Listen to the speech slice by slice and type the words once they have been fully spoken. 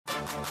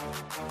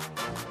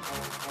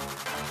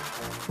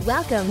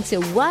Welcome to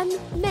One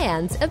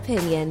Man's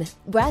Opinion,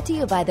 brought to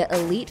you by the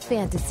Elite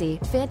Fantasy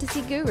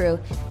Guru,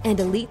 and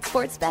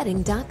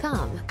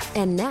EliteSportsBetting.com.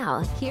 And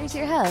now, here's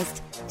your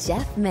host,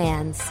 Jeff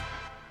Mans.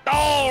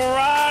 All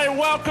right,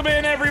 welcome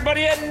in,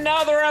 everybody.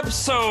 Another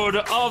episode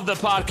of the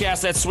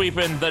podcast that's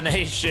sweeping the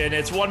nation.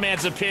 It's One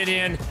Man's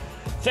Opinion.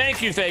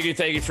 Thank you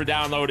for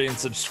downloading,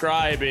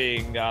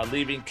 subscribing,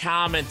 leaving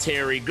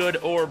commentary, good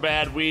or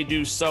bad. We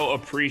do so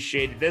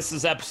appreciate it. This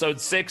is episode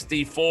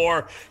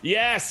 64.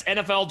 Yes,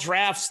 NFL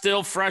draft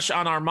still fresh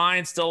on our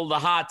minds, still the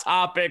hot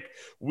topic.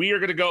 We are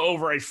going to go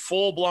over a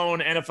full-blown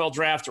NFL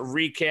draft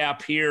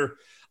recap here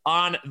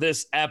on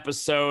this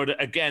episode.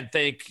 Again,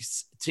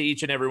 thanks to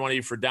each and every one of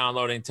you for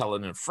downloading,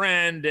 telling a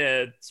friend,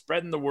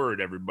 spreading the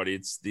word, everybody.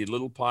 It's the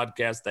little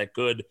podcast that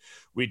good.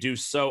 We do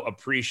so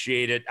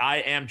appreciate it. I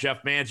am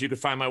Jeff Mans. You can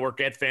find my work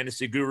at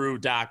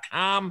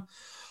fantasyguru.com.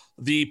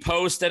 The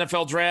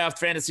post-NFL draft,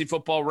 fantasy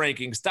football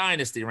rankings,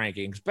 dynasty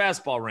rankings,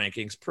 best ball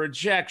rankings,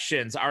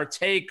 projections, our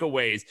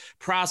takeaways,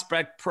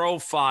 prospect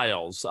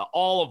profiles,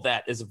 all of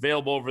that is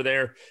available over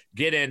there.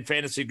 Get in,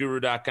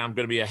 fantasyguru.com.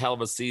 Going to be a hell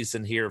of a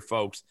season here,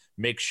 folks.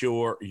 Make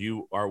sure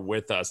you are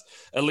with us.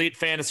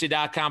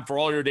 EliteFantasy.com for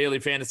all your daily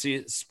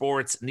fantasy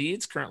sports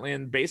needs. Currently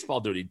in baseball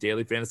duty.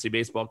 Daily fantasy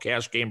baseball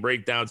cash game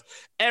breakdowns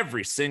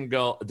every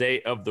single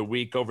day of the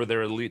week over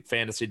there at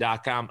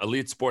EliteFantasy.com.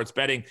 Elite Sports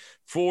Betting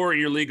for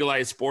your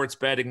legalized sports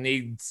betting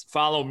needs.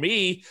 Follow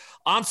me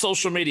on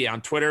social media, on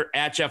Twitter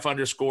at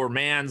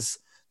Jeff_Mans.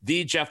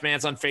 The Jeff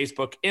Mans on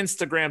Facebook,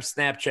 Instagram,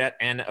 Snapchat,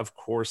 and of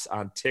course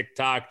on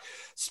TikTok.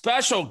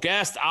 Special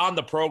guest on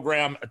the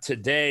program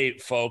today,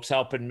 folks,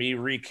 helping me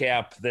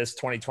recap this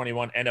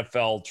 2021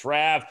 NFL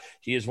draft.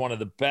 He is one of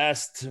the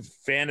best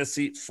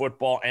fantasy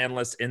football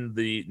analysts in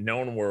the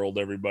known world,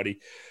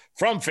 everybody.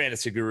 From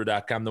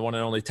fantasyguru.com, the one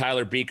and only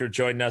Tyler Buecher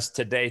joining us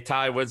today.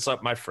 Ty, what's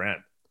up, my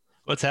friend?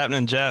 What's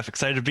happening, Jeff?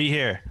 Excited to be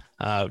here.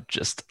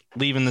 Just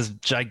leaving this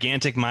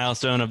gigantic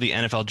milestone of the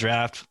NFL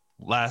draft.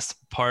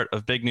 Last part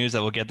of big news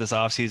that we'll get this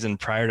offseason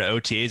prior to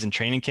OTAs and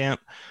training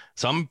camp.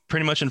 So I'm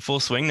pretty much in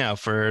full swing now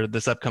for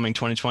this upcoming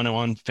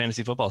 2021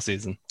 fantasy football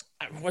season.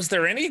 Was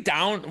there any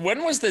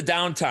when was the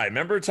downtime?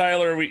 Remember,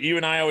 Tyler, you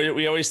and I,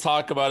 we always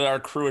talk about our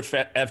crew at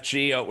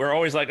FG. We're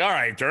always like, all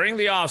right, during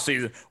the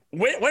offseason.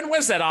 When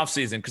was that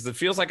offseason? Because it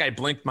feels like I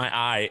blinked my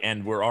eye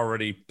and we're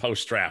already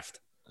post-draft.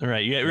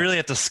 Right. You really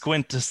have to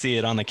squint to see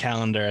it on the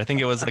calendar. I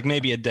think it was like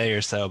maybe a day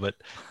or so, but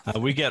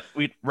we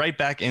right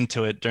back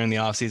into it during the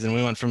offseason.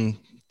 We went from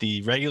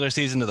the regular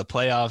season to the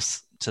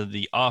playoffs to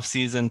the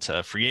offseason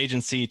to free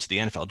agency to the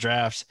NFL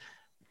draft.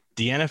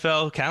 The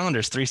NFL calendar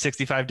is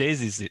 365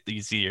 days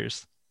these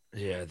years.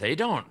 Yeah, they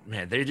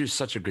do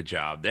such a good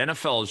job. The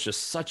NFL is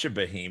just such a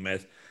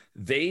behemoth.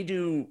 They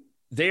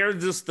are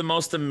just the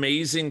most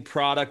amazing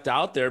product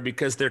out there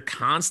because they're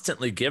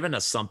constantly giving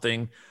us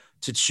something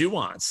to chew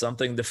on,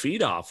 something to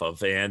feed off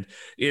of. And,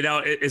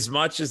 as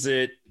much as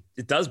it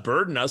does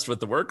burden us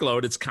with the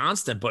workload, it's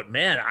constant, but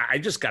man, I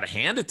just got to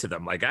hand it to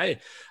them. Like I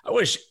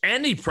wish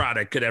any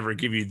product could ever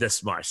give you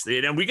this much.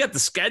 And we got the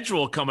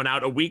schedule coming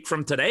out a week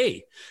from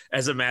today.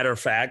 As a matter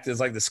of fact, it's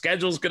like the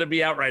schedule's going to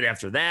be out right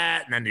after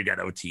that. And then you got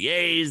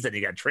OTAs, then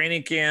you got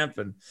training camp,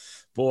 and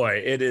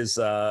boy, it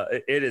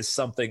is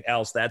something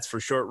else, that's for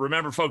sure.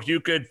 Remember, folks,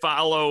 you could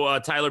follow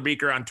Tyler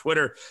Buecher on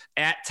Twitter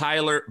at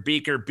Tyler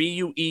Buecher,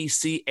 Buecher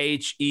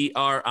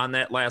on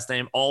that last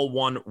name, all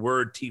one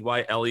word,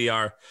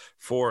 Tyler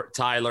for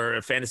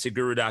Tyler.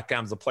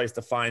 FantasyGuru.com is the place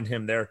to find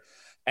him there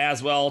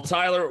as well.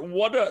 Tyler,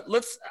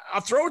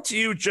 I'll throw it to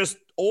you just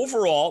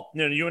overall.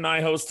 You and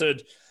I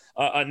hosted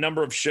a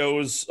number of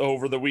shows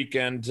over the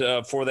weekend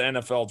for the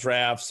NFL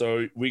draft.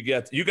 So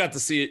you got to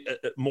see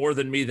more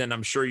than me than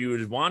I'm sure you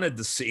would wanted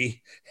to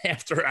see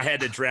after I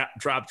had to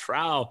drop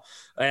trowel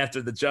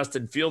after the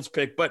Justin Fields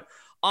pick. But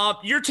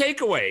your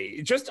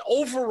takeaway, just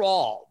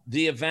overall,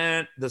 the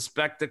event, the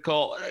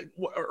spectacle,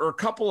 or a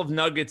couple of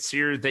nuggets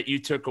here that you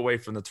took away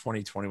from the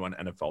 2021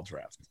 NFL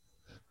draft.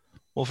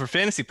 Well, for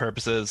fantasy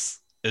purposes,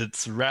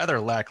 it's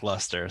rather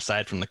lackluster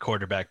aside from the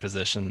quarterback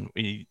position.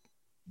 We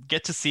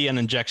get to see an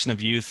injection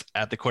of youth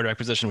at the quarterback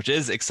position, which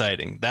is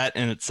exciting. That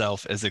in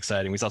itself is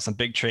exciting. We saw some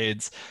big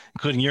trades,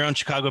 including your own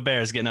Chicago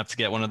Bears getting up to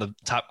get one of the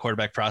top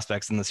quarterback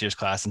prospects in this year's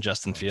class in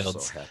Justin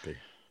Fields. So happy.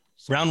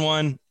 Round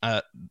one,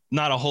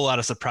 not a whole lot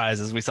of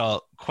surprises. We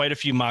saw quite a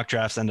few mock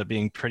drafts end up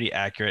being pretty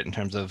accurate in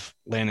terms of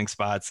landing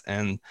spots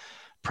and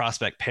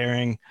prospect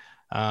pairing.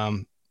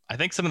 I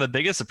think some of the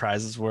biggest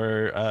surprises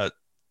were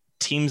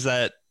teams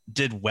that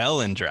did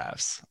well in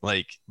drafts,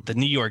 like the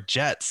New York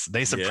Jets.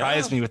 They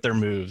surprised me with their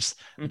moves.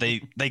 They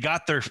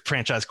got their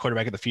franchise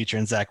quarterback of the future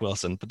in Zach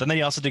Wilson, but then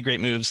they also did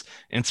great moves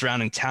in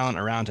surrounding talent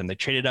around him. They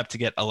traded up to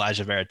get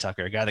Elijah Vera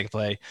Tucker, a guy that can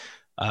play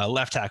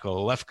left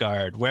tackle, left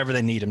guard, wherever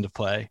they need him to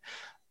play.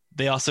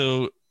 They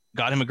also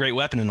got him a great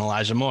weapon in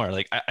Elijah Moore.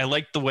 Like I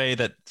like the way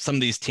that some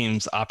of these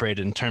teams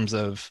operated in terms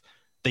of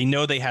they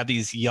know they have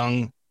these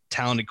young,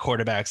 talented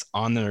quarterbacks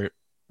on their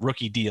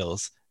rookie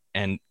deals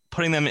and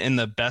putting them in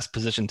the best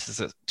position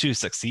to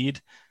succeed.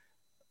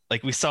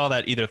 like we saw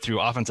that either through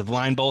offensive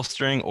line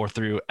bolstering or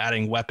through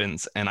adding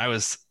weapons. And that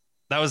was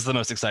the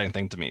most exciting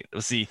thing to me,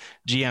 to see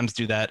GMs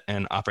do that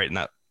and operate in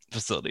that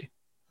facility.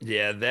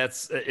 Yeah,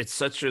 it's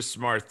such a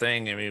smart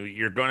thing. I mean,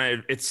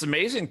 it's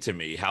amazing to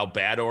me how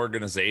bad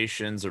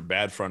organizations or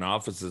bad front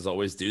offices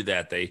always do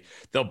that.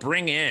 They'll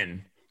bring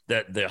in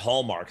the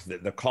hallmark,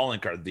 the calling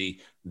card, the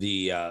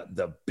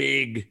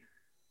big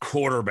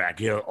quarterback,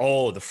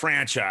 the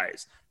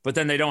franchise, but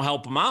then they don't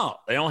help them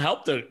out. They don't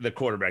help the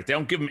quarterback. They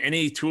don't give them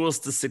any tools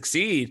to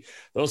succeed.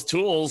 Those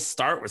tools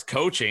start with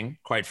coaching,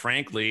 quite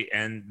frankly,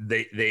 and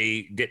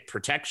they get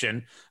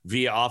protection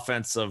via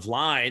offensive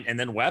line and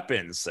then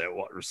weapons,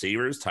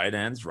 receivers, tight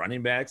ends,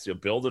 running backs,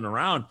 building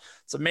around.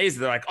 It's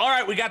amazing. They're like, all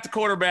right, we got the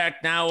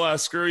quarterback now.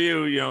 Screw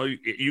you.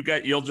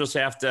 You'll just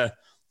have to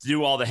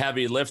do all the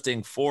heavy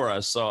lifting for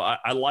us. So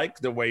I like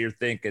the way you're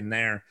thinking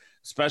there,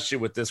 especially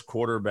with this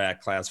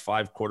quarterback class,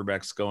 5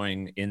 quarterbacks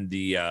going in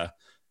the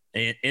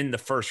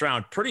first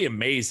round. Pretty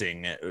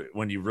amazing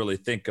when you really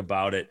think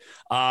about it.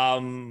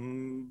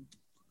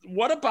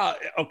 What about,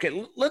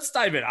 okay, let's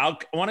dive in. I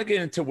want to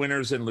get into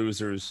winners and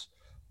losers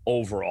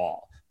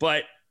overall.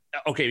 But,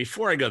 okay,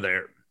 before I go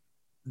there,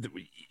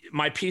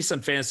 my piece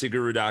on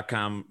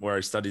fantasyguru.com, where I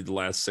studied the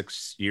last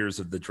 6 years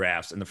of the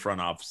drafts and the front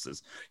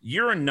offices,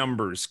 you're a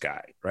numbers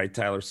guy, right,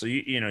 Tyler? So,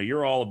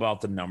 you're all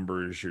about the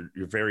numbers. You're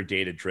very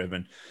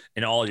data-driven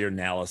in all your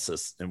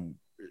analysis. And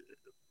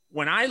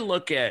when I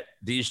look at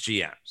these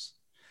GMs,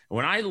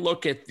 when I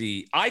look at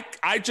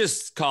I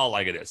just call it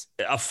like it is,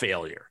 a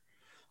failure.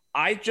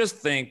 I just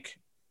think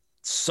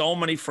so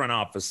many front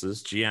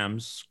offices,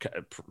 GMs,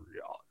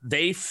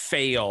 they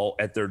fail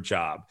at their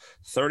job.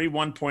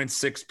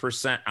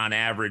 31.6% on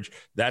average.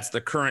 That's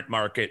the current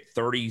market.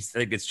 I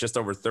think it's just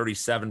over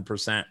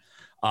 37%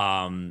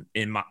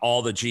 in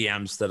all the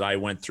GMs that I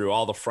went through,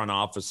 all the front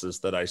offices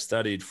that I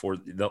studied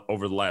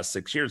over the last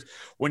 6 years.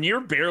 When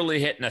you're barely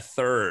hitting a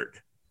third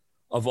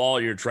of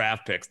all your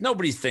draft picks,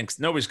 nobody's going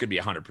to be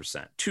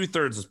 100%.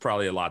 2/3 is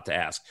probably a lot to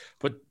ask.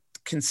 But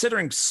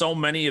considering so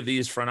many of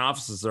these front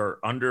offices are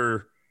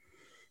under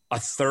a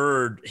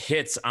third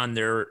hits on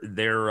their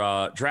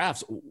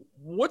drafts,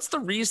 what's the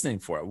reasoning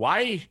for it?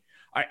 Why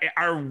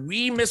are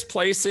we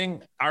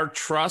misplacing our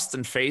trust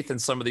and faith in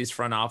some of these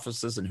front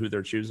offices and who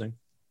they're choosing?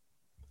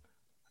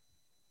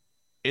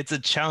 It's a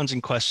challenging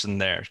question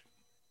there.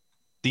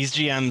 These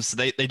GMs,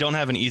 they don't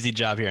have an easy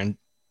job here in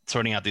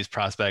sorting out these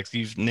prospects.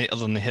 You've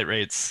nailed on the hit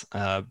rates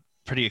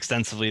pretty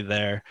extensively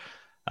there.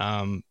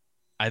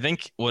 I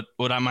think what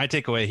my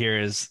takeaway here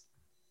is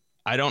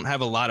I don't have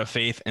a lot of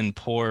faith in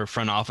poor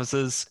front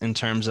offices in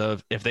terms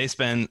of if they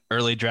spend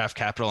early draft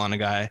capital on a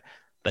guy,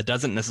 that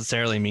doesn't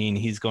necessarily mean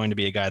he's going to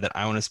be a guy that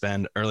I want to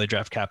spend early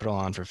draft capital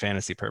on for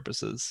fantasy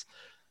purposes.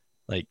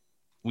 Like,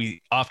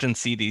 we often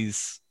see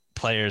these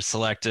players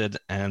selected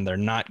and they're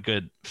not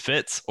good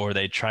fits, or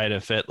they try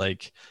to fit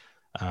like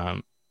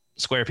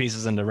square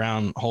pieces into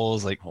round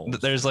holes.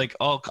 There's like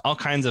all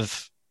kinds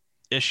of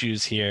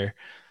issues here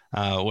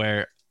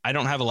where I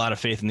don't have a lot of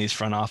faith in these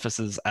front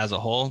offices as a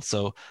whole.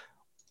 So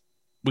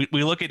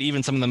we look at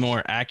even some of the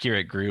more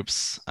accurate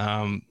groups,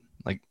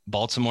 like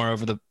Baltimore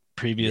over the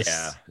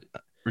previous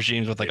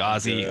regimes with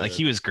Ozzie. Like,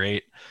 he was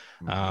great.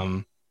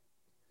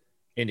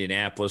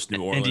 Indianapolis,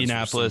 New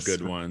Orleans, some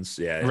good ones.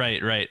 Yeah.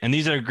 Right. And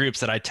these are groups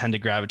that I tend to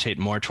gravitate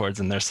more towards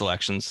in their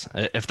selections.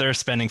 If they're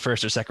spending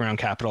first or second round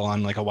capital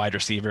on like a wide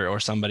receiver or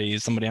somebody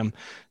I'm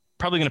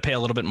probably going to pay a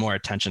little bit more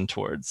attention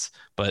towards.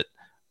 But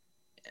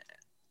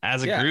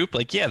as a group,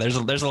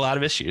 there's a lot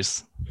of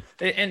issues.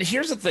 And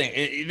here's the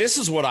thing. This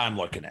is what I'm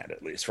looking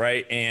at least,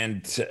 right?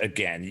 And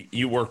again,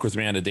 you work with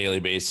me on a daily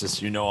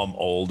basis. I'm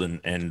old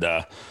and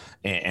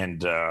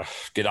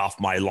get off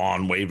my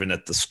lawn waving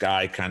at the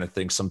sky kind of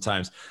thing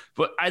sometimes.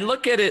 But I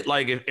look at it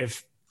like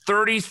if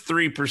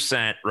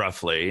 33%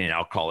 roughly,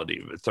 I'll call it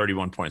even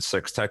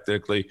 31.6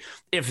 technically,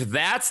 if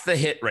that's the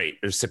hit rate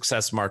or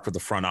success mark for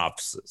the front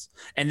offices,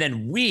 and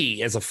then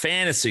we as a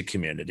fantasy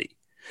community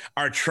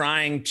are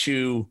trying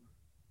to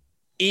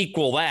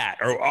equal that,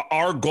 or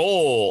our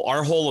goal,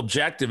 our whole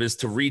objective is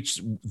to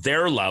reach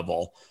their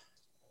level,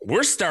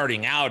 we're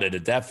starting out at a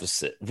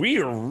deficit. We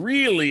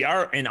really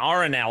are in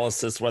our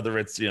analysis, whether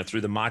it's,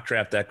 through the mock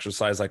draft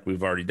exercise like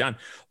we've already done,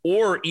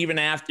 or even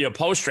after,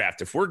 post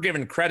draft, if we're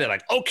given credit,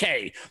 like,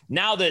 okay,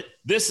 now that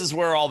this is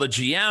where all the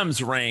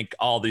GMs rank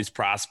all these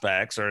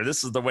prospects, or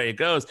this is the way it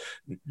goes,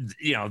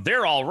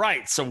 they're all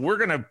right. So we're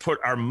going to put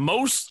our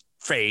most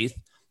faith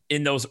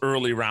in those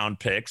early round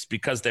picks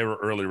because they were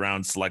early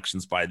round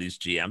selections by these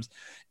GMs.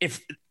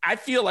 If I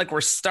feel like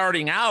we're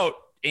starting out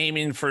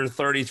aiming for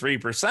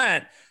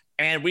 33%,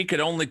 and we could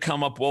only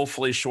come up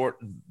woefully short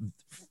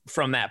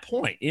from that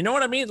point. You know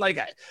what I mean? Like,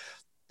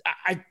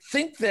 I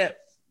think that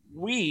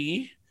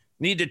we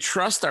need to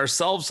trust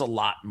ourselves a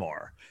lot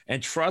more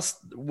and trust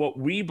what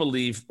we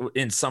believe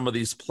in some of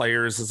these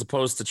players as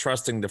opposed to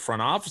trusting the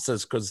front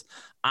offices, because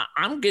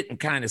I'm getting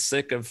kind of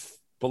sick of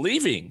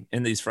believing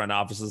in these front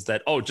offices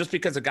that, just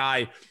because a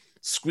guy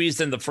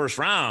squeezed in the first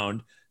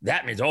round,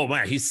 that means, oh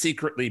man, he's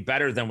secretly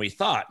better than we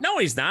thought. No,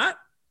 he's not.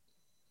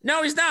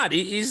 No, he's not.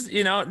 He's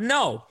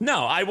no,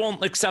 I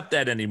won't accept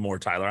that anymore,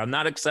 Tyler. I'm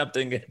not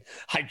accepting it.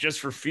 I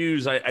just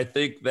refuse. I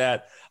think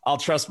that I'll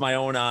trust my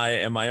own eye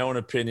and my own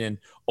opinion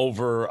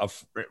over a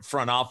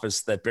front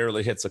office that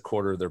barely hits a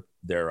quarter of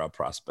their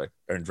prospect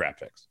or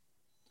draft picks.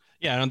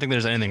 Yeah, I don't think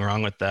there's anything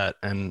wrong with that.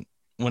 And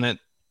when it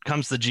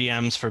comes to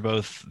GMs for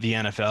both the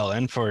NFL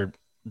and for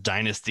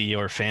dynasty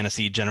or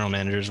fantasy general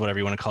managers, whatever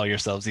you want to call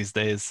yourselves these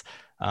days,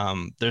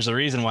 there's a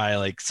reason why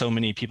like so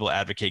many people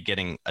advocate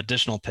getting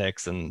additional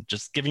picks and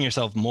just giving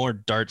yourself more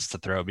darts to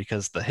throw,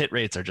 because the hit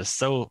rates are just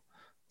so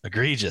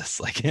egregious.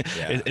 Like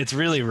it's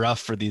really rough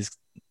for these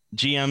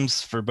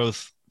GMs for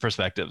both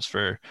perspectives,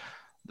 for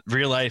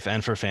real life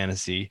and for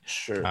fantasy.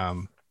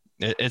 Sure.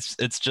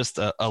 It's just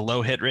a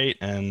low hit rate.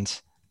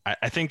 And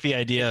I think the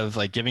idea of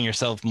like giving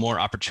yourself more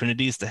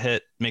opportunities to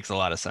hit makes a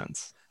lot of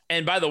sense.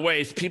 And by the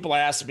way, people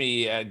ask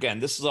me, again,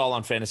 this is all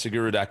on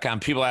fantasyguru.com.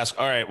 People ask,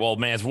 all right, well,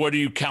 Mans, what are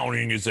you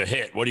counting as a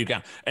hit? What do you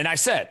count? And I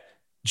said,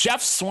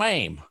 Jeff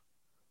Swaim.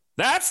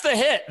 That's the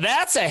hit.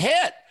 That's a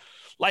hit.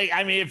 Like,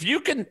 I mean, if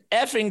you can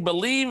effing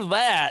believe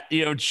that,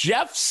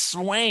 Jeff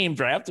Swaim,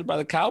 drafted by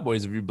the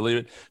Cowboys, if you believe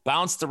it,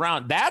 bounced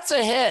around. That's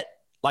a hit.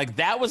 Like,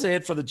 that was a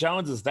hit for the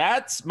Joneses.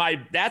 That's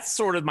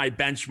sort of my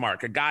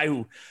benchmark. A guy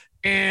who,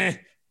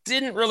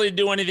 didn't really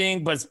do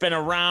anything, but it's been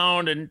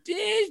around and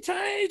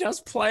he does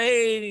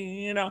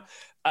play,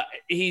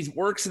 he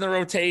works in the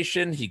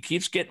rotation. He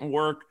keeps getting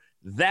work.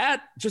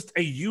 That just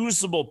a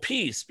usable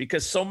piece,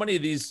 because so many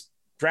of these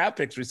draft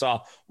picks we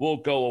saw will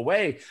go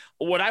away.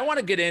 What I want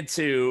to get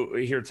into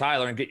here,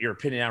 Tyler, and get your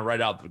opinion on right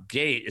out the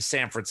gate is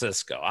San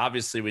Francisco.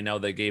 Obviously, we know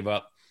they gave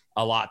up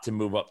a lot to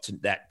move up to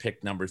that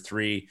pick number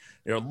 3.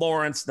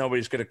 Lawrence,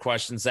 nobody's going to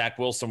question. Zach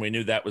Wilson, we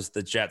knew that was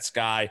the Jets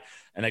guy.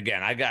 And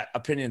again, I got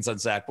opinions on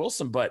Zach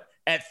Wilson, but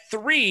at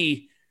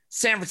 3,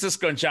 San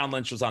Francisco and John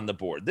Lynch was on the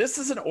board. This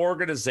is an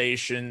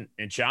organization,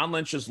 and John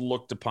Lynch is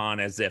looked upon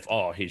as if,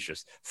 he's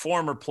just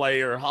former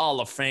player, Hall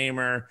of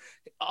Famer,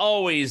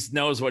 always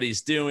knows what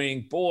he's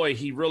doing. Boy,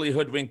 he really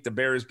hoodwinked the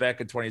Bears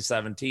back in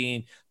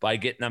 2017 by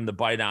getting them to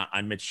bite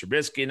on Mitch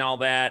Trubisky and all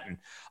that. And,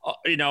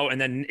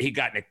 and then he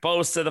got Nick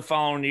Bosa the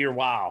following year.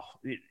 Wow.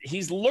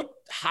 He's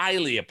looked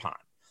highly upon.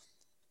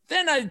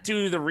 Then I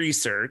do the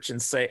research and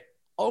say,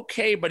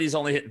 okay, but he's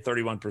only hitting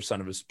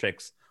 31% of his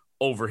picks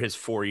over his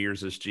 4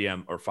 years as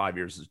GM or 5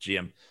 years as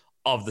GM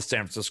of the San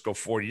Francisco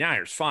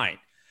 49ers. Fine.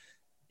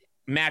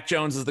 Mac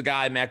Jones is the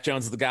guy. Mac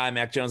Jones is the guy.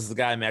 Mac Jones is the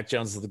guy. Mac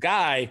Jones is the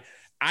guy.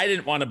 I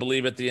didn't want to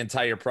believe it the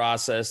entire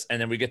process.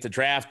 And then we get to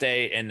draft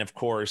day. And of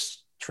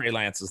course, Trey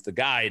Lance is the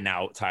guy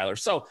now, Tyler.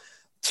 So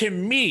to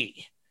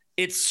me,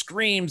 it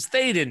screams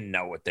they didn't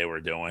know what they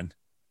were doing.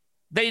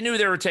 They knew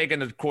they were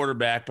taking a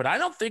quarterback, but I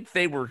don't think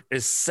they were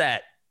as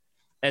set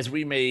as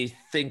we may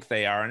think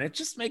they are. And it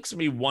just makes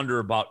me wonder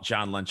about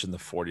John Lynch and the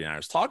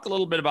 49ers. Talk a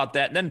little bit about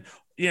that. And then,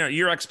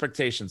 your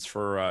expectations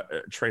for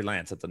Trey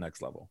Lance at the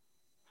next level.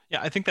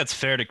 Yeah, I think that's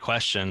fair to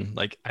question.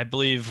 Like, I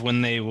believe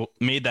when they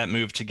made that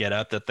move to get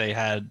up that they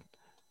had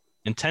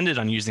intended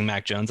on using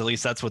Mac Jones. At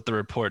least that's what the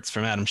reports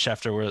from Adam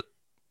Schefter were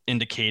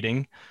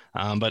indicating.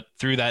 But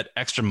through that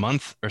extra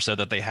month or so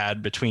that they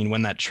had between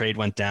when that trade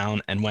went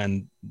down and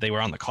when they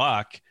were on the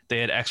clock, they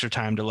had extra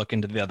time to look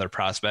into the other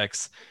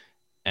prospects.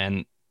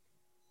 And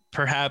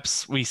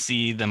perhaps we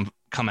see them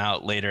come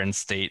out later and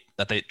state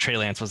that Trey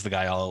Lance was the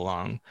guy all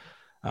along.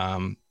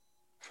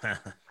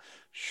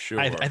 Sure.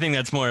 I think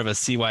that's more of a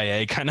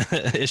CYA kind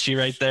of issue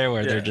right there,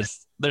 where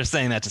they're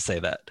saying that to say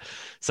that.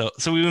 So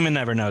we would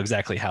never know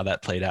exactly how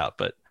that played out,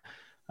 but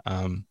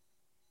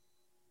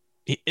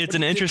it's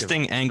an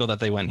interesting angle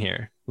that they went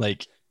here.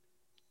 Like,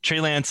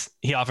 Trey Lance,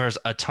 he offers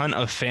a ton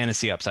of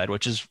fantasy upside,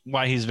 which is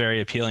why he's very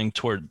appealing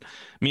toward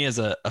me as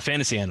a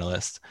fantasy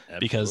analyst.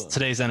 Absolutely. Because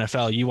today's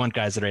NFL, you want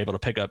guys that are able to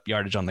pick up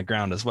yardage on the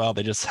ground as well.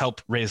 They just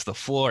help raise the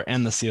floor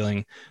and the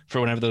ceiling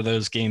for whenever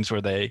those games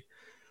where they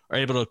are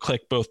able to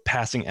click both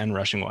passing and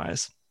rushing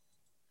wise.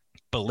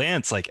 But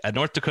Lance, like at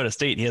North Dakota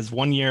State, he has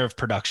 1 year of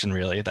production,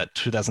 really, that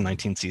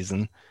 2019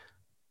 season.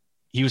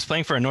 He was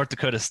playing for a North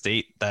Dakota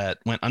State that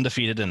went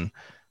undefeated, and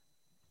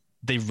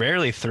they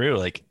rarely threw.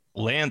 Like,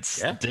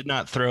 Lance did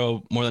not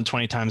throw more than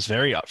 20 times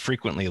very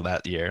frequently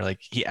that year. Like,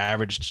 he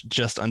averaged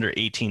just under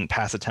 18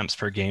 pass attempts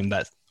per game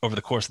that over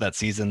the course of that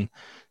season.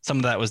 Some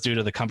of that was due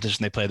to the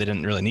competition they played. They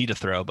didn't really need to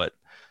throw, but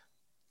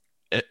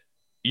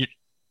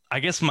I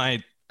guess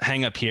my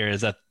hang up here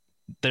is that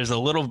there's a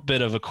little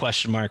bit of a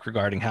question mark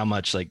regarding how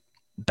much like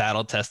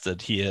battle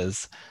tested he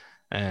is.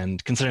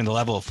 And considering the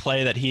level of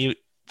play that he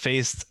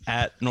faced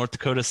at North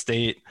Dakota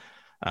State,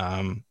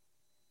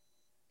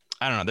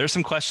 I don't know. There's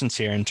some questions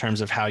here in terms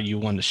of how you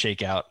want to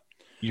shake out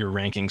your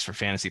rankings for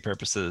fantasy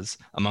purposes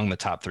among the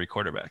top 3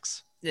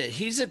 quarterbacks. Yeah,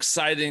 he's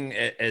exciting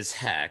as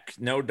heck,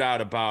 no doubt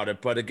about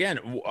it. But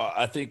again,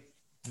 I think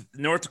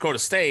North Dakota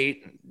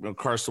State,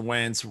 Carson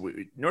Wentz,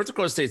 North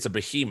Dakota State's a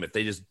behemoth.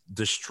 They just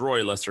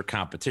destroy lesser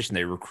competition.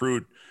 They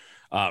recruit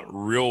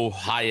real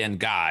high-end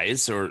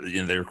guys, or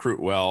they recruit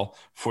well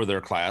for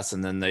their class,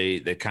 and then they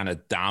kind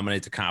of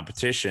dominate the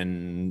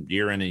competition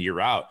year in and year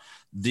out.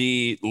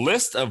 The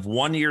list of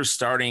 1 year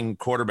starting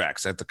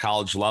quarterbacks at the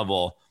college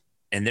level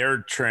and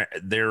their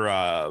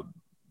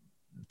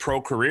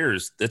pro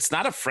careers, it's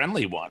not a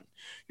friendly one.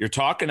 You're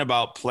talking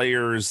about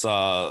players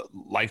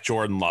like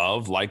Jordan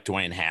Love, like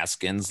Dwayne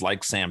Haskins,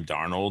 like Sam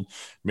Darnold,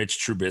 Mitch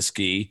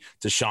Trubisky,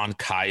 Deshaun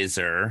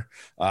Kaiser,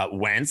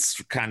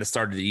 Wentz kind of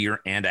started a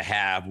year and a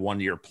half, 1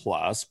 year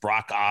plus,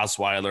 Brock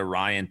Osweiler,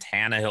 Ryan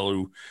Tannehill,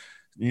 who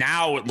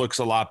now it looks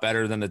a lot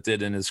better than it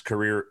did in his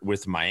career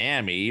with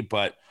Miami.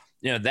 But,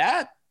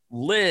 that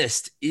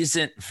list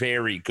isn't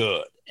very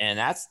good. And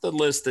that's the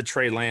list that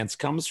Trey Lance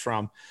comes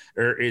from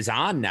or is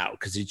on now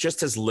because he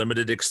just has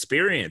limited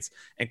experience.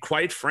 And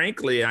quite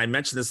frankly, I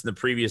mentioned this in the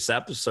previous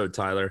episode,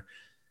 Tyler,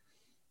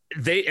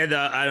 I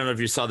don't know if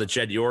you saw the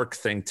Jed York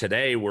thing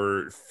today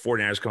where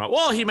 49ers come out,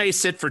 well, he may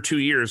sit for 2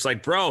 years.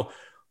 Like, bro,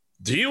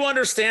 do you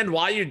understand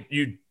why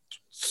you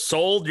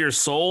sold your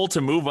soul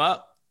to move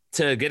up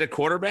to get a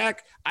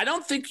quarterback? I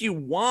don't think you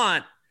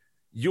want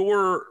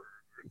your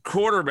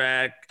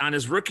quarterback on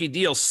his rookie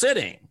deal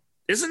sitting.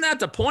 Isn't that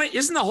the point?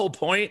 Isn't the whole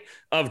point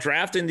of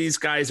drafting these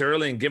guys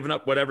early and giving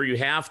up whatever you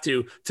have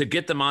to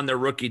get them on their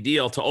rookie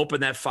deal, to open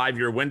that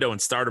 5-year window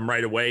and start them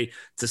right away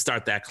to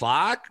start that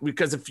clock?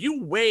 Because if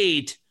you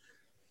wait,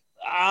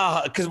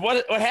 because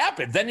what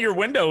happened? Then your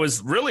window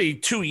is really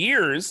 2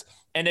 years.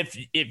 And if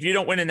you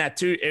don't win in that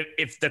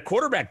if the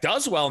quarterback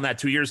does well in that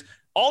 2 years,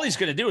 all he's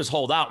going to do is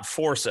hold out and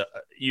force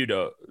you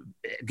to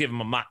give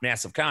him a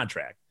massive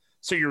contract.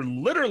 So you're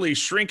literally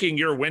shrinking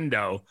your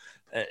window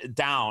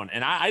down.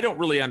 And I don't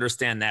really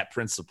understand that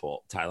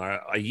principle, Tyler.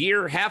 A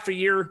year, half a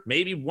year,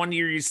 maybe 1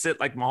 year you sit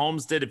like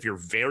Mahomes did if you're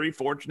very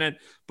fortunate,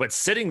 but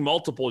sitting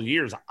multiple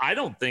years, I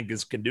don't think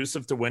is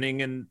conducive to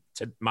winning in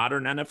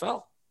modern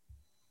NFL.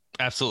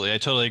 Absolutely. I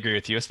totally agree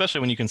with you,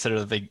 especially when you consider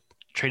that they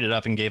traded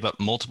up and gave up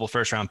multiple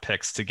first-round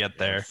picks to get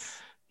there.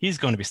 He's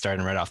going to be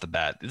starting right off the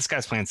bat. This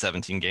guy's playing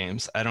 17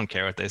 games. I don't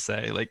care what they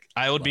say. Like,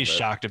 I would be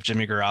shocked if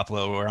Jimmy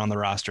Garoppolo were on the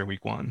roster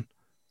week 1.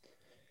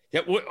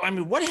 Yeah, I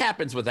mean, what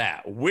happens with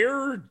that?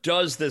 Where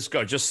does this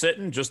go? Just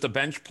sitting, just a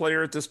bench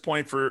player at this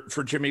point for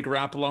Jimmy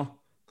Garoppolo,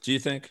 do you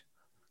think?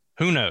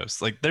 Who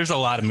knows? Like, there's a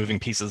lot of moving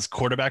pieces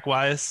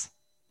quarterback-wise.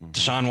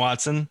 Deshaun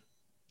Watson,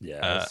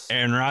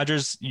 Aaron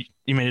Rodgers,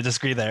 you may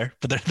disagree there,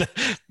 but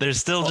there's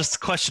still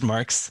just question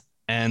marks.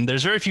 And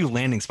there's very few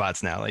landing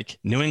spots now. Like,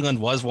 New England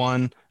was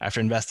one after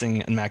investing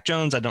in Mac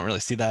Jones. I don't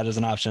really see that as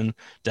an option.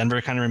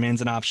 Denver kind of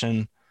remains an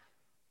option.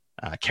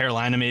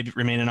 Carolina may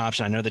remain an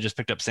option. I know they just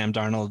picked up Sam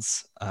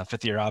Darnold's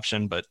 5th-year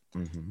option, but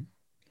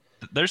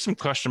there's some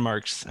question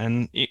marks.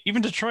 And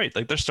even Detroit,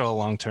 like, they're still a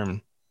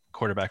long-term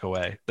quarterback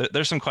away.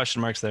 There's some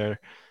question marks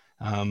there.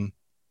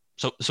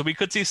 So we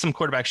could see some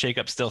quarterback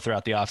shakeup still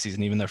throughout the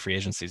offseason, even though free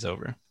agency's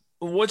over.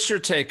 What's your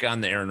take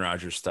on the Aaron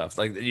Rodgers stuff?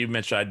 Like you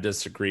mentioned, I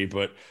disagree,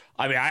 but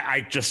I mean,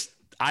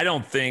 I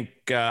don't think,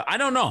 I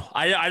don't know.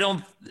 I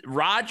don't,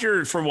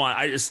 Rodgers, for one,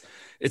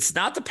 it's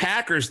not the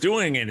Packers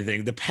doing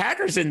anything. The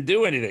Packers didn't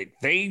do anything.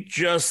 They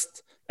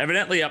just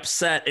evidently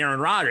upset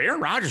Aaron Rodgers.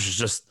 Aaron Rodgers is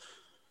just,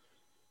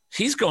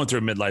 he's going through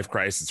a midlife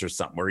crisis or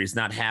something where he's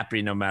not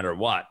happy no matter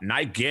what. And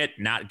I get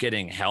not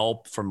getting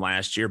help from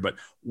last year, but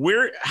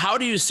how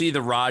do you see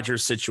the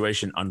Rodgers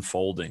situation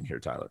unfolding here,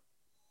 Tyler?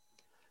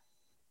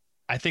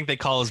 I think they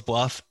call his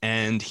bluff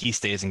and he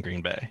stays in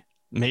Green Bay.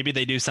 Maybe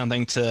they do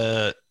something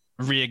to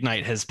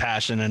reignite his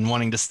passion and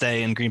wanting to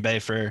stay in Green Bay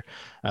for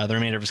the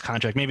remainder of his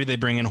contract. Maybe they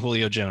bring in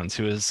Julio Jones,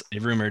 who is a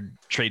rumored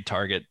trade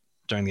target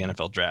during the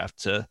NFL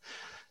draft, to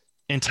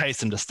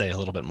entice him to stay a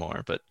little bit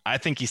more. But I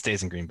think he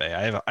stays in Green Bay.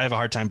 I have a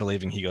hard time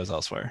believing he goes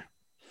elsewhere.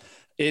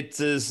 It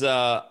is,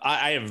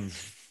 I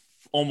have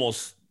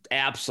almost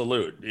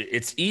absolute.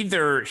 It's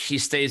either he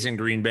stays in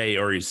Green Bay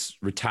or he's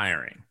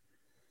retiring.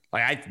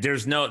 Like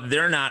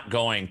they're not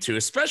going to,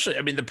 especially,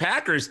 I mean, the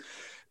Packers,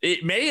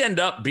 it may end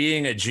up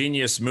being a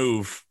genius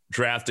move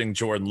drafting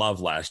Jordan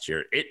Love last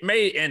year. It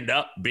may end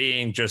up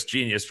being just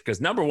genius because,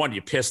 number one,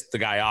 you pissed the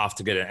guy off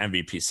to get an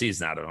MVP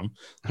season out of him.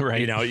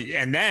 Right.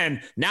 And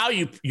then now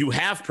you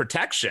have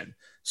protection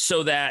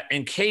so that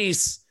in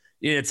case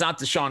it's not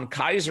Deshaun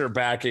Kaiser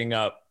backing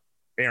up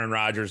Aaron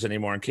Rodgers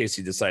anymore, in case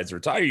he decides to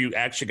retire, you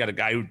actually got a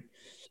guy who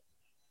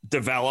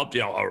developed,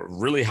 a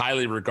really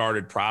highly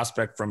regarded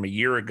prospect from a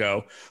year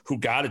ago who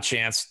got a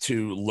chance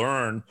to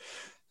learn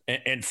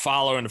and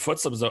follow in the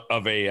footsteps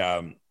of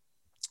a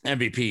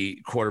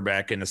MVP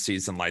quarterback in a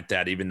season like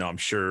that, even though I'm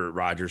sure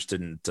Rodgers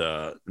didn't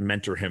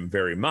mentor him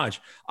very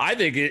much. I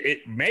think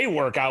it may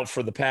work out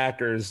for the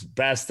Packers'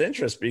 best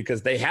interest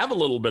because they have a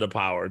little bit of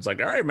power. It's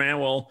like, all right, man,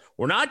 well,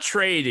 we're not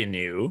trading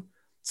you.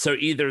 So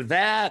either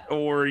that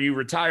or you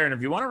retire. And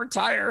if you want to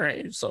retire,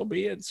 hey, so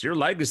be it. It's your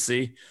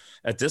legacy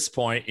at this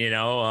point,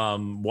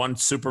 one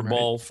Super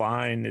Bowl, right.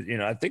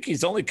 Fine. I think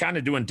he's only kind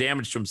of doing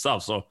damage to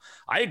himself. So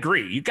I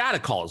agree. You got to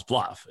call his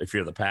bluff if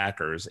you're the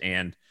Packers.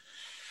 And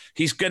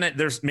he's going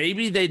to,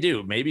 maybe they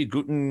do, maybe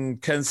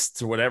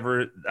Gutekunst or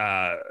whatever.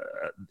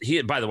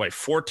 He, by the way,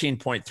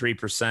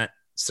 14.3%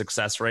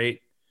 success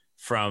rate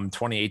from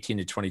 2018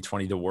 to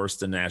 2020, the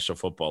worst in the National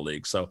Football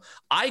League. So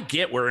I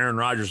get where Aaron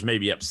Rodgers may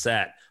be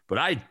upset, but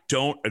I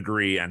don't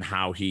agree on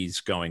how he's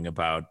going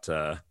about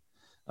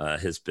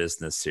his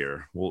business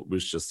here. We'll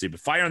just see. But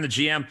fire on the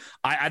GM.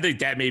 I think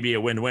that may be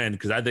a win-win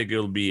because I think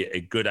it'll be a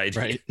good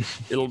idea. Right.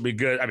 It'll be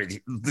good. I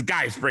mean, the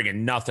guy's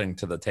bringing nothing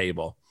to the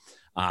table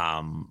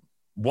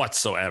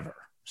whatsoever.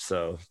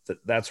 So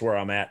that's where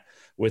I'm at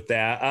with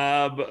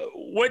that.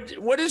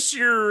 What is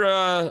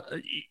your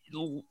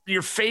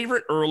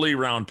favorite early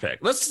round pick?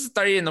 Let's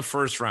stay in the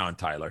first round,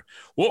 Tyler.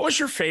 What was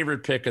your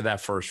favorite pick of that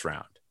first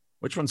round?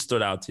 Which one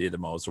stood out to you the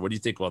most, or what do you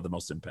think will have the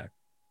most impact?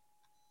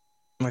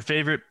 My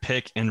favorite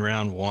pick in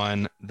round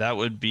 1, that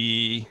would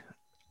be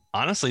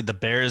honestly the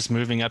Bears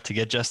moving up to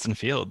get Justin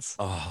Fields.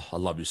 Oh, I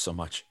love you so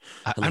much.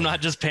 I'm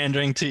not just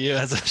pandering to you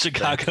as a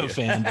Chicago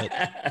fan,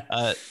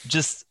 but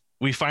just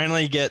we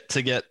finally get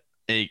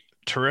a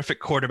terrific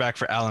quarterback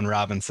for Allen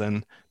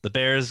Robinson. The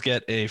Bears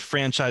get a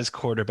franchise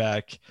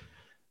quarterback.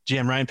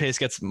 GM Ryan Pace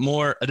gets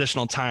more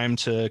additional time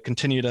to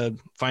continue to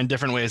find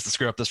different ways to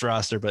screw up this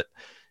roster, but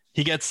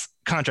he gets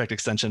contract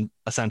extension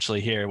essentially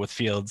here with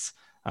Fields.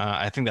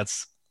 I think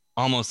that's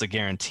almost a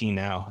guarantee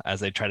now as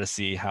they try to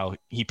see how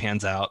he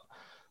pans out.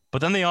 But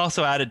then they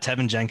also added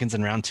Tevin Jenkins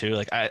in round 2.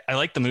 Like I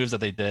like the moves that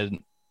they did,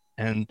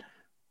 and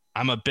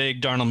I'm a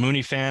big Darnell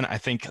Mooney fan. I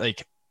think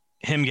like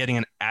him getting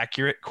an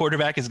accurate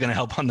quarterback is going to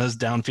help on those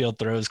downfield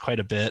throws quite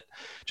a bit.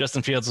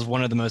 Justin Fields is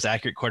one of the most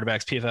accurate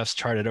quarterbacks PFF's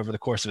charted over the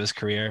course of his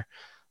career.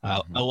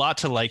 A lot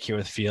to like here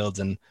with Fields,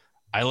 and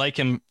I like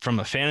him from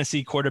a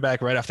fantasy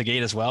quarterback right off the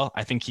gate as well.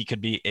 I think he could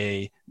be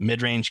a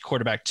mid-range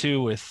quarterback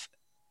too with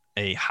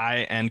a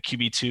high-end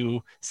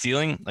QB2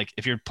 ceiling. Like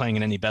if you're playing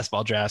in any best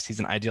ball drafts, he's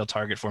an ideal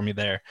target for me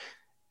there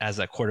as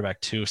a quarterback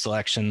 2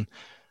 selection.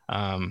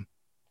 I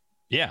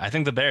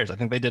think the Bears, I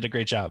think they did a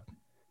great job.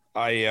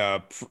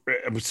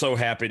 I'm so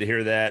happy to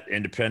hear that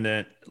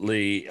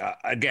independently.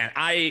 Again,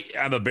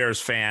 I'm a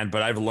Bears fan,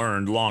 but I've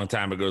learned a long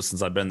time ago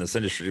since I've been in this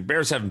industry, the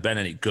Bears haven't been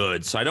any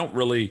good. So I don't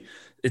really,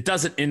 it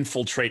doesn't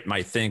infiltrate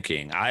my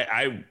thinking.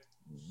 I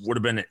would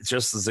have been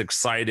just as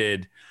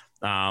excited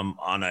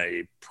on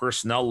a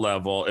personnel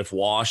level if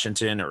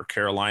Washington or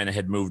Carolina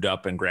had moved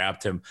up and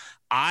grabbed him.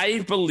 I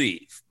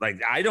believe,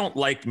 I don't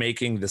like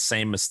making the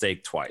same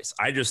mistake twice.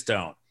 I just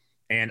don't.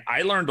 And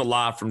I learned a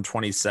lot from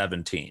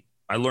 2017.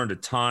 I learned a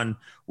ton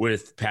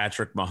with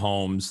Patrick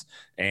Mahomes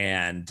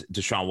and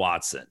Deshaun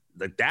Watson.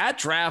 That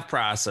draft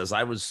process,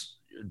 I was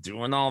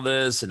doing all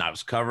this and I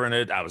was covering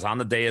it. I was on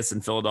the dais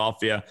in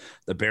Philadelphia.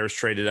 The Bears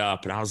traded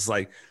up and I was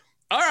like,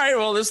 all right,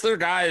 well, this is their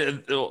guy.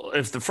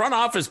 If the front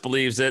office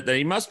believes it, then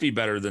he must be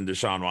better than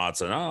Deshaun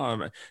Watson.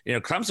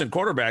 Clemson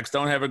quarterbacks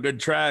don't have a good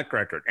track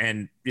record.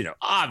 And,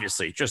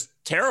 obviously just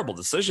terrible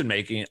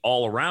decision-making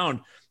all around.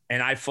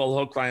 And I full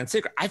hook, line, and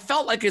sinker. I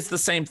felt like it's the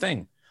same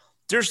thing.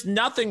 There's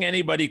nothing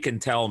anybody can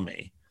tell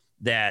me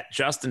that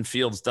Justin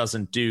Fields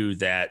doesn't do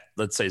that,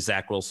 let's say,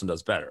 Zach Wilson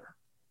does better.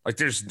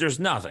 There's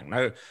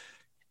nothing.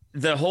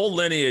 The whole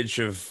lineage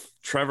of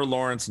Trevor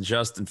Lawrence and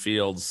Justin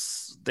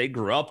Fields, they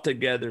grew up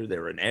together. They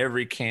were in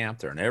every camp.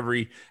 They're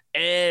in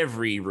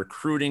every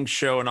recruiting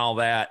show and all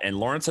that. And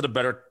Lawrence had a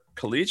better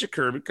collegiate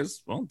career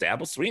because, well,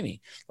 Dabo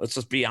Swinney. Let's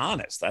just be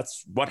honest.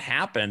 That's what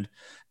happened.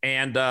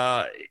 And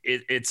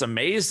it's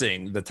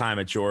amazing the time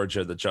at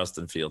Georgia that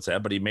Justin Fields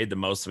had, but he made the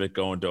most of it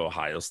going to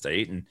Ohio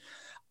State. And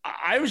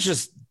I'm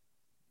just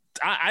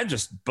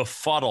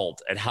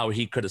befuddled at how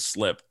he could have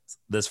slipped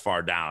this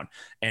far down.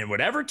 And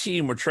whatever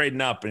team we're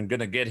trading up and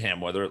going to get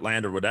him, whether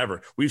Atlanta or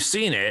whatever, we've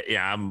seen it.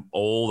 Yeah, I'm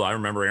old. I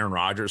remember Aaron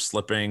Rodgers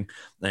slipping,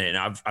 and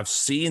I've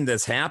seen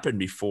this happen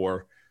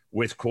before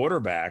with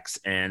quarterbacks,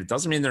 and it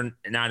doesn't mean they're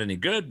not any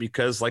good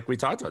because, like we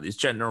talked about, these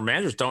general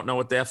managers don't know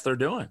what the F they're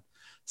doing.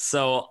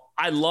 So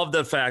I love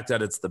the fact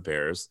that it's the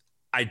Bears.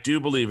 I do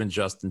believe in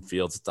Justin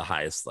Fields at the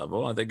highest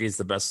level. I think he's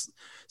the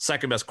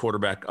second best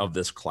quarterback of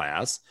this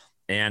class.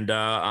 And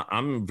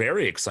I'm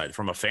very excited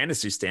from a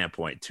fantasy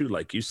standpoint, too.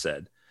 Like you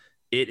said,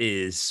 it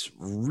is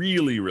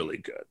really, really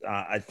good.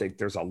 I think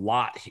there's a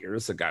lot here.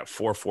 It's a guy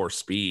 4.4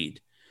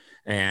 speed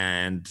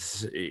and,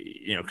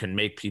 can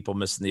make people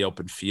miss in the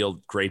open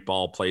field. Great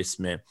ball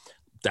placement.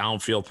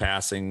 Downfield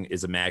passing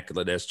is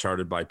immaculate as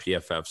charted by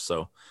PFF.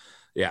 So,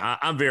 yeah,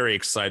 I'm very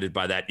excited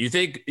by that. You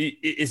think,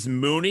 is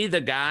Mooney the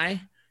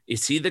guy?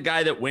 Is he the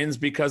guy that wins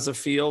because of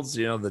Fields?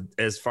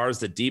 As far as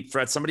the deep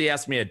threat, somebody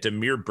asked me a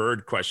Demir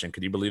Bird question.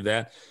 Could you believe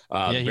that?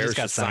 He just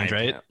got signed,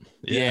 right?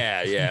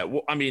 Yeah.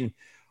 Well, I mean,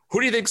 who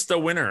do you think's the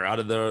winner out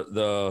of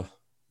the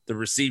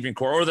receiving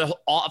core or the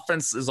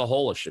offense as a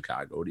whole of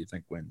Chicago? What do you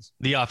think wins?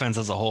 The offense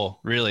as a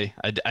whole, really.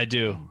 I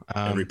do.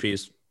 Every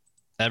piece.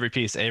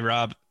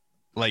 A-Rob,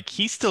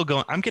 he's still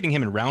going. I'm getting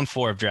him in round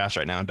 4 of drafts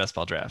right now in best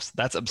ball drafts.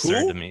 That's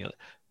absurd to me.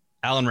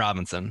 Allen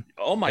Robinson.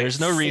 Oh my! There's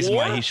no reason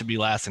why he should be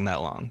lasting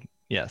that long.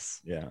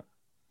 Yes. Yeah.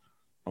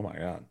 Oh my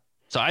God.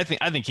 So I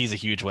think he's a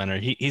huge winner.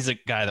 He's a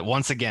guy that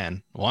once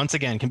again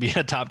can be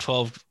a top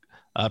 12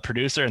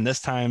 producer. And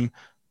this time,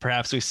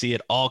 perhaps we see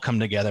it all come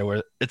together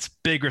where it's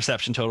big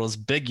reception totals,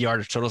 big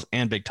yardage totals,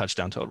 and big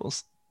touchdown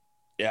totals.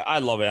 Yeah, I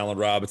love Allen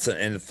Robinson.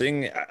 And the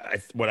thing,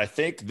 what I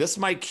think this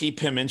might keep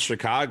him in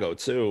Chicago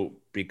too,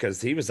 because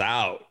he was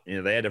out.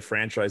 They had to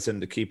franchise him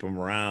to keep him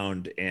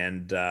around.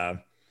 And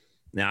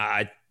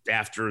now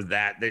after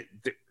that,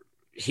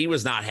 he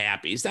was not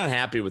happy. He's not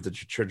happy with the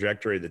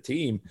trajectory of the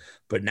team,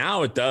 but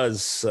now it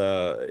does.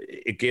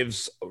 It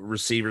gives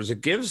receivers.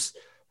 It gives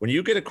when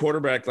you get a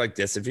quarterback like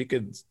this, if he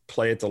could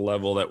play at the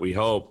level that we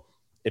hope,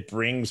 it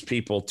brings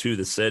people to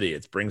the city.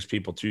 It brings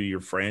people to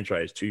your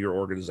franchise, to your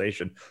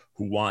organization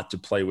who want to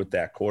play with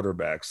that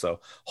quarterback.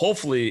 So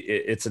hopefully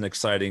it's an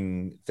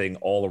exciting thing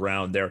all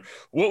around there.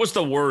 What was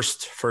the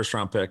worst first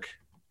round pick?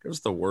 It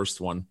was the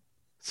worst one.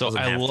 So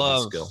I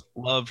love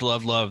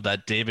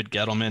that David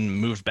Gettleman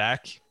moved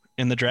back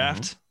in the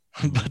draft,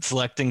 but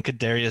selecting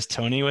Kadarius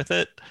Toney with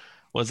it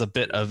was a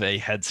bit of a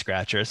head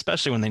scratcher,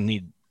 especially when they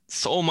need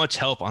so much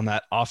help on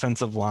that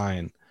offensive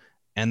line.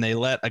 And they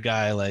let a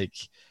guy like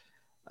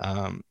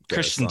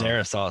Christian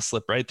Darrisaw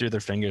slip right through their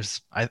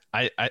fingers.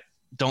 I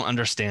don't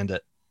understand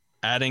it.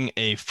 Adding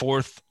a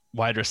fourth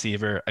wide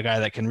receiver, a guy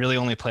that can really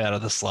only play out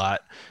of the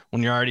slot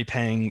when you're already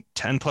paying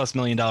 $10+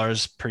 million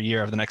per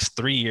year over the next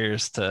 3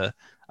 years to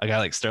a guy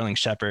like Sterling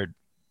Shepard,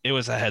 it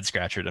was a head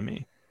scratcher to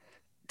me.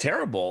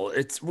 Terrible.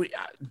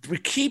 We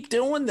keep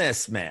doing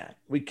this, man.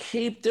 We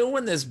keep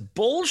doing this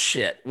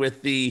bullshit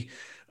with the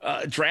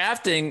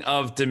drafting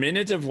of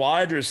diminutive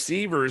wide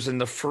receivers in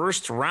the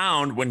first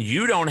round when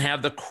you don't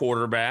have the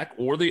quarterback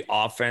or the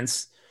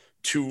offense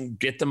to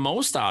get the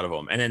most out of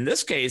them. And in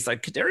this case,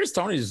 like Kadarius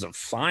Toney is a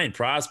fine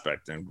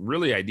prospect and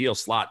really ideal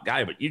slot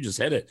guy, but you just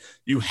hit it.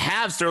 You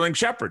have Sterling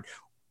Shepard.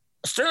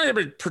 Sterling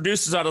Shepard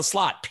produces out of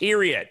slot,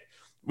 period.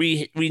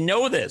 We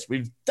know this.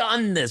 We've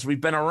done this.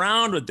 We've been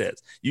around with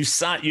this. You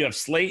have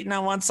Slayton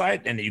on one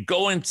side, and you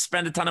go and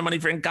spend a ton of money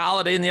for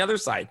Galladay on the other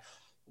side.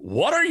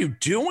 What are you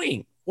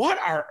doing?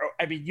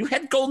 You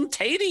had Golden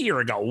Tate a year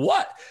ago.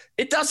 What?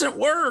 It doesn't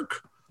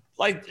work.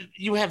 Like,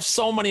 you have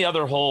so many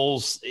other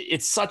holes.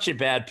 It's such a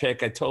bad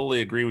pick. I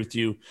totally agree with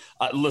you.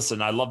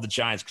 Listen, I love the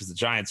Giants because the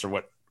Giants are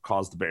what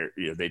caused the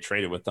Bears. They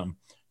traded with them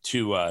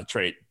to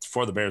trade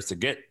for the Bears to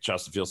get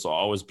Justin Fields. So I'll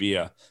always be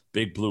a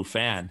big blue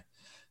fan.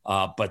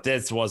 But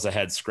this was a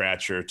head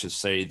scratcher to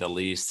say the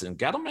least. And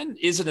Gettleman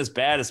isn't as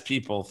bad as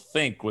people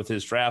think with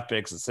his draft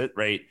picks. His hit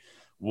rate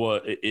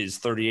is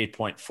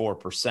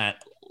 38.4%, a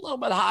little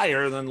bit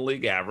higher than the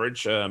league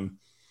average.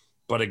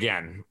 But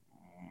again,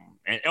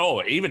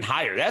 even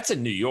higher. That's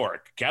in New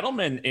York.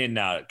 Gettleman in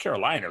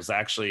Carolina is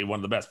actually one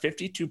of the best,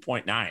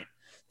 52.9.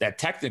 That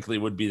technically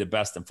would be the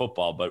best in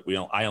football, but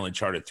I only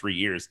charted 3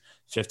 years,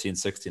 15,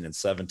 16, and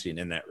 17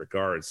 in that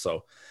regard.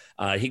 So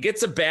he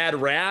gets a bad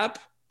rap,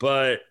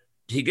 but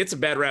he gets a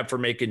bad rap for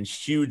making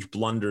huge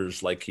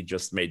blunders like he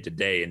just made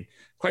today. And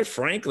quite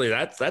frankly,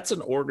 that's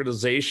an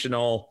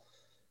organizational,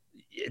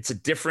 it's a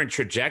different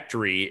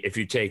trajectory if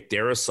you take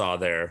Darrisaw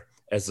there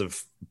as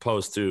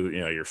opposed to,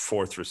 your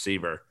fourth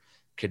receiver,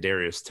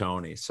 Kadarius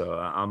Toney. So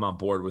I'm on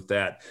board with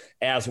that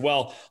as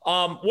well.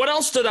 What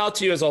else stood out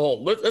to you as a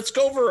whole? Let's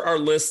go over our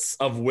lists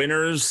of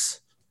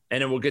winners,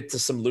 and then we'll get to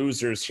some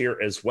losers here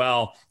as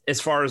well. As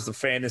far as the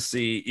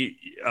fantasy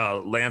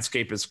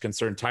landscape is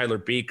concerned, Tyler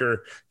Buecher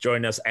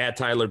joined us at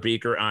Tyler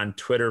Buecher on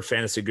Twitter,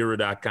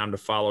 fantasyguru.com to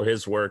follow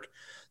his work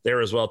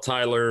there as well.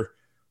 Tyler,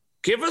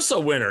 give us a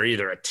winner,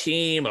 either a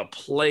team, a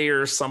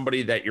player,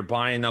 somebody that you're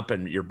buying up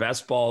in your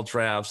best ball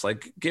drafts.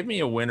 Like, give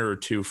me a winner or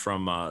two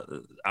from out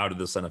of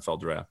this NFL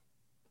draft.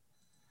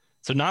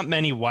 So not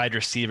many wide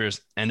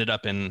receivers ended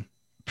up in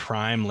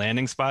prime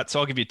landing spot. So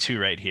I'll give you two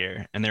right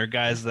here. And they're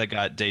guys that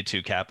got day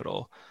 2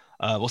 capital.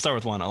 We'll start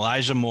with one,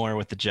 Elijah Moore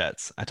with the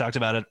Jets. I talked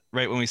about it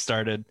right when we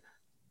started.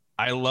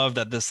 I love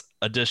that this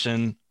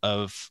addition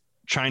of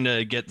trying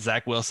to get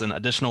Zach Wilson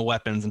additional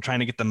weapons and trying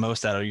to get the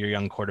most out of your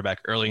young quarterback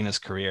early in his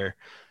career.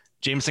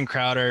 Jameson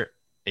Crowder,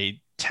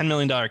 a $10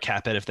 million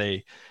cap hit if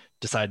they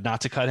decide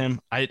not to cut him.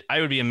 I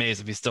would be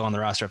amazed if he's still on the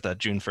roster after that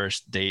June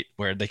 1st date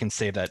where they can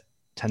save that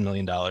 $10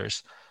 million.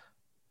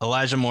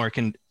 Elijah Moore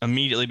can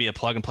immediately be a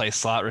plug-and-play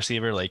slot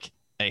receiver, like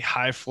a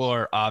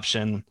high-floor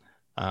option,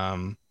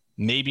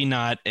 maybe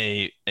not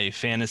a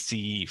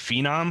fantasy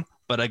phenom,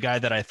 but a guy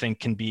that I think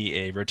can be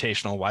a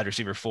rotational wide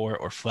receiver 4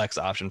 or flex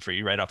option for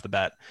you right off the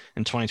bat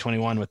in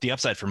 2021 with the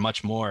upside for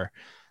much more.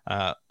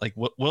 Like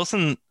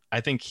Wilson,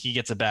 I think he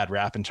gets a bad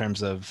rap in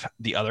terms of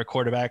the other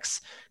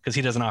quarterbacks because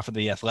he doesn't offer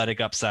the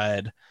athletic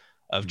upside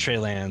of Trey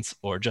Lance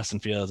or Justin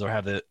Fields or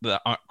have the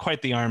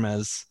quite the arm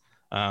as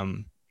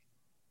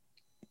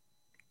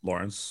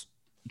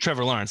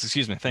Trevor Lawrence,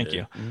 excuse me. Thank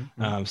you.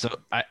 Mm-hmm. So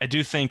I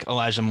do think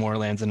Elijah Moore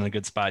lands in a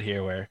good spot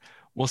here where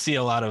we'll see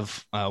a lot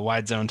of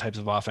wide zone types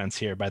of offense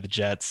here by the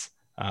Jets,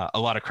 a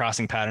lot of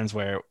crossing patterns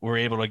where we're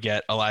able to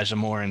get Elijah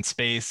Moore in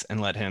space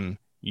and let him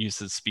use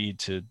his speed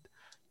to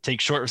take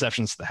short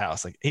receptions to the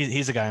house. Like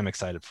he's a guy I'm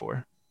excited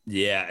for.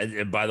 Yeah.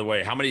 And by the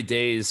way, how many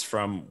days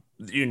from,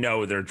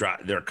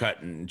 they're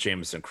cutting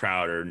Jameson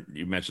Crowder.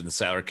 You mentioned the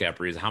salary cap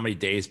reason. How many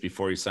days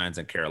before he signs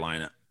in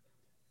Carolina?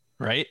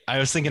 Right. I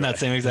was thinking that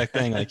same exact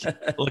thing, like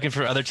looking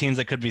for other teams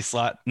that could be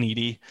slot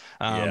needy.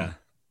 But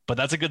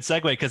that's a good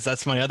segue because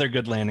that's my other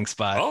good landing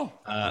spot. Oh,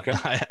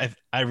 okay.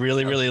 I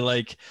really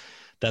like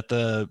that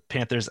the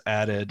Panthers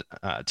added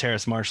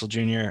Terrace Marshall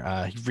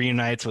Jr. He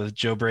reunites with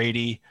Joe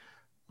Brady.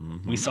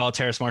 Mm-hmm. We saw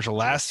Terrace Marshall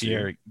last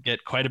year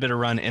get quite a bit of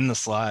run in the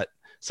slot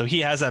So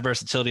he has that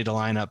versatility to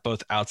line up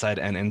both outside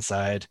and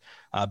inside.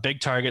 Big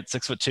target,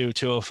 6'2",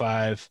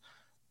 205.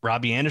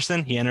 Robbie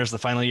Anderson, he enters the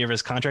final year of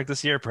his contract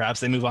this year.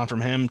 Perhaps they move on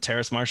from him.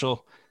 Terrace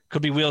Marshall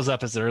could be wheels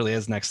up as early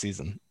as next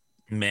season.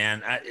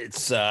 Man,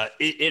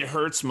 it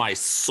hurts my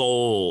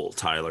soul,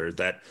 Tyler,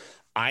 that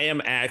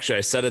I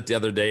said it the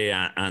other day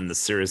on the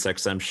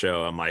SiriusXM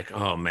show. I'm like,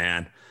 oh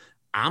man,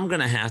 I'm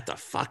going to have to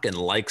fucking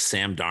like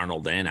Sam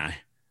Darnold, ain't I?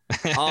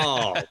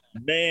 Oh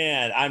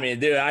man. I mean,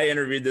 dude, I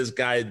interviewed this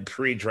guy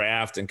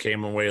pre-draft and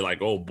came away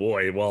like, oh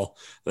boy, well,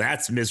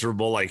 that's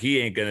miserable. Like he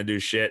ain't going to do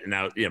shit. And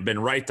now, been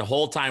right the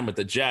whole time with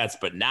the Jets,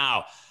 but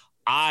now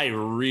I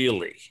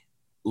really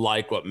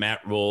like what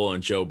Matt Rule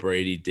and Joe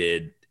Brady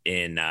did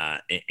in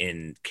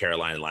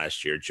Carolina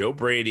last year. Joe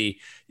Brady,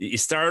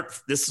 this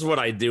is what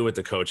I do with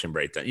the coaching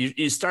breakdown.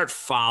 You start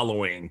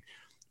following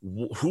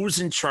who's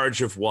in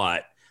charge of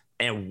what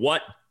and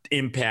what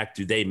impact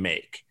do they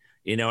make.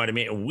 You know what I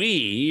mean?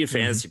 We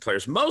fantasy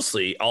players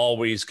mostly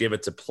always give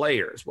it to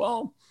players.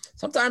 Well,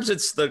 sometimes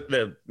it's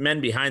the men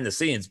behind the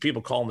scenes,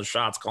 people calling the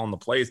shots, calling the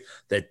plays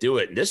that do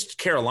it. And this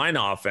Carolina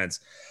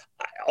offense,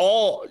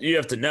 all you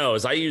have to know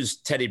is I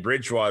used Teddy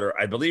Bridgewater.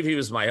 I believe he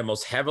was my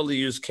most heavily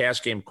used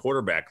cash game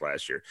quarterback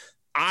last year.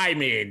 I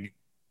mean,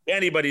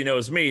 anybody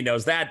knows me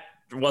knows that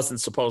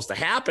wasn't supposed to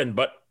happen,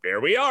 but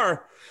there we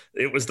are.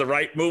 It was the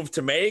right move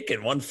to make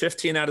and won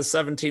 15 out of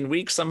 17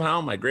 weeks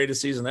somehow. My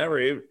greatest season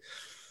ever.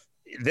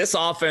 This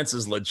offense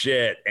is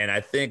legit, and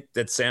I think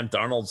that Sam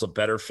Darnold's a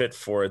better fit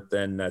for it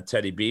than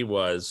Teddy B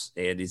was,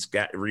 and he's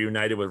got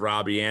reunited with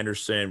Robbie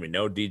Anderson. We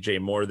know DJ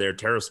Moore there.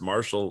 Terrace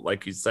Marshall,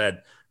 like you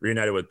said,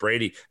 reunited with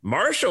Brady.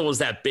 Marshall was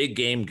that big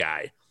game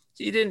guy.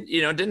 He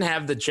didn't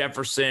have the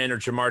Jefferson or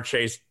Jamar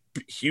Chase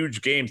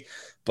huge games,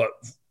 but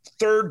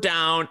third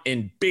down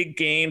in big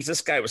games,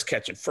 this guy was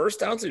catching first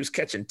downs. He was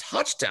catching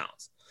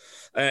touchdowns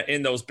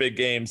in those big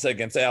games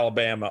against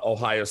Alabama,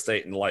 Ohio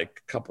State, and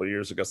like a couple of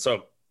years ago.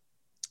 So,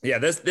 yeah,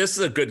 this is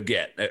a good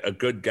get, a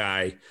good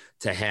guy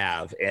to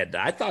have. And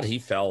I thought he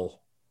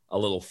fell a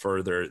little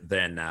further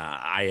than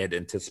I had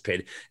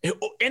anticipated.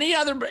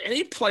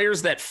 Any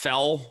players that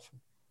fell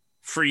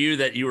for you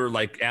that you were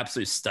like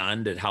absolutely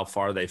stunned at how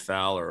far they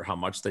fell or how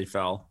much they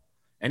fell?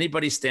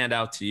 Anybody stand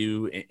out to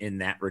you in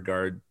that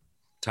regard,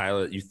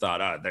 Tyler, that you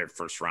thought, they're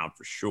first round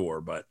for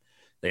sure, but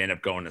they end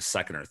up going to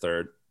second or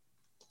third?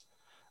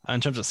 In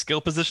terms of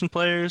skill position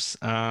players,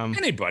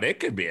 anybody.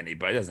 It could be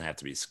anybody. It doesn't have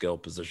to be skill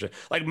position.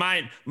 Like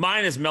mine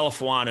is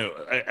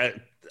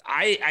Melifuanu.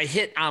 I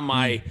hit on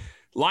my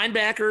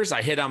linebackers.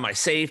 I hit on my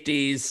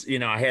safeties.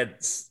 I had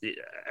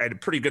a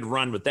pretty good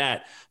run with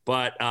that.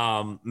 But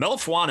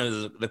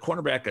Melifuanu, the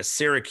cornerback of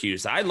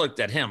Syracuse, I looked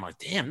at him like,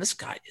 damn, this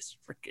guy is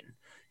freaking.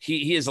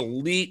 He has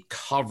elite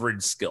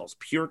coverage skills,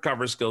 pure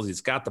coverage skills. He's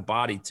got the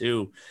body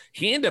too.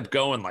 He ended up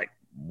going like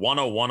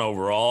 101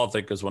 overall, I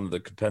think, was one of the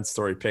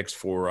compensatory picks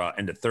for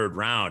in the third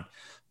round.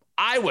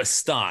 I was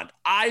stunned.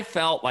 I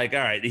felt like, all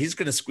right, he's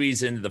going to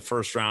squeeze into the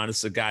first round. This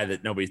is a guy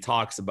that nobody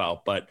talks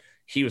about, but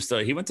he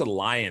went to the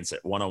Lions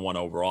at 101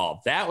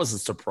 overall. That was a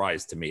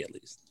surprise to me, at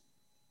least.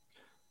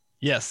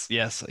 Yes.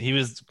 He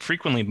was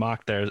frequently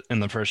mocked there in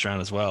the first round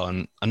as well.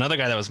 And another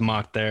guy that was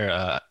mocked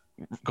there,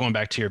 going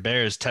back to your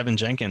Bears, Tevin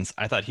Jenkins,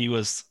 I thought he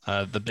was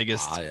the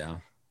biggest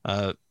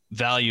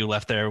value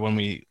left there when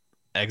we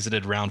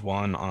exited round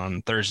one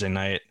on Thursday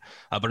night.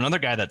 But another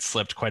guy that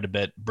slipped quite a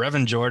bit,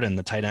 Brevin Jordan,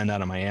 the tight end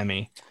out of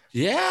Miami.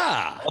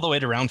 Yeah. All the way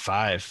to round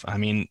 5. I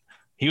mean,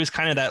 he was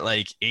kind of that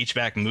like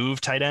H-back move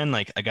tight end,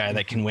 like a guy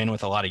that can win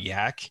with a lot of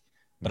yak.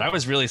 But I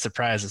was really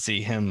surprised to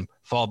see him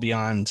fall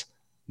beyond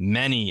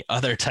many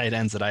other tight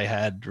ends that I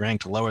had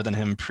ranked lower than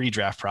him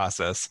pre-draft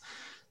process.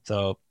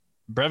 So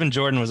Brevin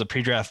Jordan was a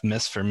pre-draft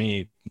miss for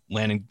me,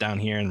 landing down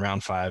here in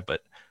round 5,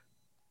 but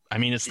I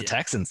mean, it's the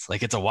Texans.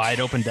 Like, it's a wide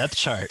open depth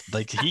chart.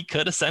 Like, he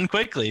could ascend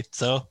quickly.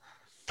 So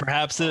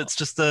perhaps it's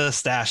just a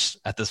stash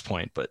at this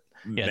point. But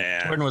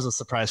yeah, Jordan was a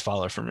surprise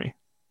follower for me.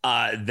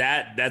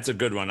 That's a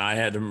good one. I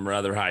had him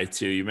rather high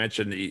too. You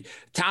mentioned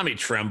Tommy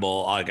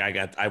Tremble.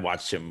 I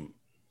watched him.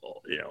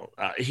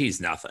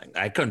 He's nothing.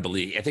 I couldn't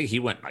believe. I think he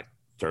went like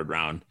third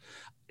round.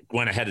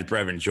 Went ahead of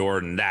Brevin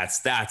Jordan.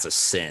 That's a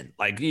sin.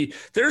 Like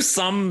there's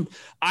some.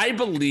 I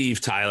believe,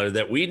 Tyler,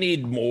 that we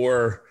need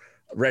more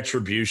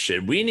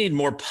retribution. We need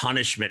more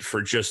punishment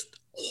for just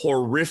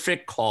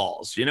horrific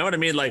calls. You know what I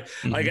mean? Like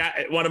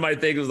one of my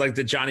things was like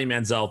the Johnny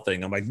Manziel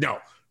thing. I'm like, no.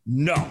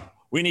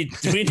 We need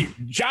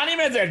Johnny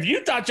Manziel. If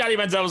you thought Johnny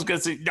Manziel was going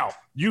to say, no,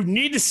 you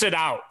need to sit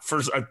out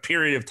for a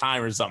period of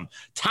time or something.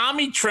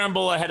 Tommy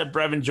Tremble ahead of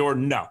Brevin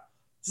Jordan. No,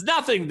 it's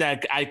nothing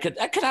that I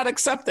cannot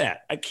accept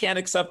that. I can't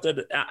accept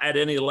it at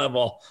any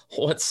level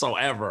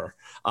whatsoever.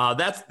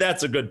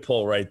 That's a good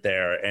pull right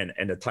there.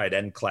 And the tight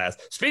end class.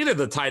 Speaking of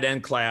the tight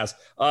end class,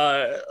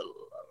 I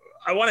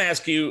want to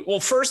ask you, well,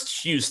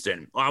 first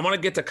Houston. I want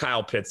to get to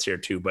Kyle Pitts here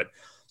too, but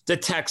the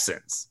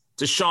Texans,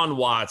 Deshaun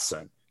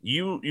Watson.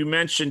 You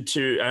mentioned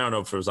I don't know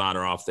if it was on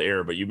or off the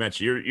air, but you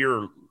mentioned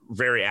you're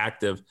very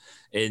active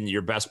in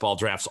your best ball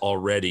drafts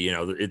already.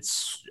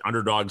 It's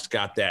Underdog's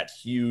got that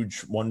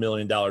huge $1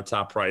 million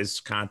top prize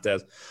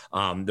contest.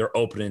 They're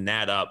opening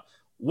that up.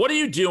 What are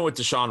you doing with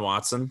Deshaun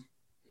Watson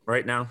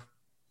right now?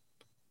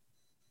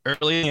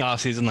 Early in the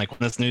offseason, like when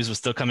this news was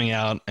still coming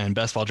out and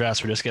best ball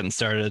drafts were just getting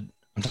started,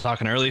 I'm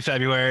talking early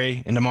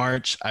February into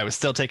March, I was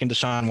still taking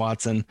Deshaun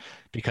Watson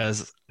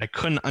because I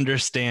couldn't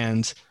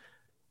understand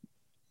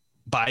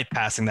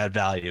bypassing that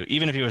value,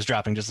 even if he was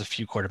dropping just a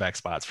few quarterback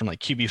spots from like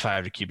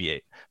QB5 to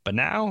QB8. But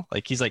now,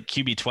 like he's like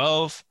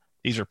QB12.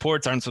 These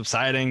reports aren't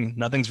subsiding.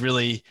 Nothing's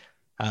really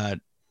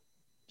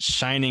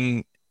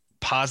shining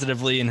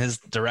positively in his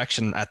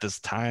direction at this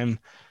time.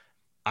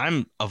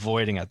 I'm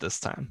avoiding at this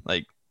time.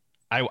 Like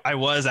I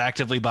was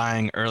actively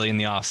buying early in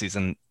the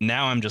offseason.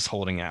 Now I'm just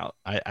holding out.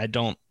 I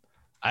don't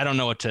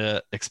know what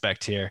to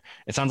expect here.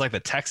 It sounds like the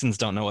Texans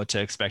don't know what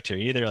to expect here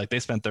either. Like they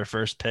spent their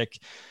first pick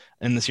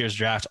in this year's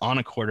draft on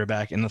a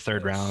quarterback in the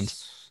third round.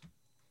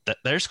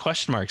 There's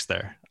question marks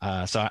there.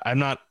 So I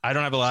don't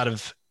have a lot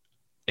of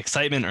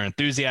excitement or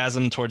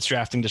enthusiasm towards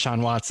drafting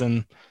Deshaun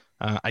Watson.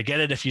 I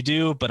get it if you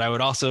do, but I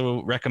would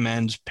also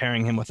recommend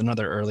pairing him with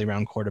another early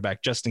round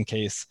quarterback just in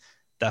case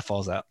that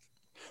falls out.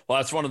 Well,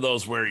 that's one of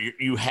those where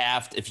you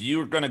have to, if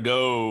you're going to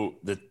go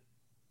the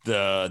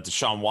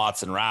Deshaun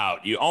Watson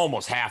route, you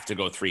almost have to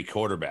go 3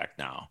 quarterback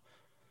now.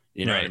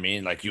 You know what I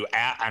mean? Like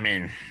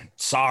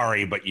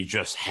sorry, but you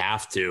just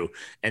have to.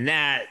 And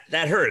that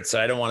hurts.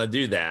 I don't want to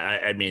do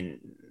that. I mean,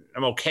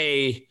 I'm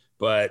okay,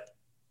 but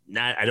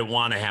I don't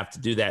want to have to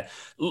do that.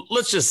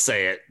 Let's just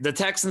say it. The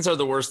Texans are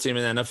the worst team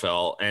in the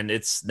NFL, and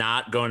it's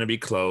not going to be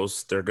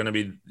close. They're going to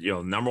be,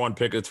 number 1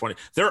 pick of 20.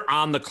 They're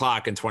on the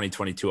clock in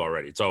 2022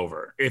 already. It's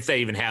over. If they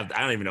even have, I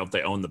don't even know if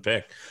they own the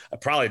pick.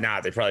 Probably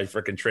not. They probably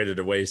freaking traded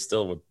away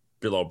still with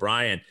Bill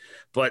O'Brien.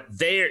 But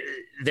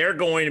they're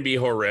going to be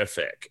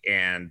horrific.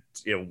 And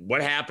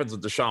what happens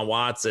with Deshaun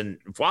Watson?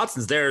 If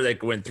Watson's there, they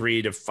can win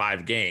 3 to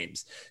 5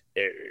 games.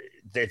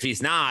 If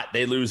he's not,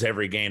 they lose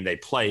every game they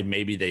play.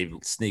 Maybe they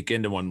sneak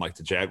into one like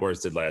the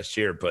Jaguars did last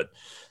year. But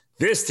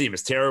this team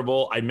is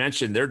terrible. I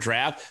mentioned their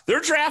draft.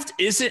 Their draft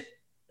isn't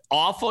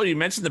awful. You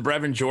mentioned the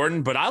Brevin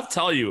Jordan, but I'll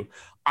tell you,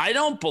 I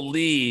don't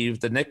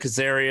believe that Nick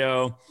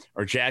Caserio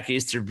or Jack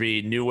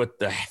Easterby knew what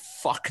the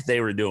fuck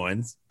they were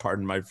doing.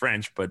 Pardon my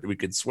French, but we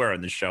could swear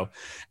on the show.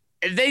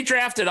 They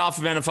drafted off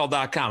of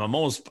NFL.com.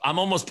 I'm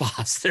almost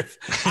positive.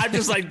 I'm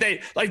just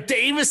like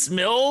Davis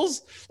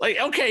Mills. Like,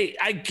 okay,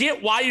 I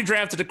get why you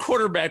drafted a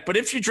quarterback, but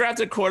if you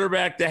drafted a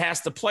quarterback that has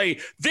to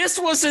play, this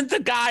wasn't the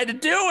guy to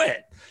do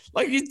it.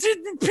 Like, you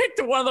didn't pick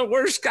one of the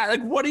worst guys.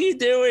 Like, what are you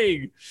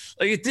doing?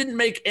 Like, it didn't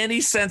make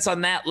any sense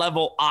on that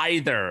level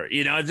either.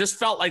 It just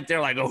felt like they're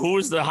like, oh, who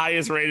is the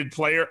highest rated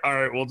player? All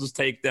right, we'll just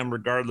take them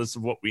regardless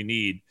of what we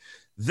need.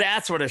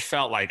 That's what it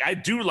felt like. I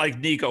do like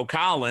Nico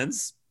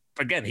Collins.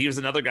 Again, he was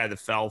another guy that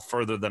fell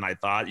further than I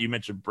thought. You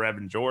mentioned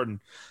Brevin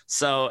Jordan.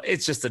 So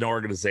it's just an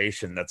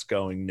organization that's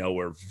going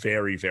nowhere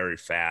very, very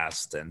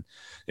fast. And,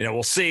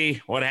 we'll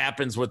see what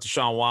happens with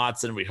Deshaun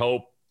Watson. We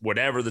hope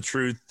whatever the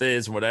truth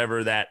is,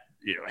 whatever that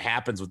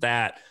happens with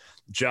that,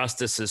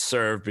 justice is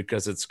served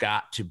because it's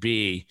got to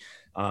be.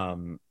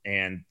 And,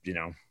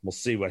 we'll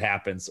see what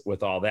happens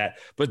with all that.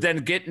 But then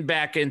getting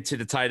back into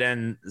the tight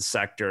end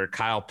sector,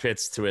 Kyle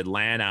Pitts to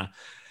Atlanta.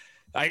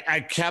 I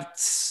kept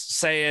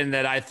saying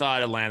that I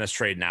thought Atlanta's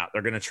trading out.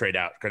 They're going to trade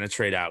out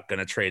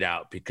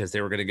because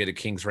they were going to get a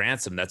king's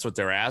ransom. That's what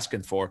they're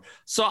asking for.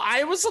 So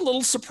I was a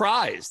little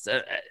surprised.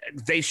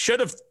 They should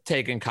have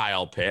taken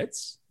Kyle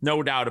Pitts,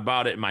 no doubt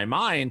about it in my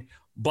mind.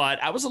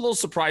 But I was a little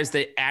surprised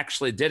they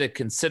actually did it,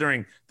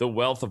 considering the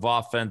wealth of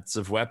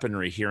offensive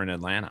weaponry here in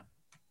Atlanta.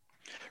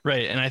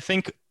 Right. And I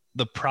think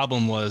the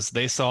problem was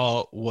they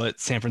saw what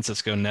San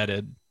Francisco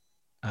netted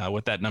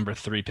with that number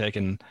 3 pick,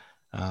 and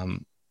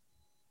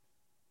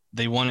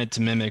they wanted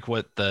to mimic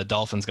what the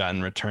Dolphins got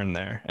in return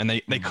there. And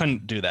they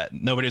couldn't do that.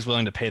 Nobody was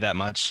willing to pay that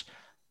much.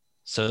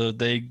 So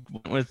they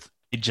went with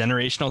a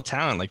generational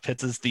talent. Like,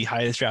 Pitts is the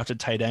highest drafted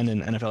tight end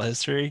in NFL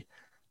history.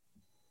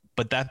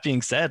 But that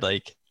being said,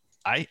 like,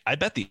 I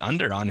bet the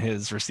under on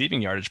his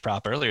receiving yardage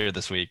prop earlier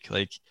this week.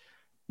 Like,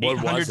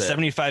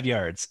 875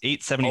 yards,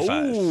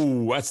 875.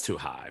 Oh, that's too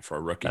high for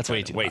a rookie. That's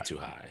way too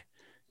high.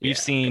 We've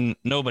seen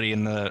nobody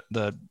in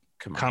the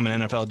common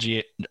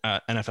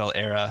NFL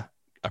era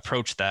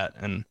approach that.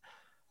 And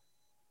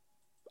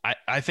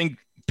I think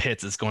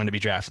Pitts is going to be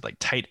drafted like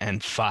tight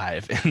end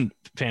 5 in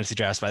fantasy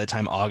drafts by the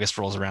time August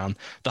rolls around.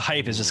 The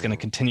hype is just going to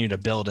continue to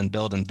build and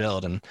build and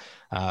build. And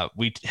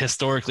we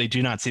historically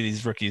do not see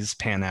these rookies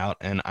pan out.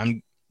 And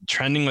I'm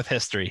trending with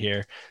history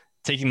here,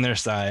 taking their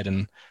side,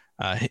 and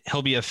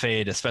he'll be a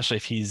fade, especially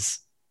if he's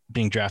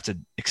being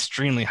drafted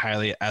extremely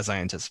highly as I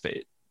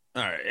anticipate.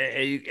 All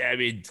right. I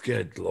mean,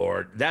 good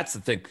Lord. That's the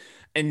thing.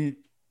 And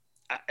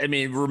I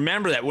mean,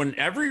 remember that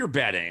whenever you're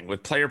betting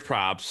with player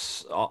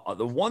props,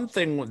 the one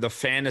thing the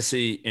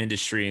fantasy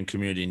industry and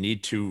community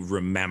need to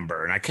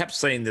remember, and I kept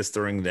saying this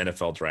during the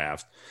NFL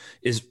draft,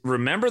 is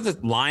remember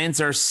that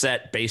lines are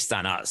set based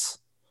on us.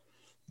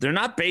 They're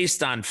not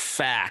based on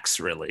facts,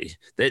 really.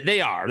 They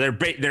are.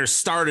 They're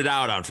started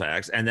out on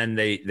facts, and then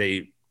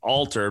they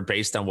alter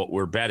based on what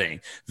we're betting.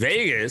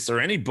 Vegas or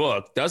any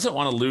book doesn't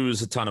want to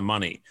lose a ton of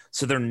money.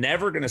 So they're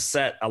never going to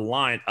set a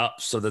line up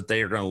so that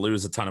they are going to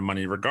lose a ton of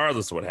money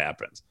regardless of what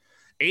happens.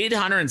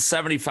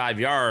 875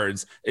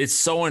 yards is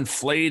so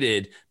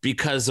inflated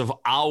because of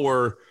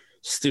our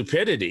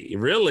stupidity.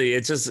 Really,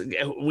 it's just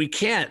we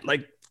can't,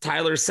 like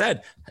Tyler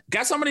said.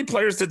 Guess how many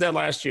players did that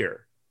last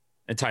year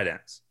in tight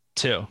ends?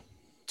 Two.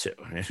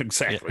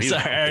 Exactly.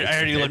 Yeah, sorry, I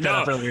already looked that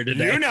up earlier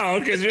today. You know,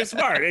 because you're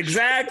smart.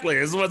 Exactly.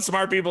 This is what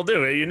smart people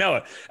do. You know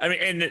it. I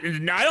mean,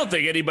 and I don't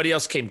think anybody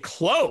else came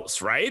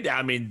close, right?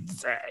 I mean,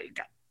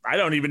 I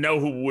don't even know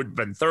who would have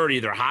been third,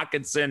 either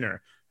Hawkinson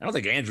or I don't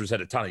think Andrews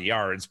had a ton of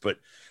yards, but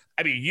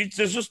I mean,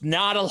 there's just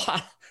not a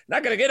lot.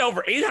 Not going to get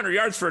over 800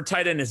 yards for a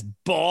tight end is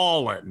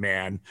balling,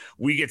 man.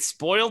 We get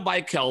spoiled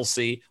by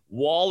Kelsey.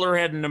 Waller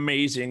had an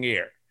amazing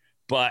year.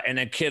 And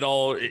then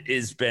Kittle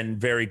has been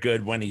very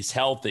good when he's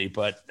healthy.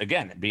 But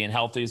again, being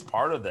healthy is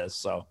part of this.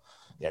 So,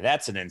 yeah,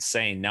 that's an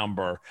insane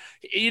number.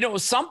 You know,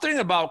 something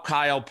about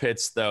Kyle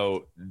Pitts,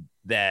 though,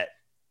 that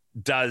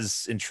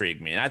does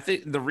intrigue me. And I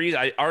think the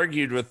reason I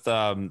argued with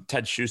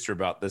Ted Schuster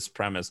about this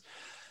premise,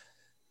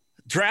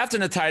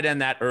 drafting a tight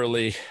end that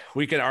early,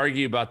 we can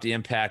argue about the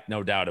impact,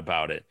 no doubt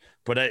about it.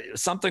 But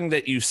something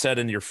that you said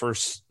in your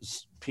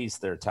first piece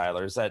there,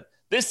 Tyler, is that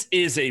this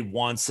is a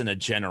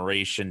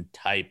once-in-a-generation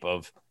type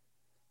of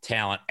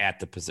talent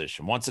at the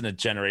position, once in a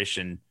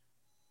generation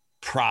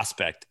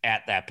prospect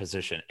at that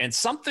position. And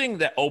something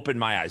that opened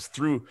my eyes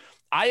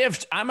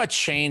I'm a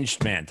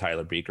changed man,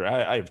 Tyler Buecher.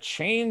 I have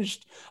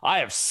changed.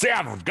 I've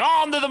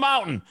gone to the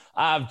mountain.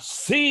 I've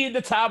seen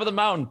the top of the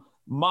mountain.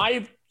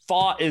 My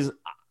thought is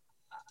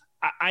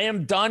I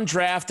am done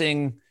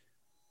drafting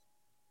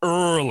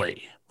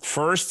early,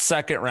 first,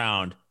 second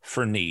round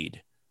for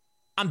need.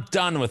 I'm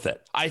done with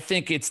it. I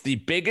think it's the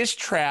biggest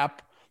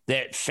trap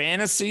that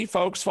fantasy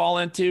folks fall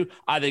into.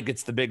 I think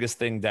it's the biggest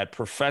thing that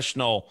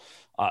professional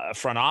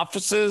front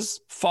offices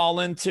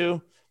fall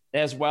into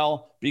as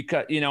well.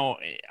 Because, you know,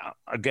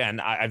 again,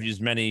 I've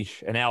used many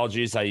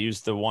analogies. I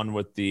used the one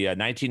with the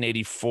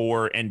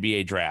 1984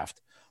 NBA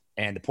draft.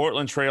 And the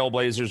Portland Trail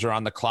Blazers are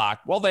on the clock.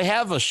 Well, they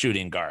have a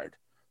shooting guard.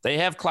 They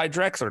have Clyde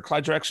Drexler.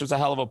 Clyde Drexler's a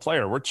hell of a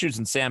player. We're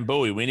choosing Sam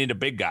Bowie. We need a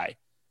big guy.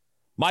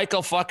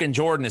 Michael fucking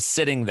Jordan is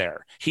sitting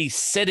there. He's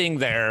sitting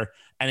there.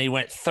 And he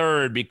went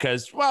third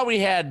because, well, we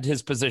had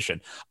his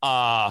position.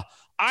 I'm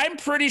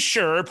pretty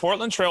sure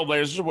Portland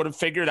Trailblazers would have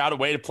figured out a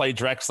way to play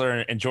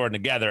Drexler and Jordan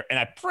together. And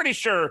I'm pretty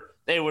sure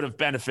they would have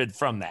benefited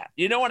from that.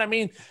 You know what I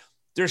mean?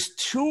 There's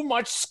too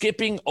much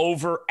skipping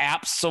over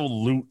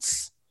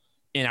absolutes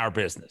in our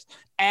business.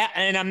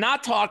 And I'm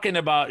not talking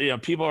about, you know,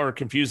 people are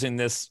confusing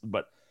this,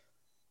 but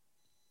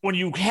when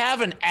you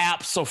have an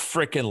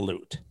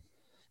abso-freaking-lute,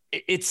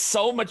 it's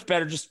so much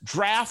better. Just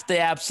draft the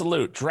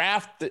absolute.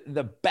 Draft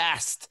the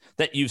best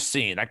that you've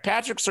seen. Like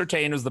Patrick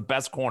Surtain is the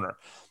best corner.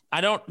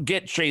 I don't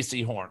get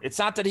J.C. Horn. It's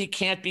not that he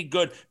can't be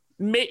good.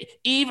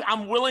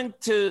 I'm willing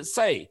to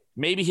say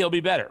maybe he'll be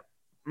better.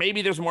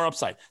 Maybe there's more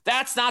upside.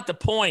 That's not the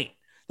point.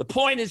 The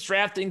point is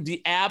drafting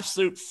the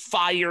absolute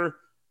fire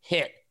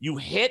hit. You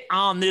hit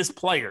on this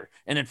player.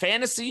 And in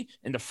fantasy,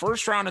 in the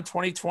first round of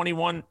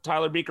 2021,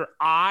 Tyler Buecher,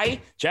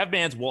 Jeff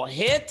Mans, will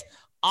hit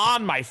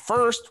on my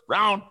first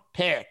round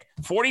pick.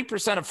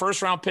 40% of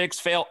first round picks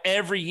fail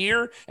every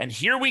year. And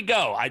here we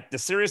go. The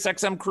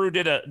SiriusXM crew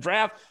did a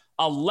draft,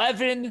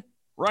 11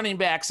 running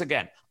backs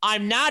again.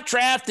 I'm not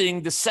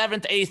drafting the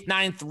 7th, 8th,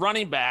 9th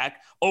running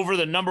back over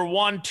the number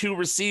 1, 2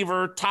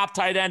 receiver, top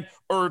tight end,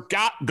 or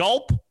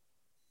gulp,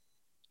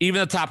 even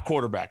the top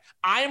quarterback.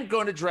 I am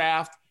going to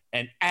draft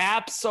an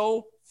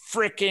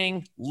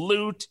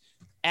abso-freaking-lute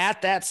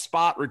at that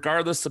spot,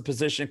 regardless of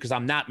position, because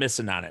I'm not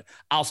missing on it.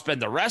 I'll spend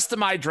the rest of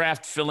my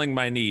draft filling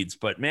my needs.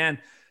 But, man,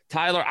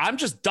 Tyler, I'm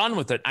just done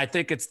with it. I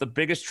think it's the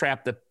biggest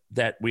trap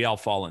that we all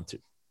fall into.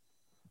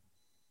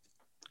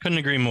 Couldn't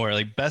agree more.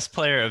 Like, best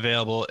player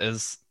available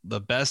is the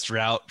best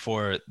route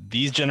for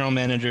these general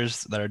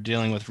managers that are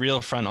dealing with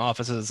real front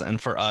offices and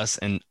for us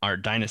in our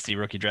dynasty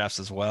rookie drafts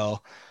as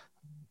well.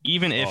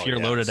 Even if you're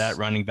loaded at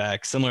running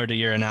back, similar to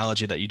your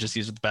analogy that you just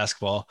used with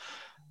basketball,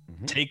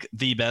 take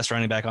the best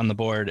running back on the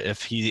board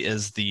if he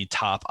is the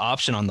top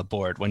option on the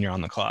board when you're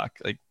on the clock.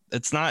 Like,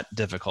 it's not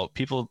difficult.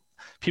 People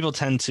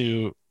tend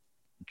to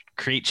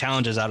create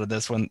challenges out of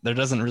this when there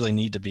doesn't really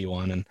need to be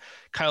one. And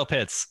Kyle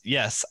Pitts,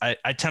 yes, I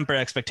temper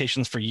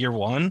expectations for year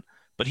one,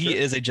 but he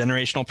is a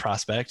generational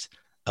prospect,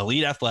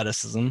 elite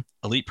athleticism,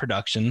 elite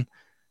production,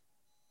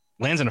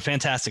 lands in a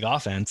fantastic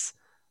offense.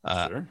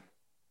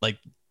 Like,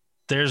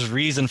 there's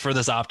reason for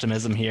this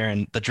optimism here,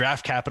 and the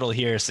draft capital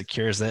here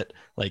secures it.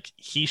 Like,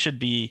 he should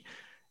be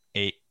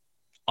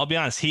I'll be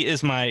honest, he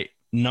is my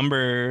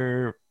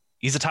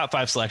he's a top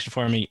 5 selection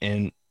for me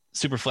in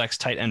Superflex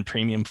tight end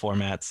premium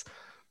formats.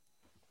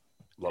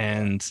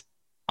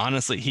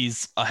 Honestly,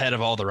 he's ahead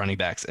of all the running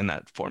backs in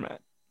that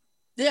format.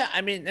 Yeah,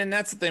 I mean, and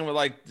that's the thing with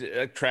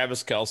like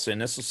Travis Kelce,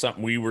 and this is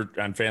something we were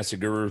on Fantasy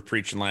Guru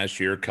preaching last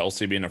year.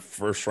 Kelce being a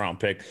first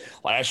round pick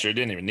last year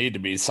didn't even need to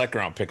be. Second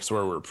round pick is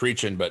where we were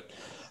preaching, but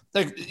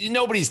like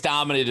nobody's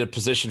dominated a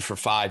position for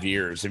 5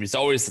 years. I mean, he's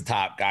always the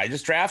top guy.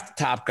 Just draft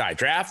the top guy,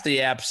 draft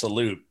the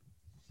absolute,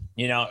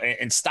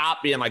 and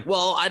stop being like,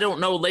 well, I don't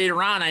know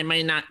later on. I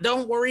may not.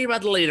 Don't worry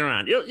about the later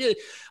on.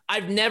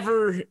 I've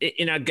never,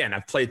 again,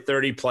 I've played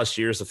 30 plus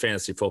years of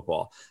fantasy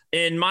football.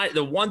 And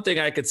the one thing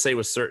I could say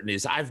with certainty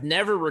is I've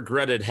never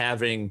regretted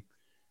having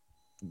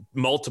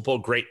multiple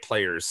great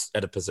players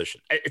at a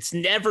position. It's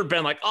never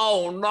been like,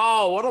 oh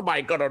no, what am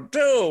I gonna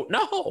do?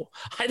 No,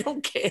 I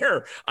don't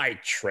care. I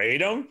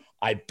trade them,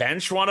 I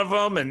bench one of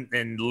them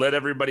and let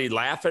everybody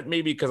laugh at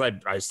me because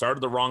I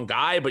started the wrong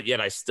guy, but yet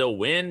I still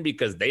win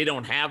because they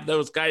don't have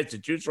those guys to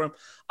choose from.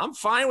 I'm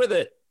fine with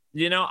it.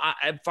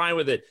 I'm fine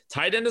with it.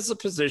 Tight end is a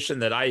position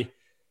that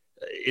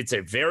it's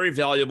a very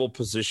valuable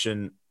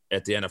position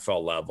at the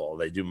NFL level.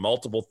 They do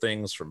multiple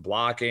things from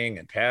blocking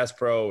and pass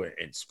pro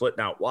and splitting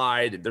out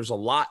wide. There's a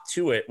lot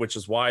to it, which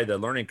is why the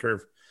learning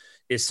curve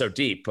is so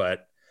deep.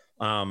 But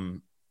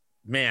man,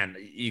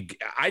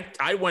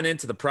 I went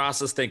into the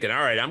process thinking, all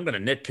right, I'm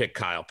going to nitpick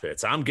Kyle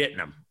Pitts. I'm getting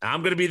him. I'm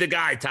going to be the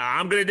guy, Tom.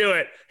 I'm going to do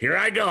it. Here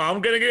I go.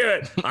 I'm going to do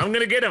it. I'm going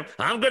to get him.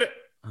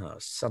 Oh,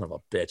 son of a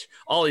bitch.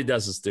 All he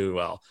does is do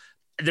well.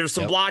 There's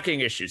some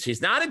blocking issues.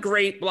 He's not a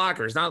great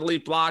blocker. He's not an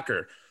elite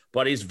blocker,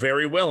 but he's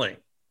very willing.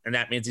 And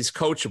that means he's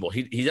coachable.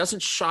 He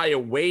doesn't shy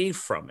away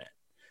from it.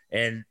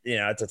 And,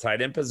 it's a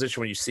tight end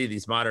position when you see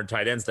these modern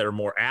tight ends that are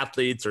more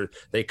athletes or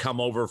they come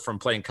over from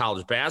playing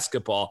college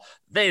basketball,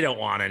 they don't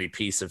want any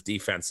piece of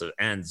defensive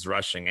ends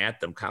rushing at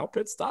them. Kyle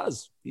Pitts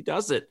does. He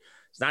does it.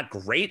 He's not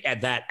great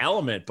at that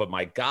element, but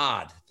my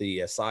God,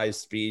 the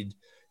size, speed,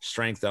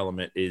 strength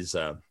element is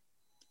out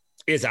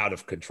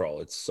of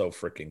control. It's so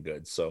freaking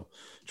good. So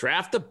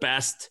draft the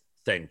best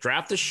thing.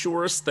 Draft the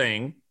surest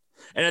thing.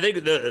 And I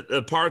think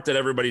the part that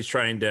everybody's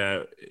trying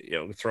to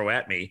throw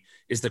at me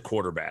is the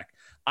quarterback.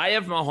 I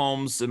have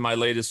Mahomes in my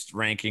latest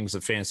rankings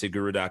of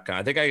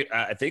fantasyguru.com.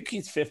 I think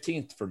he's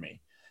 15th for me.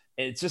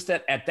 And it's just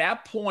that at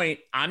that point,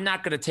 I'm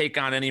not going to take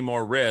on any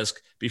more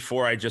risk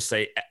before I just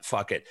say,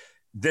 fuck it.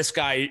 This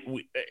guy,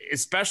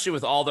 especially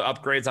with all the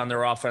upgrades on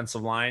their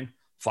offensive line,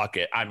 fuck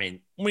it. I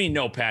mean, we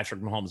know Patrick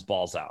Mahomes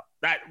balls out.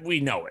 That we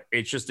know it.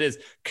 It just is.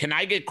 Can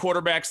I get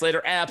quarterbacks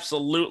later?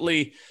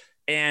 Absolutely.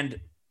 And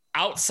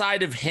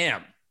outside of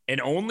him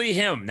and only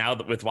him, now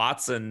that with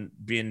Watson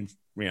being,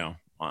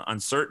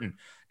 uncertain,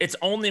 it's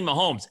only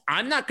Mahomes.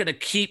 I'm not going to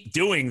keep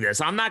doing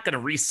this. I'm not going to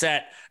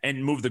reset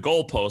and move the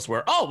goalpost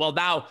where,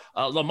 now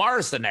Lamar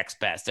is the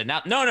next best. And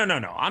now,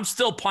 no. I'm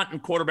still punting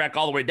quarterback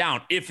all the way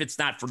down if it's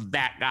not for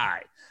that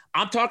guy.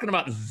 I'm talking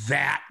about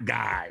that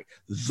guy,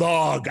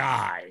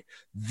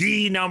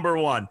 the number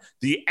one,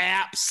 the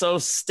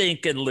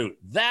stinking loot.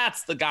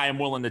 That's the guy I'm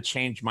willing to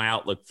change my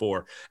outlook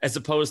for, as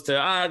opposed to,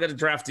 I got to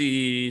draft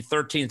the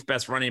 13th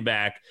best running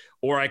back,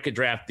 or I could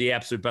draft the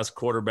absolute best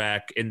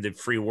quarterback in the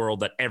free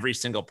world that every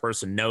single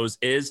person knows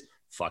is.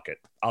 Fuck it.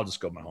 I'll just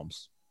go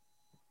Mahomes.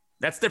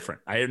 That's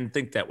different. I didn't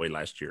think that way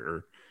last year,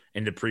 or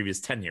in the previous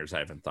 10 years. I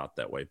haven't thought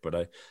that way,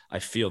 but I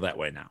feel that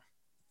way now.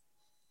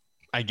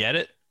 I get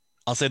it.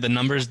 I'll say the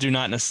numbers do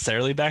not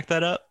necessarily back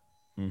that up,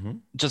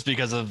 just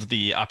because of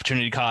the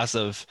opportunity cost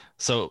of.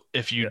 So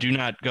if you do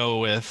not go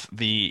with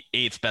the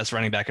 8th best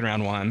running back in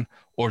round 1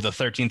 or the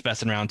 13th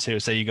best in round 2,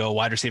 say you go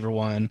wide receiver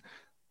 1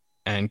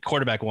 and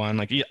quarterback 1,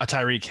 like a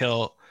Tyreek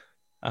Hill,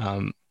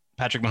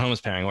 Patrick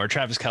Mahomes pairing, or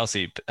Travis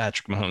Kelce,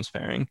 Patrick Mahomes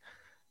pairing,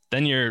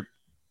 then you're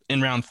in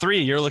round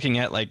 3, you're looking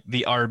at like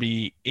the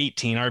RB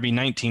 18, RB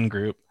 19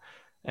 group,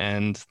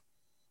 and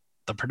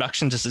the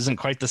production just isn't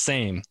quite the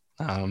same.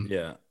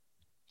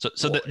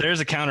 So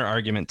there's a counter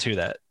argument to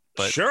that,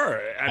 but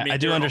sure. I mean, I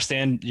do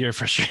understand your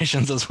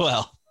frustrations as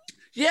well.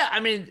 Yeah. I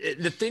mean,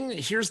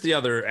 here's the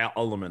other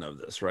element of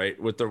this, right?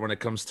 When it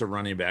comes to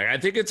running back, I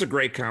think it's a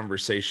great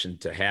conversation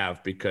to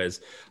have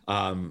because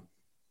you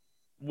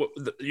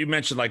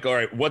mentioned like, all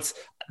right, what's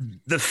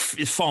the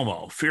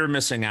FOMO, fear of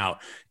missing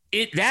out?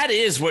 That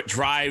is what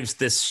drives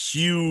this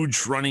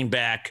huge running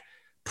back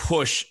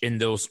push in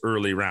those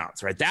early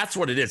rounds, right? That's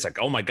what it is. Like,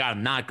 oh my God,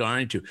 I'm not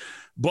going to,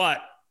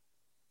 but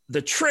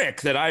the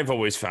trick that I've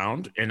always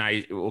found, and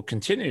I will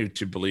continue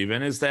to believe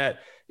in, is that,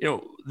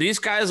 these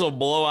guys will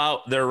blow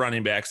out their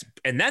running backs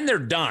and then they're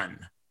done.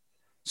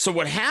 So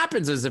what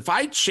happens is if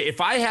I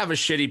have a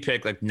shitty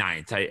pick, like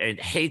 9th, I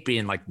hate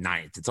being like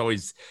 9th. It's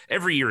always,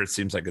 every year it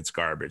seems like it's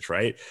garbage,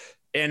 right?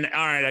 And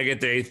all right, I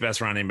get the 8th best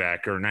running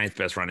back or 9th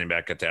best running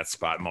back at that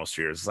spot most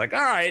years. It's like,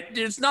 all right,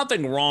 there's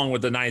nothing wrong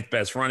with the 9th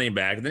best running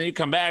back. And then you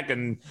come back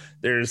and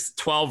there's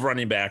 12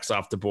 running backs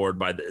off the board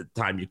by the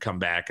time you come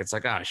back. It's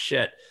like, oh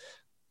shit.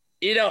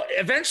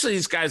 Eventually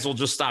these guys will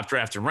just stop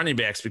drafting running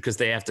backs because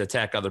they have to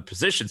attack other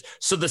positions.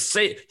 So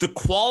the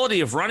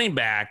quality of running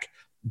back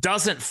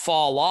doesn't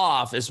fall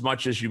off as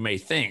much as you may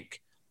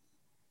think.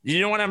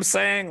 You know what I'm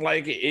saying?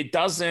 Like it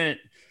doesn't,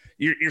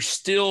 you're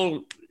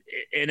still,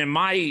 and in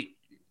my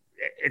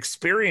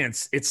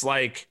experience, it's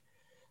like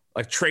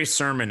Trey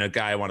Sermon, a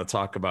guy I want to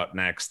talk about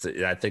next.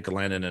 I think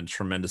landed in a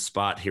tremendous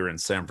spot here in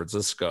San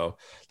Francisco.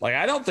 Like,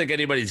 I don't think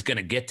anybody's going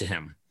to get to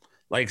him.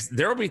 Like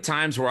there will be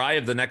times where I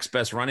have the next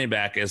best running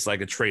back is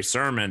like a Trey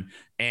Sermon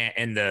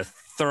in the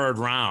third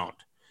round.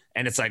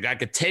 And it's like I have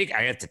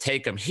to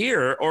take him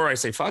here, or I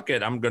say, fuck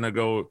it, I'm going to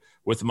go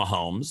with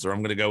Mahomes, or I'm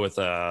going to go with,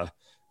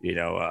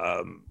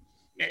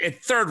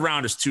 third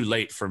round is too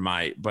late for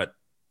but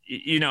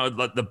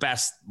the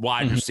best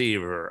wide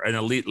receiver, an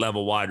elite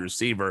level wide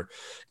receiver.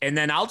 And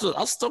then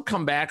I'll still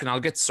come back and I'll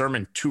get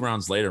Sermon 2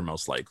 rounds later,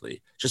 most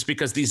likely, just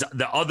because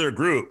the other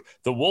group,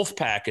 the Wolf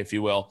Pack, if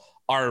you will,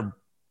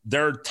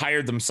 they're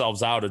tired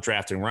themselves out of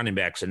drafting running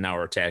backs and now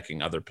are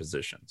attacking other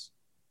positions.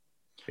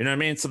 You know what I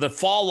mean? So the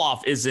fall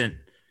off isn't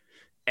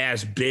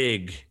as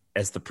big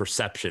as the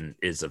perception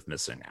is of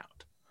missing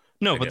out.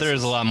 No, but there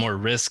is a lot more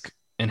risk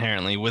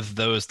inherently with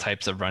those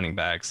types of running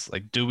backs.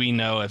 Like, do we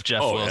know if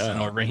Jeff Wilson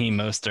or Raheem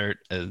Mostert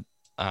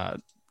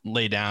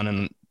lay down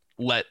and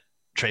let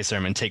Trey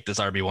Sermon take this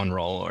RB1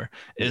 role, or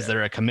is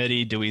there a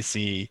committee? Do we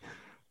see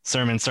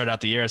Sermon start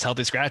out the year as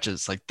healthy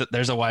scratches? Like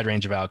there's a wide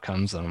range of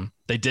outcomes.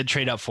 They did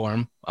trade up for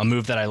him, a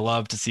move that I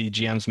love to see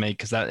GMs make,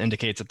 because that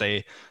indicates that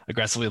they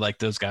aggressively like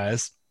those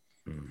guys.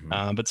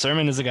 But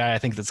Sermon is a guy I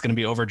think that's going to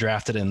be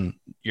overdrafted in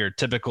your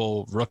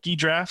typical rookie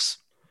drafts.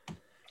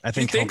 I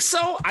think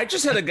so. I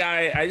just had a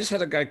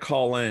guy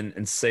call in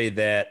and say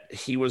that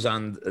he was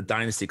on the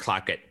dynasty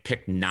clock at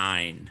pick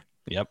 9.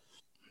 Yep.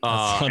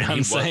 That's what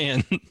I'm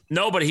saying.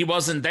 No, but he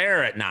wasn't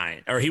there at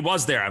 9, or he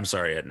was there. I'm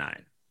sorry, at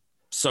 9.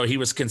 So he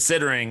was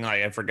considering,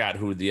 like, I forgot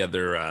who the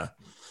other, I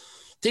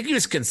think he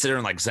was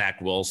considering like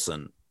Zach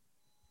Wilson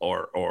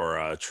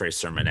or Trey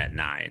Sermon at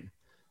 9.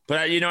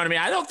 But you know what I mean?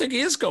 I don't think he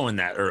is going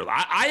that early.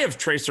 I have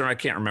Trey Sermon. I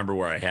can't remember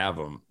where I have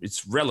him.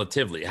 It's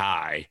relatively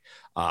high.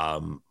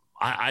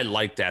 I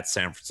like that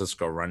San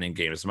Francisco running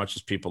game as much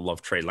as people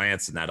love Trey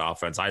Lance in that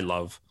offense. I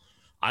love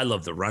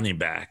the running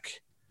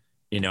back,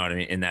 you know what I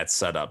mean, in that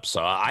setup.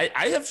 So I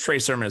have Trey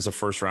Sermon as a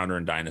first rounder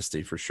in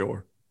Dynasty for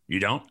sure. You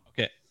don't?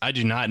 Okay. I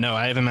do not know.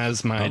 I have him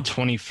as my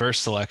 21st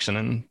selection.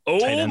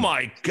 And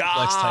my God.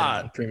 Flex tight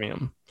end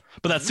premium.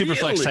 But that's super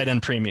flex tight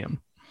end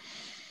premium.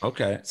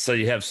 Okay. So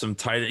you have some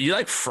tight end. You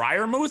like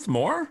Freirmuth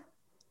more?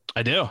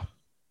 I do.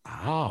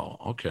 Oh,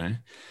 okay.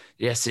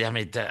 Yeah. See, I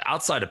mean,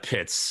 outside of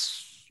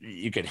Pitts,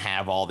 you can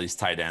have all these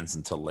tight ends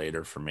until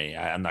later for me.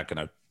 I'm not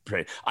going to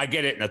pray. I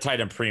get it. In a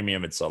tight end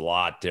premium, it's a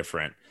lot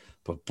different.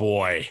 But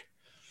boy,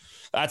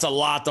 that's a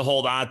lot to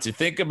hold on to.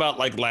 Think about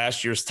like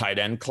last year's tight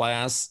end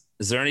class.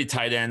 Is there any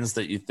tight ends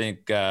that you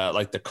think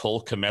like the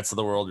Cole Kmets of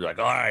the world? You're like,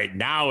 all right,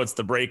 now it's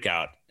the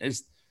breakout.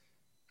 It's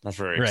not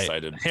very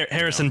excited.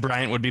 Harrison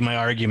Bryant would be my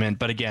argument,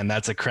 but again,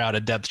 that's a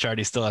crowded depth chart.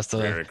 He still has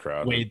to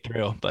wade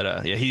through.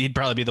 But yeah, he'd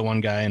probably be the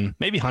one guy, and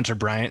maybe Hunter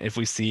Bryant if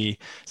we see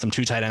some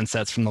 2 tight end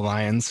sets from the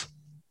Lions.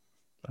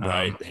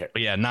 Right.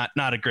 But yeah, not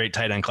a great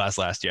tight end class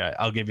last year.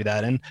 I'll give you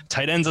that. And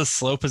tight end's a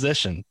slow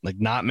position. Like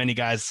not many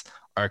guys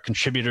are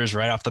contributors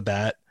right off the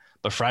bat.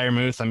 But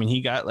Freiermuth, I mean,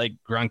 he got like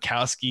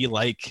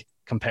Gronkowski-like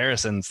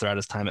comparisons throughout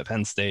his time at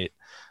Penn State,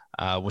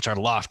 which are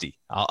lofty.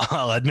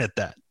 I'll admit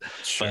that.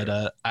 Sure.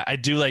 But I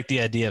do like the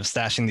idea of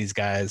stashing these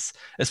guys,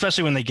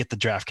 especially when they get the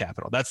draft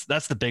capital. That's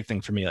the big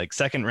thing for me. Like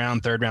second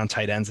round, third round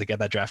tight ends that get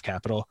that draft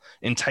capital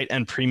in tight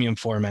end premium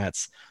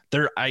formats,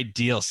 they're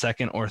ideal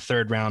second or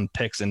third round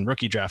picks in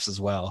rookie drafts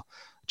as well,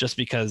 just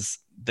because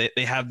they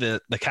have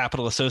the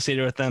capital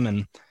associated with them.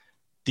 And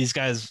these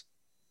guys,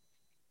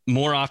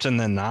 more often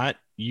than not,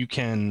 you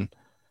can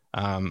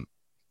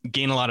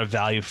gain a lot of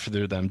value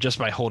through them just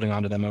by holding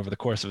on to them over the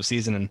course of a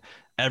season. And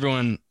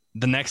everyone,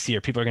 the next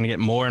year, people are going to get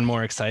more and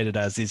more excited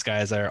as these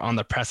guys are on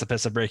the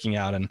precipice of breaking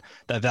out. And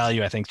that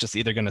value, I think, is just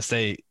either going to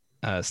stay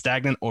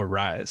stagnant or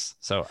rise.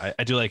 So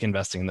I do like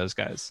investing in those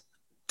guys.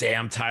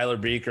 Damn, Tyler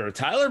Buecher.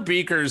 Tyler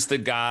Buecher's the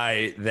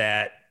guy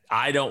that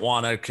I don't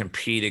want to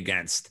compete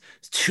against.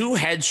 It's too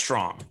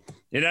headstrong.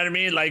 You know what I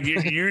mean? Like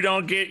you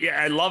don't get,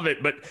 I love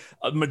it. But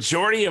a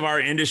majority of our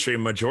industry,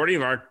 majority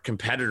of our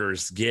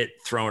competitors get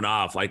thrown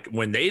off. Like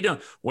when they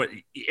don't,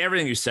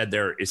 everything you said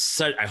there is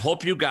such, I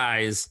hope you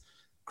guys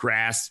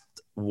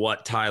grasped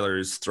what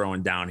Tyler's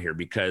throwing down here,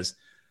 because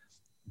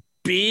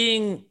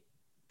being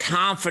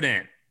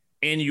confident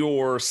in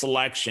your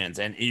selections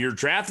and you're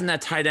drafting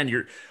that tight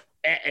end,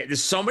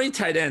 there's so many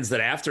tight ends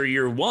that after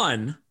year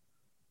one,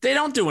 they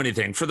don't do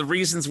anything for the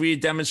reasons we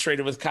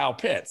demonstrated with Kyle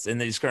Pitts,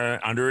 and he's going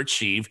to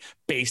underachieve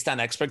based on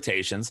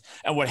expectations.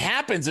 And what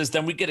happens is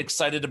then we get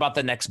excited about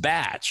the next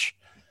batch,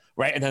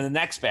 right? And then the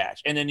next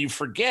batch. And then you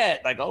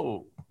forget, like,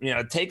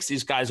 it takes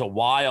these guys a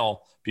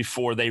while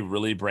before they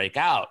really break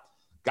out.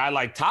 Guy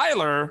like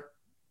Tyler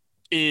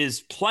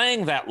is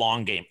playing that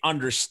long game,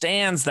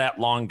 understands that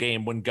long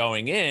game when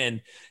going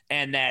in,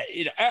 and that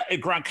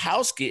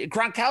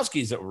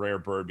Gronkowski's a rare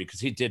bird because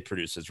he did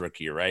produce his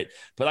rookie year, right?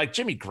 But like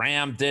Jimmy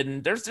Graham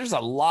didn't. There's a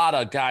lot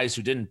of guys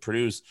who didn't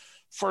produce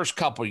first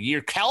couple of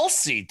years.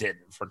 Kelsey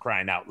didn't, for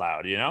crying out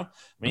loud, I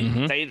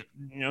mean, they,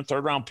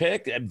 third round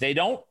pick. They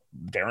don't.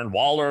 Darren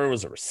Waller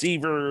was a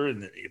receiver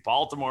in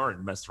Baltimore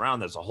and messed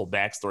around. There's a whole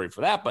backstory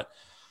for that, but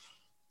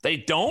they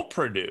don't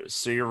produce.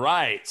 So you're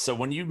right. So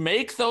when you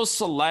make those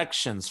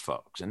selections,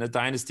 folks, in the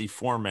dynasty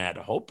format,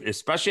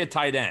 especially a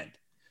tight end,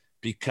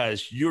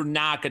 because you're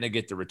not going to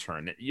get the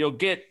return. You'll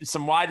get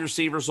some wide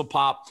receivers will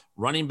pop,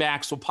 running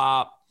backs will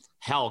pop,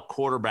 hell,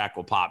 quarterback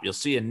will pop. You'll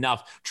see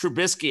enough.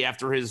 Trubisky,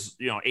 after his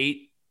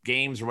 8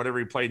 games or whatever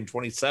he played in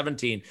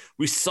 2017,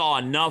 we saw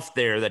enough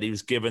there that he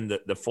was given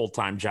the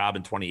full-time job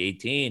in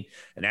 2018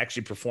 and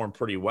actually performed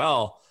pretty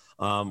well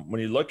when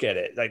you look at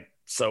it. Like,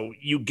 so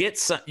you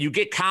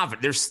get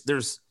confident.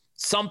 There's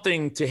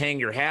something to hang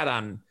your hat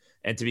on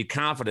and to be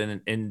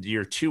confident in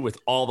year 2 with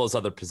all those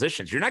other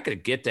positions. You're not going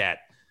to get that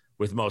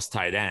with most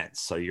tight ends.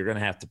 So you're going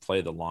to have to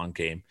play the long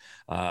game.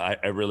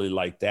 I really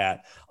like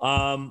that.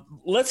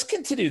 Let's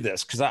continue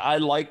this because I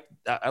like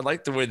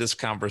the way this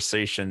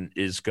conversation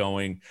is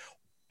going.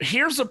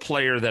 Here's a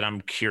player that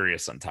I'm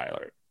curious on,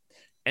 Tyler.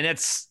 And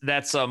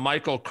that's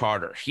Michael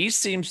Carter. He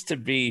seems to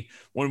be,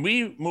 when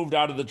we moved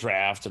out of the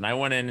draft and I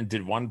went in and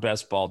did one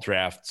best ball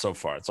draft so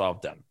far, it's all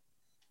done.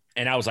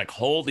 And I was like,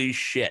 holy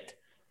shit.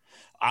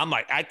 I'm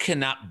like, I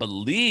cannot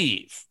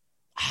believe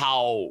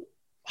how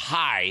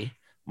high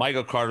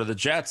Michael Carter, the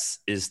Jets,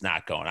 is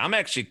not going. I'm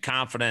actually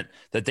confident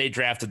that they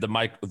drafted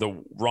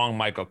the wrong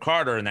Michael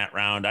Carter in that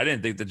round. I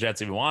didn't think the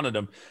Jets even wanted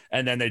him.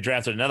 And then they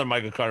drafted another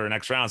Michael Carter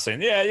next round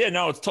saying, yeah,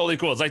 no, it's totally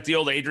cool. It's like the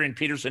old Adrian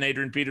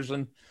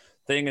Peterson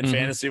thing in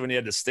fantasy when he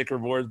had the sticker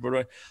boards.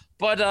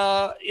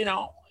 But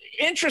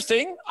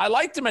interesting. I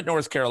liked him at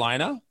North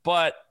Carolina,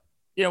 but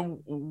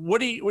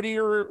what are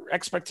your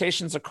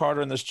expectations of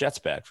Carter in this Jets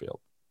backfield?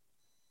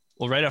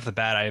 Well, right off the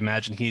bat, I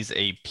imagine he's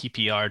a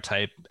PPR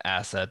type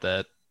asset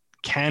that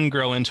can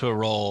grow into a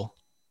role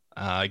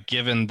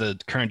given the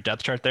current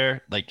depth chart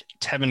there, like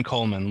Tevin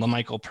Coleman,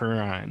 LaMichael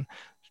Perrine,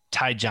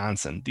 Ty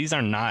Johnson. These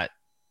are not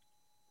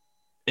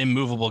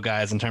immovable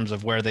guys in terms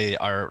of where they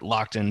are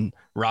locked in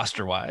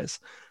roster wise.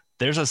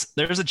 There's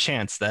a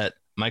chance that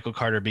Michael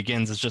Carter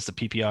begins as just a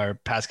PPR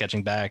pass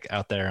catching back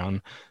out there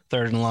on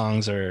 3rd and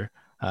longs or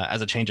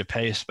as a change of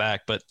pace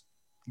back, but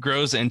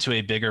grows into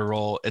a bigger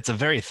role. It's a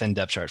very thin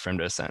depth chart for him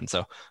to ascend.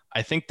 So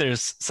I think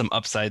there's some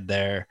upside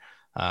there,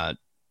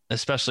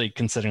 especially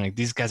considering like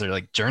these guys are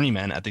like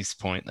journeymen at this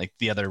point, like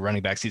the other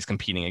running backs he's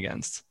competing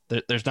against.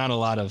 There's not a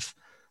lot of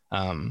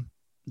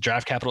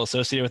draft capital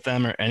associated with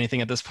them or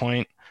anything at this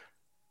point.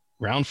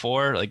 Round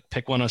 4, like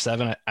pick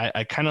 107.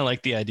 I kind of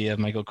like the idea of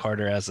Michael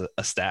Carter as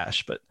a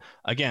stash, but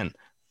again,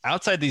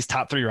 outside these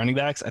top 3 running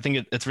backs, I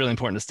think it's really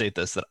important to state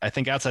this, that I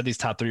think outside these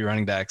top 3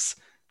 running backs,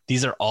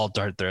 these are all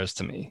dart throws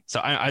to me.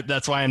 So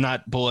that's why I'm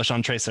not bullish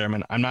on Trey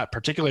Sermon. I'm not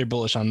particularly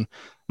bullish on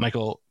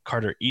Michael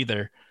Carter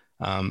either.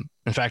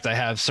 In fact, I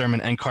have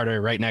Sermon and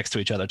Carter right next to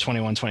each other,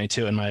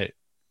 21-22 in my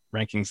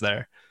rankings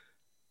there.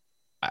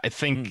 I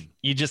think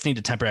you just need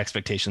to temper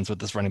expectations with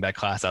this running back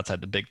class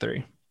outside the big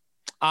 3.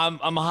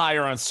 I'm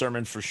higher on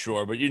Sermon for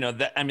sure, but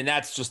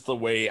that's just the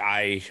way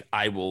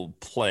I will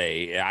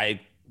play. I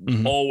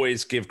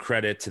always give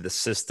credit to the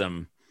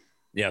system.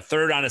 Yeah,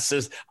 3rd on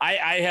assist.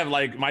 I have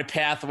like my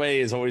pathway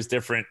is always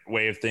different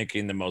way of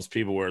thinking than most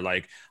people. Where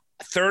like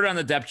 3rd on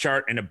the depth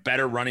chart and a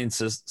better running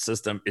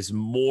system is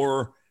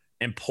more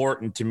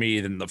important to me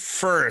than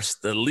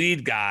the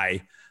lead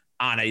guy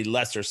on a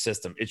lesser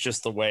system. It's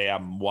just the way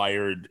I'm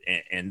wired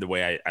and the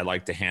way I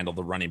like to handle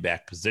the running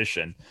back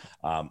position,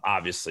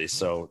 obviously.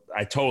 So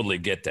I totally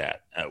get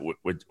that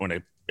when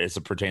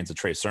it pertains to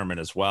Trey Sermon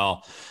as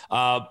well.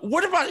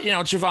 What about,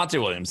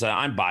 Javonte Williams?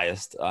 I'm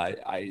biased.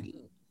 I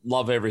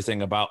love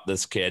everything about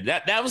this kid.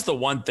 That was the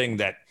one thing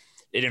that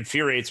it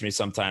infuriates me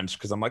sometimes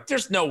because I'm like,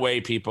 there's no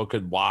way people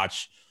could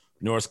watch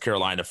North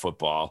Carolina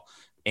football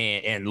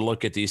and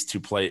look at these two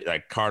play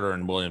like Carter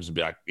and Williams and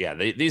be like, yeah,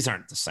 these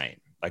aren't the same.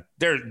 Like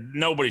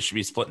nobody should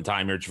be splitting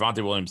time here.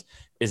 Javonte Williams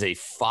is a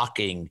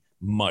fucking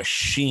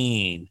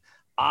machine.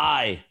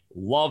 I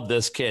love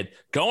this kid.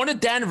 Going to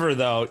Denver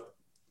though,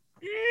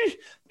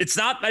 it's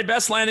not my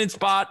best landing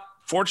spot.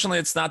 Fortunately,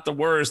 it's not the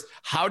worst.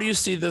 How do you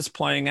see this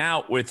playing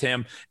out with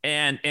him?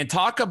 And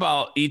talk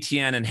about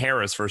Etienne and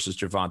Harris versus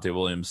Javonte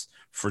Williams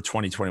for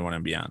 2021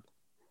 and beyond.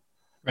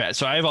 Right.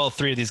 So I have all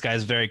 3 of these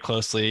guys very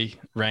closely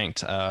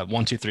ranked,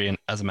 1, 2, 3. And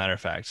as a matter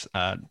of fact,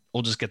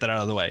 we'll just get that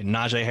out of the way.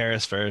 Najee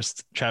Harris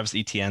first, Travis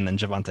Etienne, then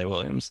Javonte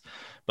Williams.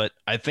 But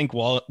I think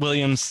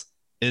Williams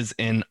is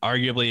in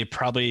arguably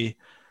probably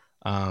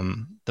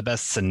the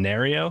best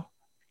scenario,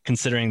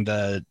 considering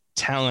the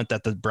talent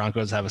that the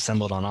Broncos have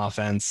assembled on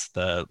offense,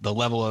 the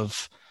level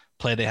of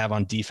play they have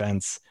on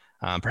defense.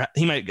 Perhaps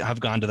he might have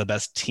gone to the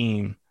best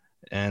team.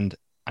 And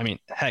I mean,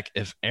 heck,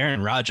 if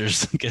Aaron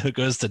Rodgers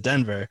goes to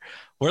Denver,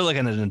 we're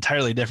looking at an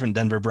entirely different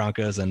Denver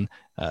Broncos, and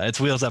it's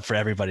wheels up for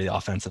everybody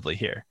offensively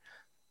here.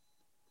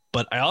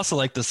 But I also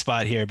like this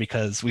spot here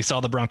because we saw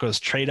the Broncos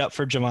trade up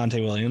for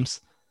Javonte Williams.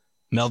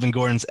 Melvin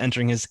Gordon's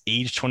entering his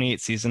age 28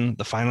 season,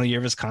 the final year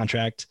of his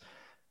contract.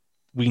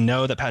 We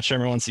know that Pat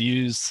Freirmuth wants to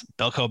use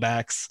Belco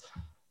backs,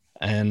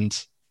 and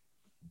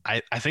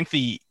I think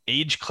the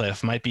age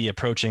cliff might be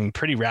approaching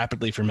pretty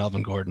rapidly for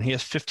Melvin Gordon. He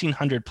has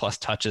 1,500 plus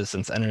touches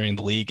since entering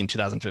the league in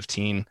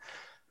 2015.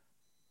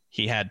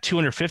 He had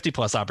 250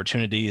 plus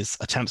opportunities,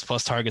 attempts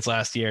plus targets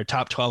last year,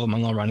 top 12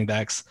 among all running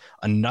backs.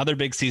 Another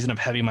big season of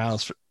heavy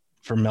miles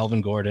for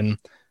Melvin Gordon.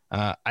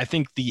 I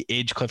think the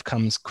age cliff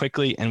comes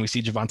quickly, and we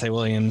see Javonte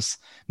Williams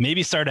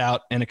maybe start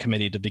out in a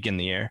committee to begin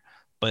the year,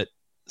 but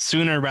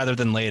sooner rather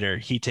than later,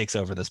 he takes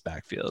over this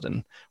backfield.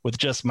 And with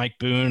just Mike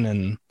Boone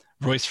and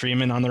Royce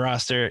Freeman on the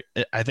roster,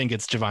 I think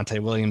it's Javonte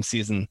Williams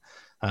season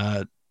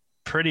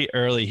pretty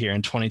early here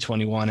in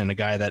 2021, and a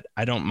guy that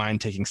I don't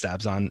mind taking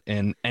stabs on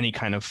in any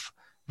kind of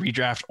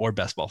redraft or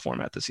best ball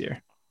format this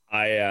year.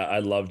 I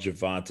love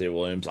Javonte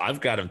Williams.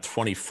 I've got him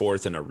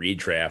 24th in a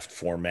redraft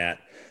format.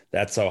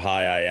 That's how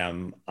high I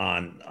am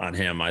on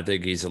him. I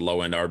think he's a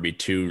low end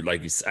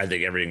RB2. I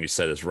think everything you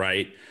said is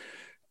right.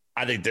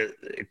 I think that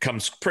it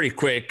comes pretty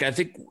quick. I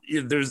think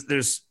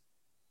there's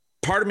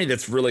part of me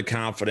that's really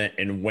confident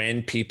in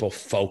when people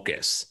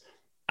focus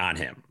on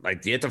him.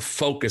 Like, you have to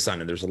focus on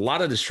him. There's a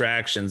lot of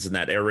distractions in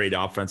that air raid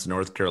offense in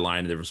North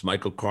Carolina. There was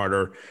Michael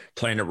Carter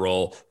playing a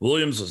role.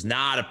 Williams was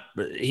not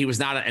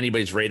on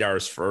anybody's radar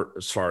as far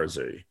as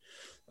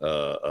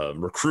a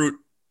recruit,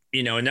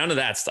 and none of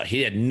that stuff.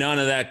 He had none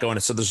of that going.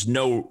 So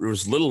there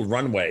was little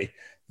runway.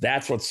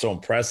 That's what's so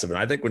impressive. And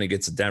I think when he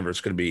gets to Denver,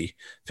 it's going to be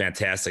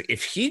fantastic.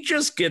 If he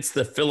just gets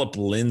the Phillip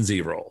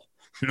Lindsay role,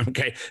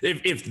 okay,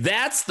 if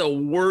that's the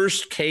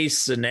worst case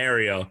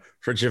scenario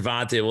for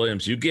Javonte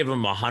Williams, you give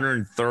him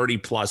 130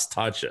 plus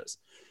touches,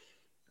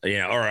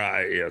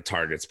 or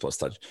targets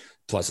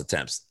plus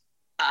attempts.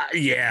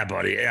 Yeah,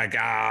 buddy.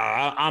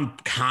 I'm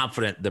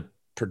confident the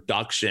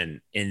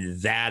production in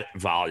that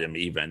volume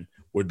even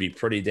would be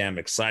pretty damn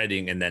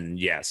exciting. And then,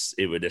 yes,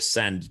 it would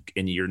ascend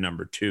in year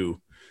number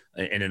 2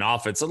 in an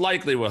offense that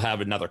likely will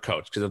have another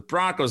coach. Because if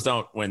Broncos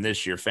don't win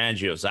this year,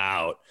 Fangio's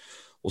out.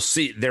 We'll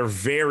see. They're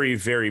very,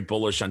 very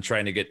bullish on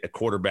trying to get a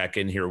quarterback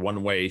in here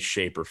one way,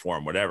 shape, or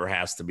form, whatever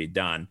has to be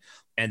done.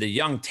 And the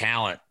young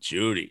talent,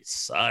 Judy,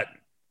 Sutton,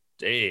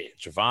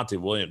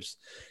 Javonte Williams,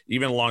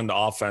 even along the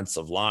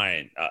offensive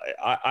line,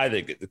 I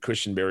think the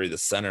Cushenberry, the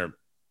center,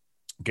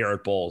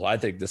 Garrett Bowles, I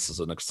think this is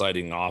an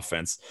exciting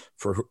offense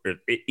for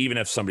even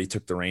if somebody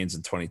took the reins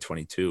in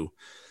 2022.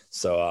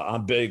 So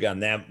I'm big on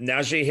them.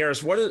 Najee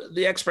Harris, what are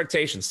the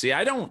expectations? See,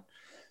 I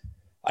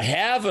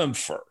have him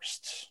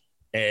first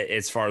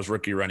as far as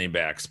rookie running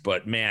backs,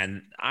 but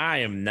man, I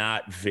am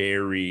not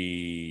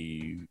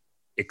very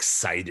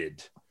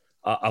excited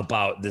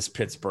about this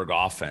Pittsburgh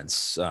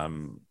offense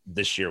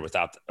this year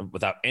without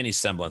any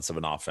semblance of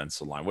an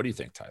offensive line. What do you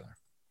think, Tyler?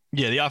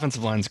 Yeah, the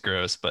offensive line's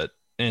gross, but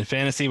in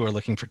fantasy, we're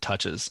looking for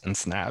touches and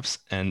snaps,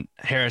 and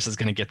Harris is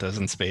going to get those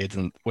in spades.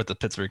 And with the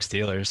Pittsburgh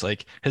Steelers,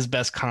 like, his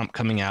best comp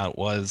coming out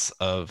was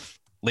of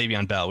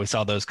Le'Veon Bell. We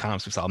saw those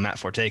comps. We saw Matt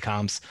Forte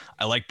comps.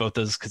 I like both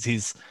those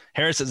because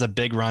Harris is a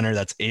big runner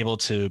that's able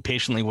to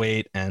patiently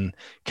wait and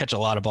catch a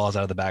lot of balls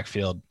out of the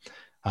backfield.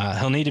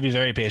 He'll need to be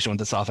very patient with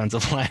this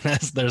offensive line,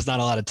 as there's not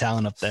a lot of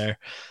talent up there.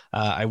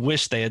 I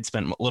wish they had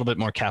spent a little bit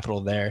more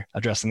capital there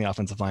addressing the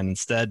offensive line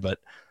instead, but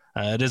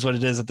it is what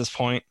it is at this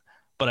point.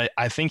 But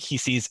I think he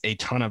sees a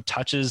ton of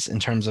touches in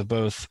terms of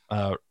both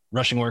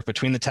rushing work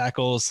between the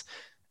tackles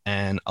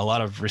and a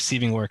lot of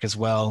receiving work as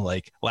well.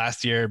 Like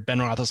last year, Ben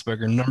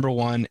Roethlisberger, number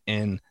 1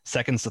 in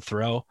seconds to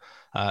throw.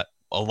 A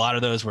lot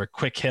of those were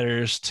quick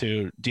hitters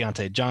to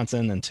Deontay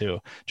Johnson and to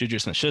Juju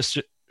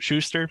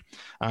Smith-Schuster.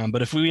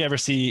 But if we ever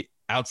see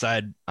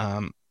outside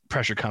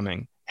pressure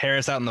coming,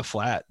 Harris out in the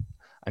flat,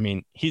 I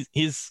mean, he's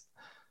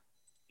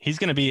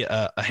going to be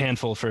a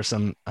handful for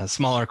some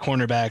smaller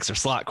cornerbacks or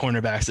slot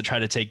cornerbacks to try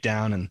to take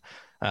down. And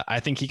I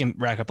think he can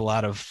rack up a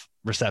lot of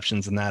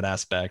receptions in that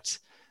aspect.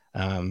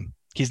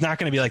 He's not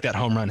going to be like that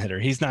home run hitter.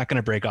 He's not going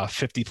to break off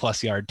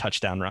 50+ yard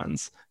touchdown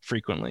runs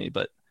frequently,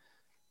 but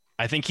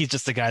I think he's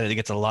just a guy that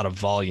gets a lot of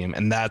volume,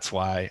 and that's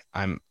why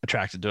I'm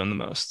attracted to him the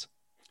most.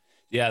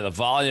 Yeah, the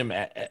volume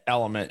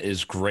element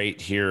is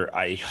great here.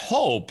 I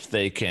hope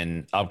they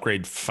can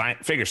upgrade,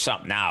 figure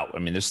something out. I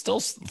mean, there's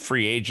still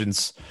free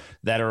agents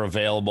that are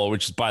available,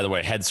 which is, by the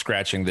way, head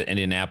scratching that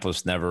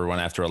Indianapolis never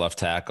went after a left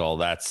tackle.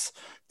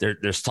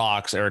 There's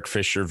talks, Eric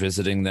Fisher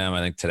visiting them,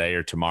 I think today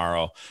or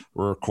tomorrow.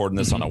 We're recording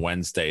this on a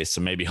Wednesday,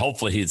 so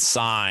hopefully he's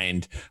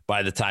signed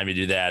by the time you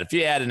do that. If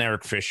you add an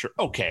Eric Fisher,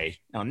 okay.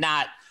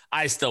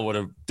 I still would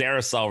have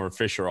Darris over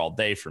Fisher all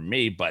day for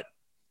me, but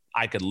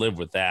I could live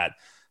with that.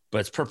 But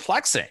it's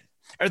perplexing.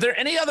 Are there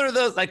any other of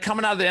those, like,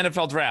 coming out of the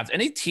NFL draft?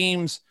 Any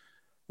teams?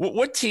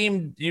 What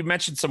team? You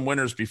mentioned some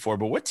winners before,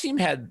 but what team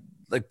had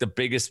like the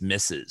biggest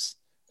misses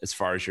as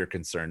far as you're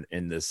concerned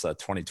in this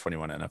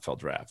 2021 NFL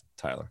draft,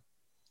 Tyler?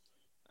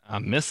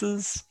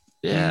 Misses?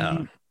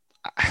 Yeah.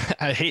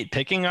 I hate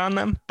picking on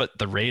them, but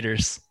the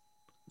Raiders.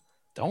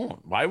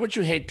 Don't. Why would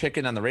you hate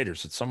picking on the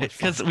Raiders? It's so much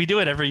fun. Because we do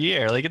it every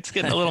year. Like, it's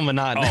getting a little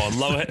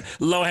monotonous.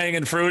 Low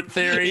hanging fruit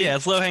theory. Yeah,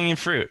 it's low hanging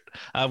fruit.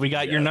 We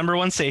got your number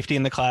 1 safety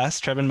in the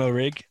class, Trevin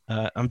Moehrig.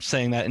 I'm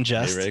saying that in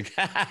jest. Moehrig.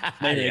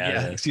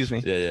 Yeah. Excuse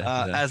me.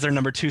 As their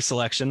number 2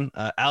 selection.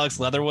 Alex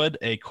Leatherwood,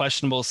 a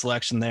questionable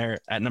selection there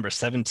at number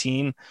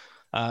 17.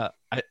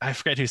 I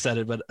forget who said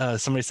it,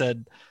 but somebody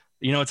said,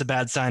 it's a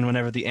bad sign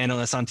whenever the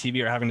analysts on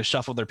TV are having to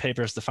shuffle their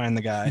papers to find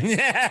the guy.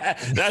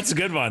 Yeah, that's a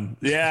good one.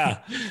 Yeah.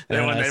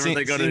 When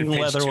they go to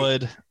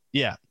Leatherwood.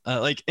 Yeah.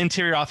 Like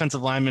interior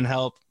offensive lineman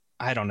help.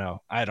 I don't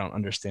know. I don't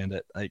understand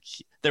it. Like,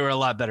 there were a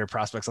lot better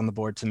prospects on the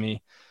board to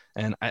me,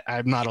 and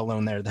I'm not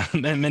alone there.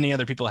 Many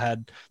other people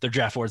had their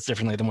draft boards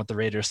differently than what the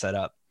Raiders set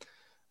up.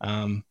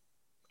 And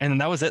then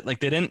that was it.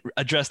 Like, they didn't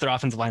address their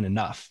offensive line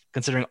enough,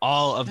 considering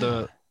all of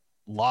the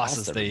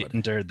losses they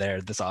endured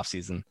there this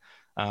offseason.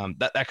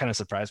 That kind of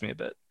surprised me a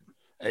bit.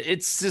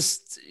 It's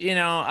just,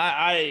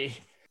 I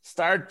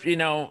start,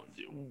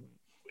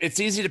 it's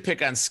easy to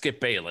pick on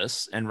Skip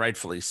Bayless, and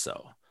rightfully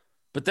so.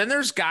 But then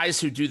there's guys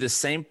who do the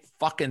same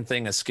fucking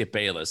thing as Skip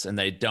Bayless, and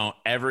they don't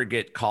ever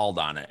get called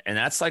on it. And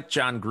that's like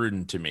John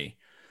Gruden to me.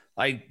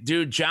 Like,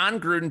 dude, John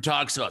Gruden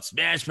talks about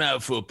smash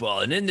mouth football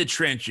and in the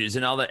trenches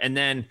and all that. And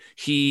then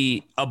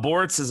he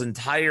aborts his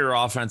entire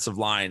offensive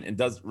line and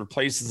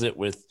replaces it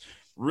with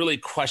really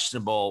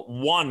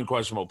one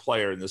questionable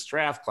player in this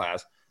draft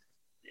class.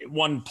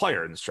 One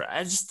player in this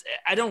draft.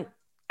 I don't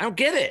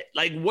get it.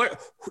 Like,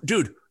 what,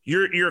 dude,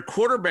 you're a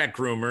quarterback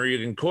groomer.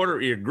 You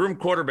groom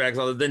quarterbacks,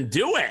 other than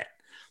do it.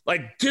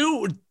 Like,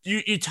 dude,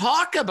 you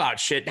talk about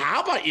shit.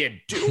 How about you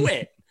do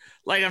it?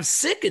 Like, I'm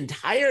sick and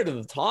tired of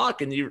the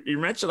talk. And you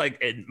mentioned,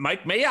 like,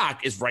 Mike Mayock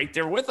is right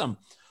there with him.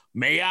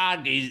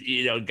 Mayock,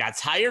 he got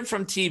hired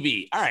from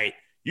TV. All right,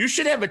 you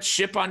should have a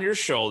chip on your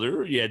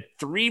shoulder. You had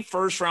 3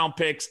 first-round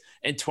picks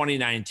in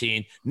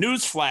 2019.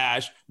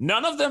 Newsflash,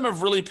 none of them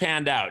have really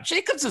panned out.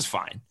 Jacobs is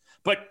fine.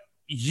 But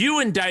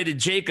you indicted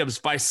Jacobs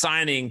by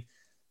signing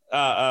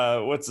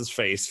what's his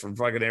face from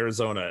fucking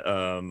Arizona?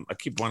 I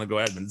keep wanting to go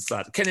Edmonds. It's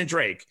not Kenyon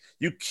Drake.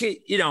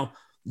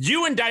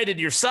 You indicted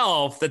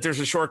yourself that there's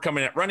a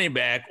shortcoming at running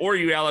back, or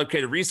you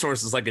allocated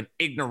resources like an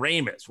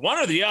ignoramus, one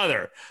or the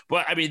other.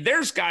 But I mean,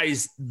 there's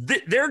guys,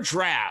 their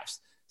drafts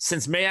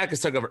since Mayock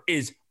has took over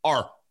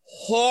are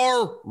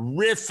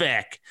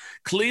horrific.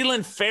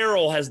 Cleveland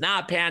Farrell has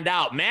not panned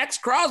out. Max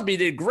Crosby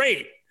did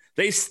great.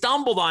 They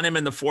stumbled on him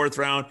in the 4th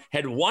round,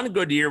 had one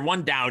good year,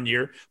 one down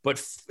year.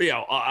 But,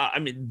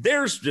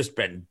 there's just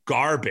been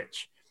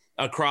garbage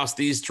across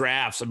these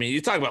drafts. I mean,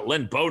 you talk about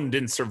Lynn Bowden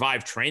didn't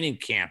survive training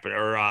camp,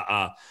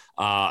 or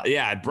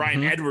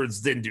Brian Edwards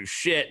didn't do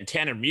shit, and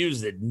Tanner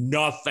Muse did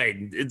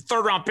nothing.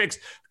 3rd round picks,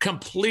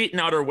 complete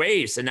and utter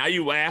waste. And now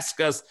you ask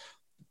us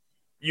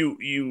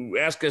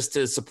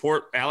to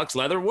support Alex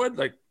Leatherwood?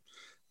 Like,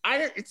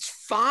 it's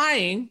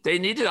fine. They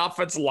needed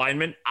offensive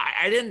linemen.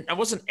 I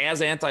wasn't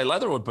as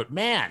anti-Leatherwood, but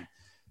man,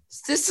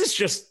 this is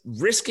just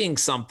risking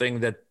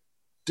something that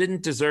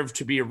didn't deserve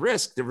to be a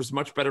risk. There was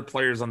much better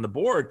players on the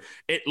board.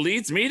 It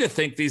leads me to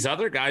think these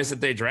other guys that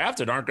they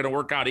drafted aren't going to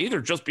work out either,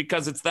 just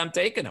because it's them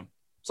taking them.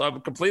 So I'm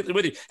completely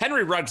with you.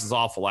 Henry Ruggs is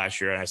awful last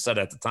year, and I said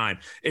at the time,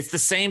 it's the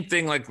same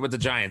thing like with the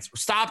Giants.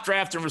 Stop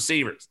drafting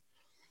receivers.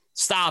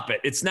 Stop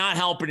it. It's not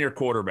helping your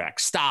quarterback.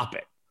 Stop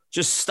it.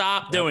 Just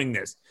stop doing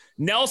this.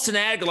 Nelson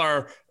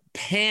Aguilar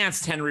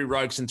pantsed Henry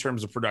Ruggs in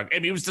terms of production. I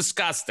mean, it was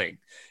disgusting.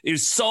 It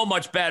was so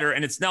much better,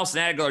 and it's Nelson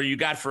Aguilar you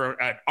got for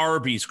an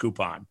Arby's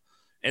coupon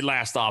in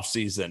last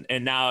offseason,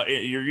 and now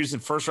you're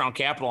using first-round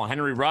capital on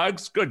Henry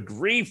Ruggs? Good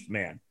grief,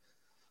 man.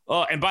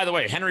 Oh, and by the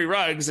way, Henry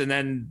Ruggs, and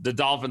then the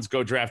Dolphins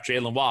go draft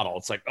Jaylen Waddle.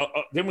 It's like,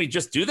 didn't we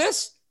just do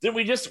this?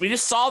 We just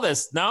saw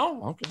this?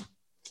 No?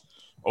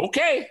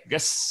 Okay.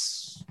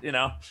 Guess,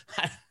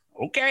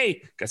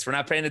 okay. Guess we're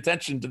not paying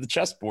attention to the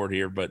chessboard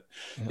here, but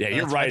yeah,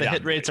 you're right. The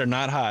hit rates are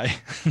not high.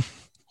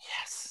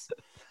 Yes.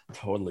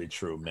 Totally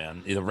true,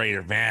 man. The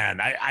Raiders, man.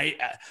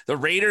 The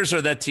Raiders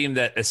are that team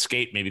that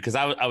escaped me, because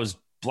I was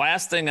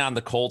blasting on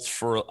the Colts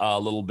for a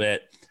little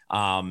bit,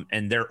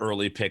 and their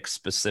early picks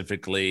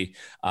specifically.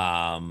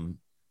 I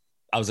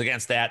was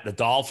against that. The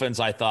Dolphins,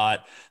 I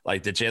thought,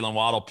 like the Jaylen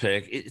Waddle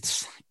pick,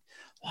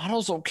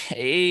 Waddle's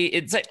okay.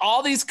 It's like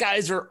all these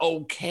guys are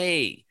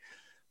okay.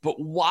 But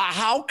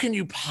how can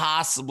you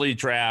possibly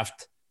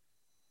draft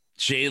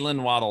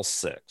Jaylen Waddle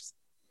 6th,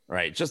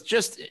 right?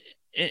 Just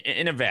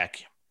in a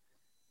vacuum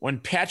when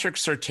Patrick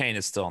Surtain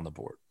is still on the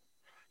board?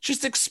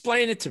 Just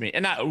explain it to me.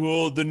 And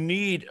the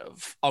need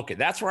of, okay,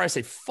 that's where I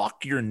say,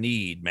 fuck your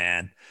need,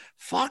 man.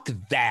 Fuck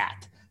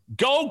that.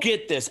 Go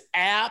get this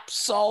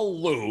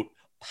absolute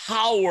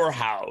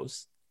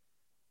powerhouse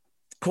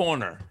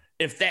corner.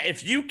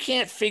 If you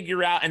can't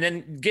figure out, and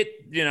then get,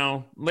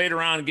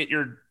 later on, get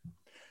your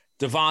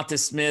Devonta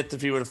Smith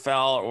if he would have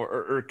fell,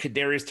 or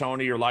Kadarius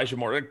Toney or Elijah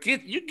Moore.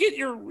 Get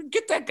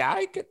that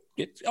guy,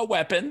 get a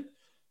weapon.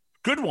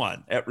 Good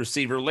one at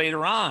receiver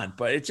later on,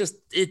 but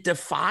it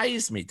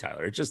defies me,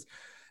 Tyler. It's just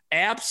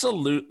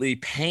absolutely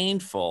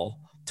painful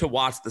to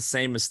watch the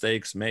same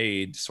mistakes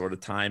made sort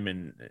of time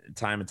and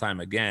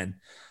time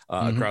again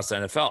across the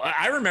NFL.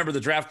 I remember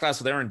the draft class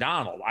with Aaron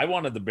Donald. I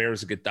wanted the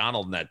Bears to get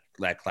Donald in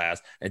that class,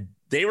 and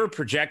they were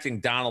projecting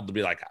Donald to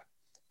be like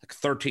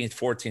 13th,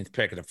 14th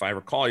pick. And if I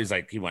recall,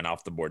 he went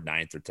off the board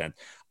 9th or 10th,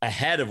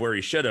 ahead of where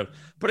he should have.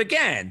 But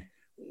again,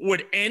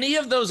 would any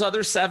of those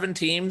other 7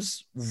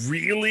 teams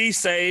really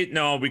say,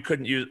 no, we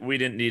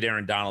didn't need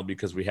Aaron Donald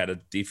because we had a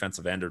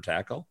defensive end or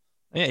tackle?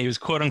 Yeah, he was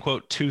quote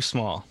unquote too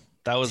small.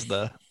 That was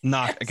the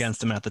knock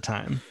against him at the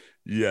time.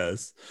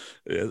 Yes.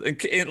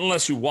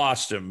 Unless you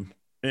watched him.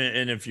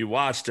 And if you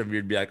watched him,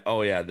 you'd be like,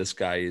 oh yeah, this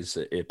guy is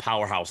a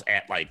powerhouse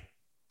at like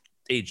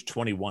age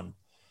 21.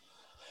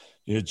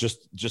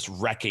 just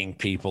wrecking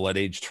people at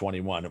age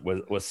 21. It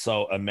was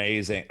so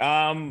amazing.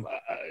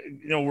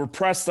 We're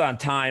pressed on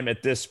time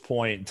at this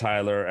point,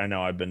 Tyler. I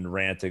know I've been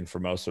ranting for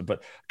most of it,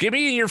 but give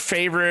me your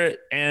favorite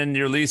and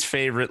your least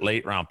favorite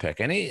late round pick.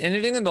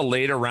 Anything in the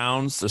later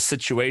rounds, a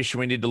situation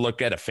we need to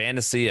look at, a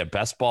fantasy, a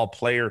best ball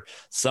player,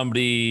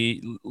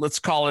 somebody, let's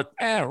call it,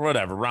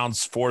 whatever,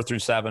 rounds 4 through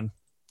 7.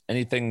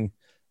 Anything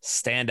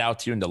stand out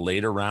to you in the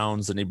later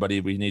rounds?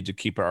 Anybody we need to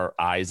keep our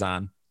eyes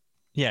on?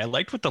 Yeah, I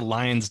liked what the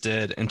Lions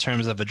did in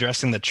terms of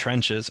addressing the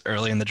trenches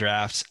early in the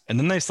draft. And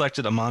then they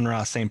selected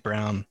Amon-Ra St.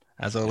 Brown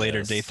as a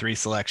later day 3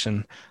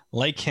 selection.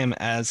 Like him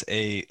as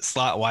a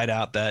slot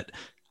wideout that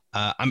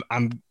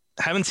I'm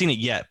haven't seen it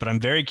yet, but I'm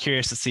very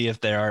curious to see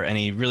if there are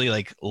any really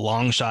like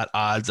long shot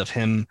odds of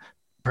him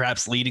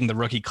perhaps leading the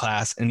rookie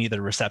class in either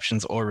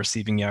receptions or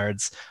receiving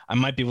yards. I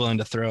might be willing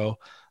to throw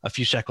a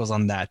few shekels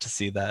on that to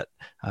see that.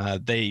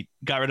 They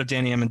got rid of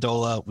Danny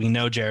Amendola. We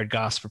know Jared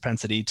Goff's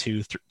propensity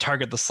to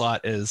target the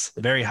slot is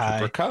very high.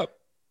 Cooper Kupp.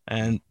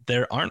 And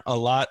there aren't a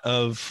lot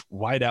of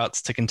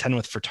wideouts to contend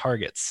with for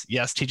targets.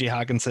 Yes, TJ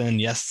Hawkinson.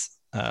 Yes,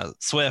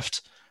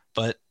 Swift.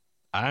 But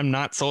I'm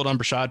not sold on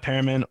Brashad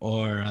Perriman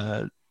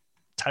or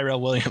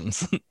Tyrell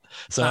Williams.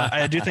 So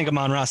I do think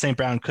Amon-Ra St.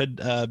 Brown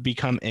could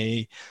become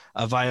a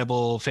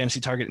viable fantasy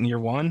target in year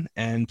 1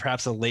 and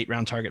perhaps a late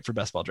round target for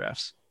best ball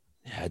drafts.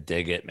 Yeah, I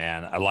dig it,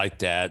 man. I like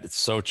that. It's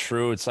so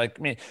true. It's like,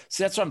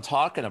 see, that's what I'm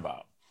talking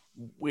about.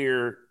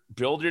 Where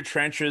build your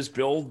trenches,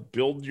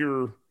 build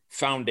your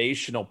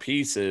foundational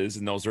pieces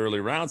in those early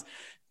rounds.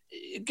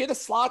 Get a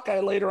slot guy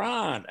later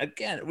on.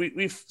 Again,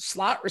 we've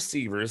slot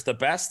receivers, the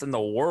best in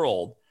the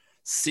world,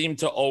 seem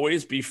to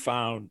always be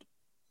found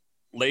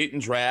late in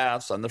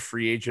drafts on the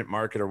free agent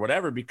market or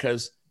whatever,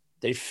 because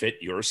they fit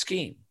your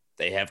scheme.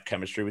 They have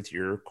chemistry with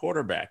your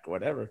quarterback,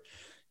 whatever.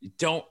 You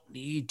don't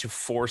need to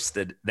force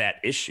that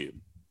issue.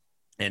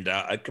 And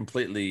I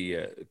completely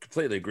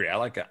agree. I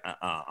like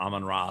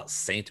Amon-Ra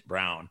St.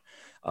 Brown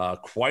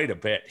quite a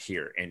bit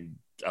here. And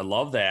I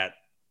love that.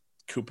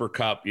 Cooper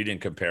Kupp, you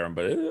didn't compare him,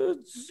 but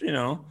it's,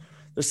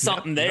 there's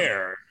something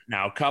there.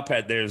 Now,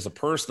 there's a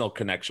personal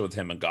connection with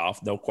him and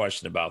Goff, no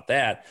question about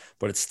that,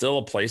 but it's still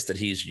a place that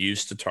he's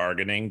used to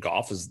targeting.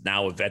 Goff is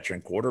now a veteran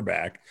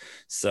quarterback.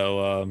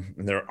 So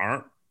there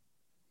aren't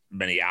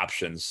many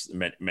options,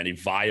 many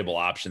viable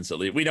options. At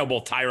least we know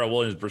both Tyrell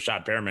Williams and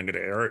Brashad Perriman are going to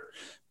hurt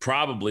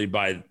probably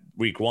by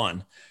week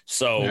 1.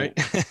 So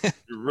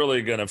you're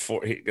really going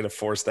to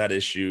force that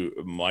issue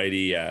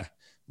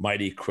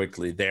mighty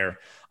quickly there.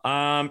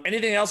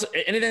 Anything else?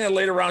 Anything in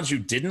later rounds you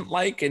didn't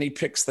like? Any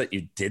picks that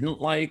you didn't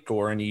like,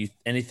 or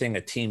anything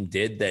a team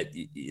did that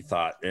you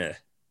thought kind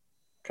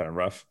of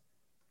rough?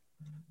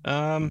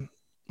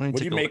 What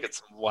do you make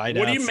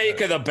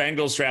of the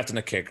Bengals drafting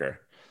a kicker?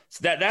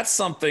 So that's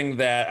something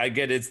that I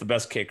get. It's the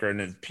best kicker, and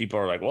then people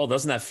are like, "Well,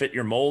 doesn't that fit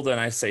your mold?" And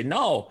I say,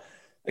 "No,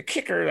 the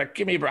kicker. Like,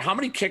 how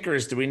many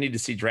kickers do we need to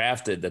see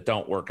drafted that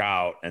don't work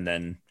out, and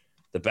then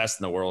the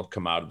best in the world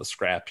come out of the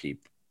scrap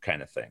heap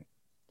kind of thing?"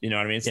 You know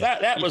what I mean? So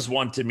that was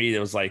one to me that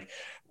was like,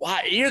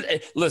 why?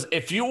 Listen,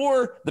 if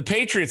the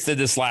Patriots did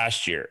this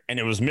last year and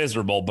it was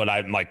miserable, but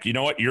I'm like, you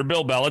know what? You're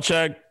Bill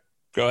Belichick.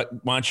 Why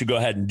don't you go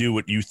ahead and do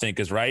what you think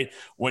is right?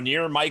 When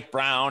you're Mike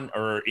Brown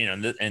or,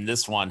 in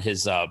this one,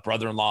 his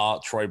brother-in-law,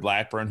 Troy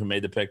Blackburn, who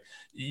made the pick,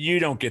 you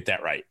don't get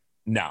that right.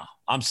 No,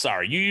 I'm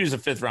sorry. You use a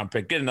 5th round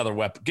pick, get another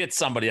weapon, get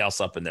somebody else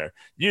up in there.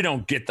 You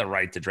don't get the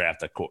right to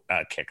draft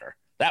a kicker.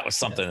 That was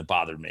something that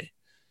bothered me.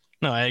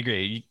 No, I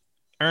agree. You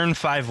earn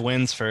 5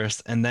 wins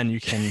first, and then you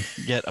can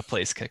get a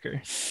place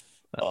kicker.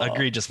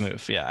 Egregious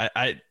move. Yeah,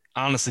 I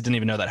honestly didn't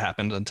even know that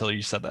happened until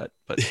you said that.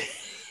 But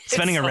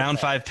spending a round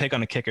 5 pick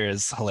on a kicker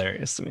is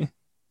hilarious to me.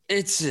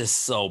 It's just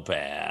so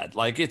bad.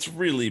 Like, it's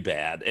really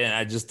bad, and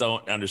I just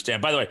don't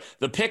understand. By the way,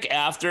 the pick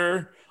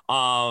after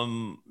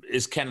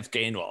is Kenneth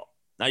Gainwell.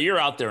 Now, you're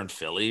out there in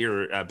Philly.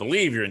 I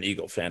believe you're an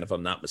Eagle fan, if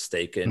I'm not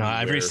mistaken. No,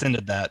 I've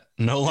rescinded that.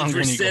 No longer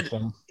an Eagle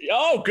fan.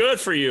 Oh, good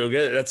for you.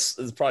 Good. That's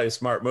probably a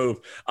smart move.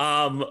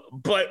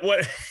 But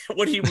what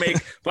do you make?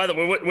 By the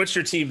way, what's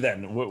your team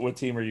then? What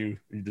team are you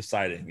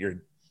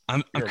deciding?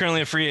 I'm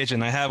currently a free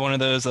agent. I have one of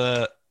those.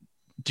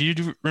 Do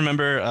you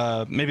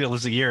remember? Maybe it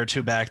was a year or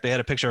 2 back. They had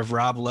a picture of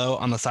Rob Lowe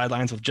on the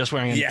sidelines with just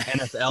wearing an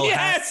NFL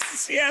hat.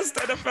 Yes, the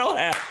NFL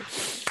hat.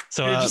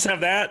 So you just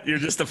have that. You're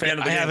just a fan of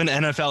the game. I have an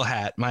NFL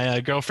hat.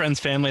 My girlfriend's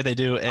family, they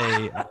do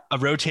a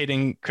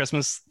rotating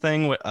Christmas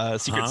thing with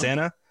Secret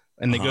Santa,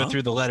 and they go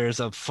through the letters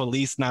of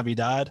Feliz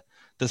Navidad.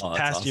 This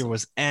past year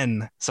was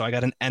N, so I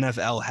got an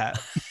NFL hat.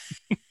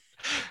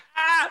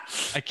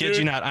 I kid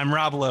you not. I'm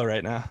Rob Lowe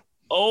right now.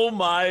 Oh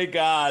my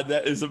God,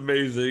 that is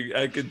amazing.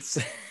 I could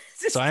say.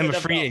 So I'm a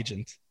free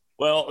agent.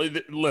 Well,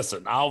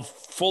 listen, I'll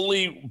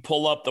fully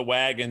pull up the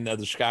wagon of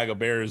the Chicago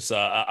Bears.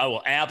 I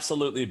will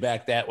absolutely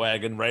back that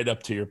wagon right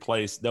up to your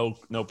place. No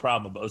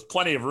problem. But there's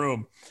plenty of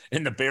room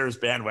in the Bears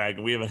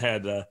bandwagon. We haven't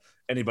had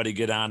anybody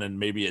get on in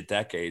maybe a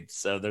decade.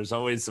 So there's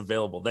always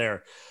available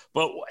there.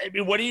 But I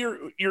mean, what are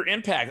your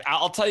impact?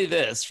 I'll tell you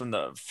this from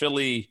the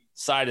Philly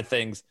side of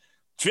things.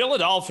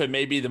 Philadelphia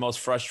may be the most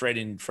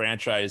frustrating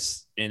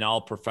franchise in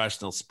all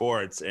professional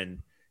sports.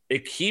 And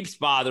it keeps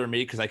bothering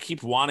me because I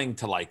keep wanting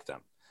to like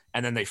them.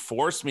 And then they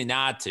force me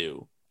not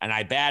to, and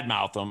I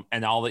badmouth them,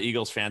 and all the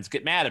Eagles fans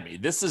get mad at me.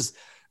 This is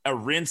a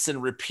rinse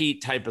and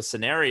repeat type of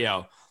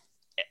scenario.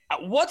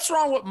 What's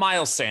wrong with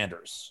Miles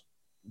Sanders?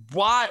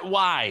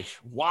 Why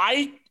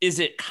is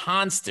it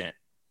constant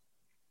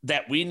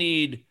that we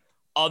need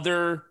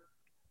other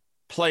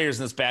players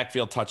in this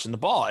backfield touching the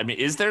ball? I mean,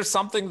 is there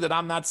something that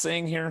I'm not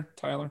saying here,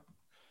 Tyler?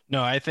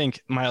 No, I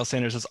think Miles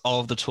Sanders has all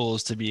of the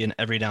tools to be an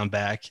every down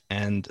back,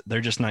 and they're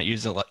just not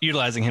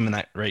utilizing him in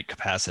that right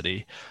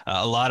capacity.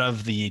 A lot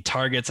of the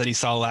targets that he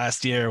saw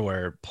last year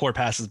were poor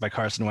passes by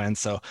Carson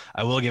Wentz, so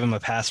I will give him a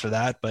pass for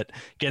that. But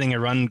getting a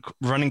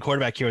running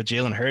quarterback here with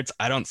Jalen Hurts,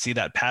 I don't see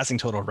that passing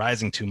total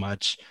rising too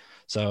much.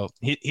 So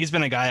he's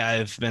been a guy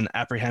I've been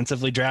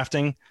apprehensively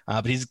drafting,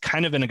 but he's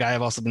kind of been a guy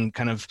I've also been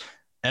kind of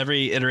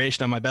every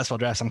iteration of my best ball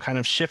drafts, I'm kind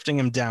of shifting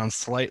him down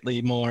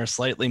slightly more.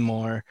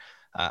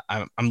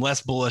 I'm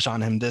less bullish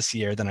on him this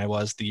year than I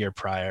was the year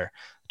prior.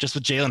 Just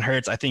with Jalen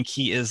Hurts, I think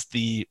he is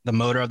the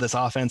motor of this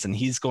offense, and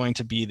he's going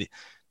to be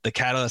the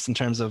catalyst in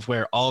terms of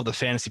where all of the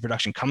fantasy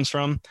production comes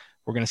from.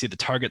 We're going to see the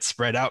targets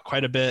spread out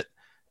quite a bit,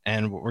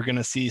 and we're going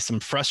to see some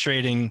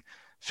frustrating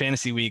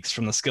fantasy weeks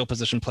from the skill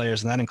position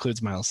players, and that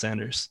includes Miles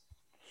Sanders.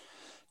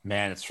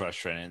 Man, it's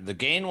frustrating. The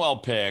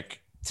Gainwell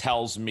pick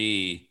tells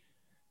me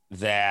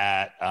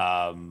that,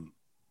 I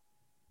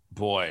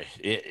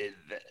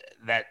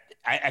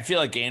feel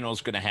like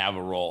Gainwell's going to have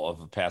a role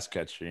of a pass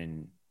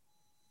catching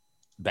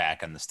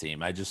back on this team.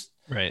 They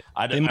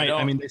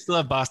still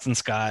have Boston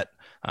Scott.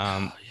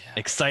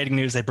 Exciting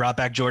news. They brought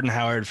back Jordan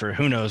Howard for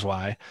who knows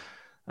why.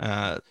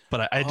 But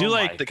I do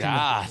like the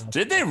God.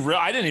 Did they?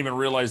 I didn't even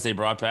realize they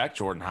brought back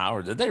Jordan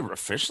Howard. Did they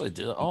officially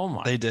do it? Oh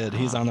my! They did. God.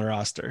 He's on the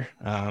roster.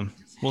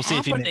 We'll see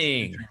if he makes it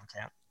to training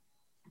camp.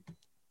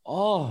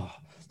 Oh,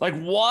 like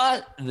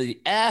what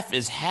the F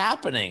is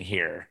happening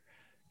here?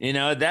 You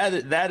know,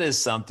 that is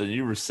something.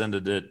 You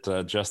rescinded it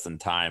just in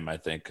time, I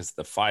think, because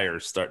the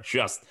fires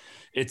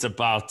it's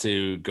about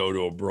to go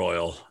to a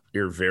broil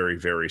here very,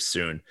 very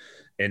soon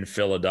in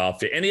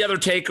Philadelphia. Any other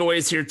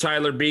takeaways here,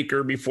 Tyler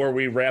Buecher, before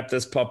we wrap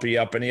this puppy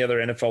up? Any other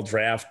NFL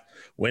draft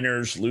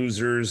winners,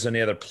 losers,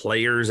 any other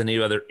players, any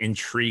other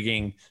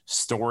intriguing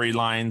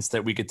storylines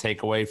that we could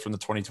take away from the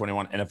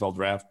 2021 NFL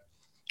draft?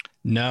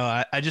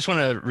 No, I just want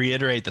to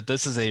reiterate that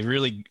this is a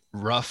really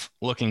rough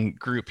looking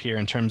group here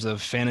in terms of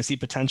fantasy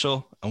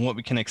potential and what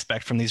we can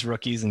expect from these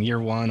rookies in year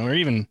one or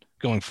even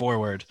going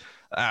forward.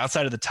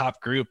 Outside of the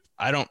top group,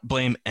 I don't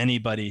blame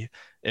anybody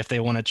if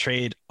they want to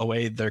trade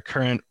away their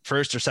current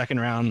first or second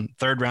round,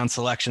 third round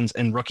selections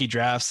in rookie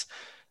drafts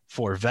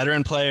for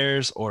veteran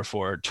players or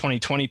for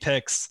 2020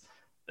 picks.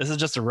 This is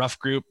just a rough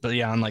group, but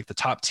yeah, on like the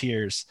top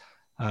tiers.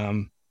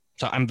 So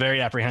I'm very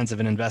apprehensive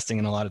in investing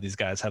in a lot of these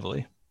guys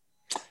heavily.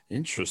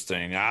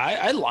 Interesting.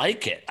 I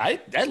like it. I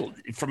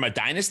from a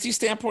dynasty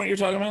standpoint, you're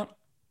talking about?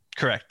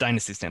 Correct.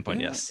 Dynasty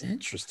standpoint, yes.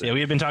 Interesting. Yeah,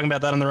 we have been talking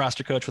about that on the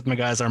roster coach with my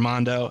guys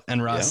Armando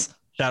and Russ. Yeah.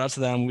 Shout out to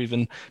them. We've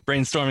been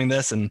brainstorming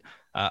this, and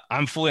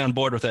I'm fully on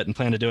board with it and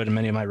plan to do it in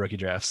many of my rookie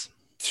drafts.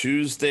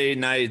 Tuesday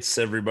nights,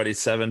 everybody,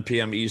 7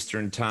 p.m.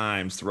 Eastern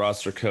times. The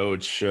roster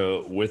coach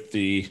with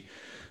the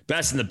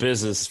best in the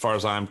business, as far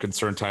as I'm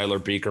concerned, Tyler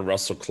Buecher,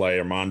 Russell Clay,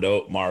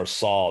 Armando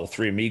Marsal, the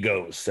three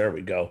amigos. There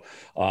we go.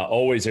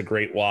 Always a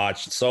great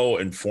watch. So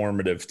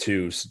informative,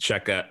 too. So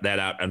check that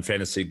out on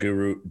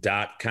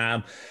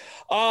fantasyguru.com.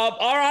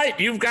 All right.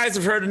 You guys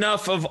have heard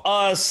enough of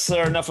us,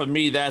 or enough of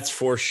me, that's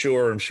for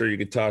sure. I'm sure you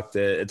could talk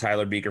to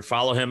Tyler Buecher.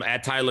 Follow him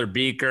at Tyler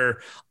Buecher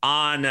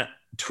on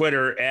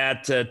Twitter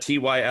at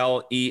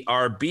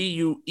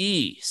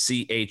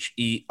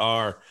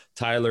TYLERBUECHER.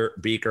 Tyler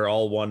Buecher,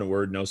 all one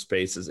word, no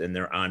spaces in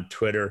there on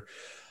Twitter.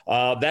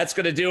 That's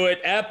going to do it.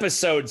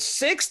 Episode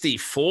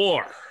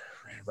 64.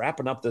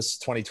 Wrapping up this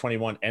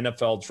 2021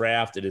 NFL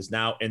draft. It is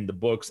now in the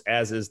books,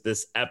 as is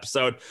this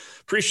episode.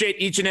 Appreciate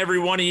each and every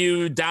one of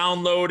you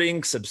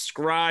downloading,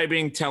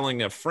 subscribing,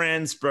 telling a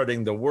friend,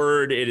 spreading the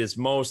word. It is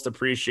most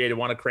appreciated.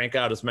 Want to crank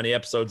out as many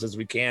episodes as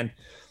we can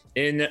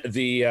in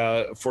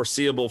the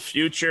foreseeable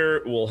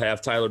future. We'll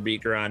have Tyler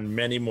Buecher on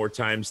many more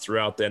times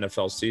throughout the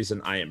NFL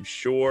season, I am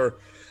sure.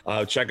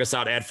 Check us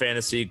out at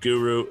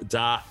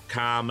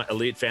fantasyguru.com,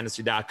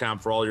 elitefantasy.com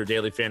for all your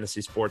daily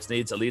fantasy sports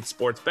needs. Elite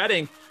Sports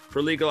Betting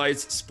for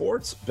legalized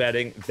sports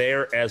betting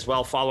there as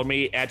well. Follow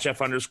me at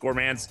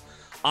Jeff_Mans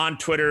on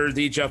Twitter,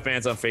 the Jeff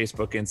Mans on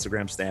Facebook,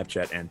 Instagram,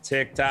 Snapchat, and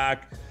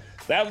TikTok.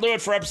 That'll do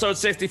it for episode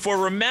 64.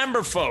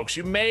 Remember, folks,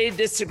 you may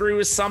disagree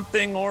with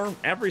something or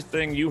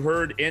everything you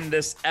heard in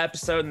this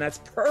episode, and that's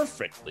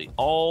perfectly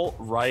all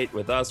right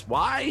with us.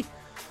 Why?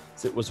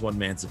 It was one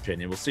man's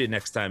opinion. We'll see you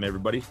next time,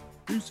 everybody.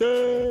 Peace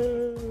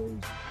out.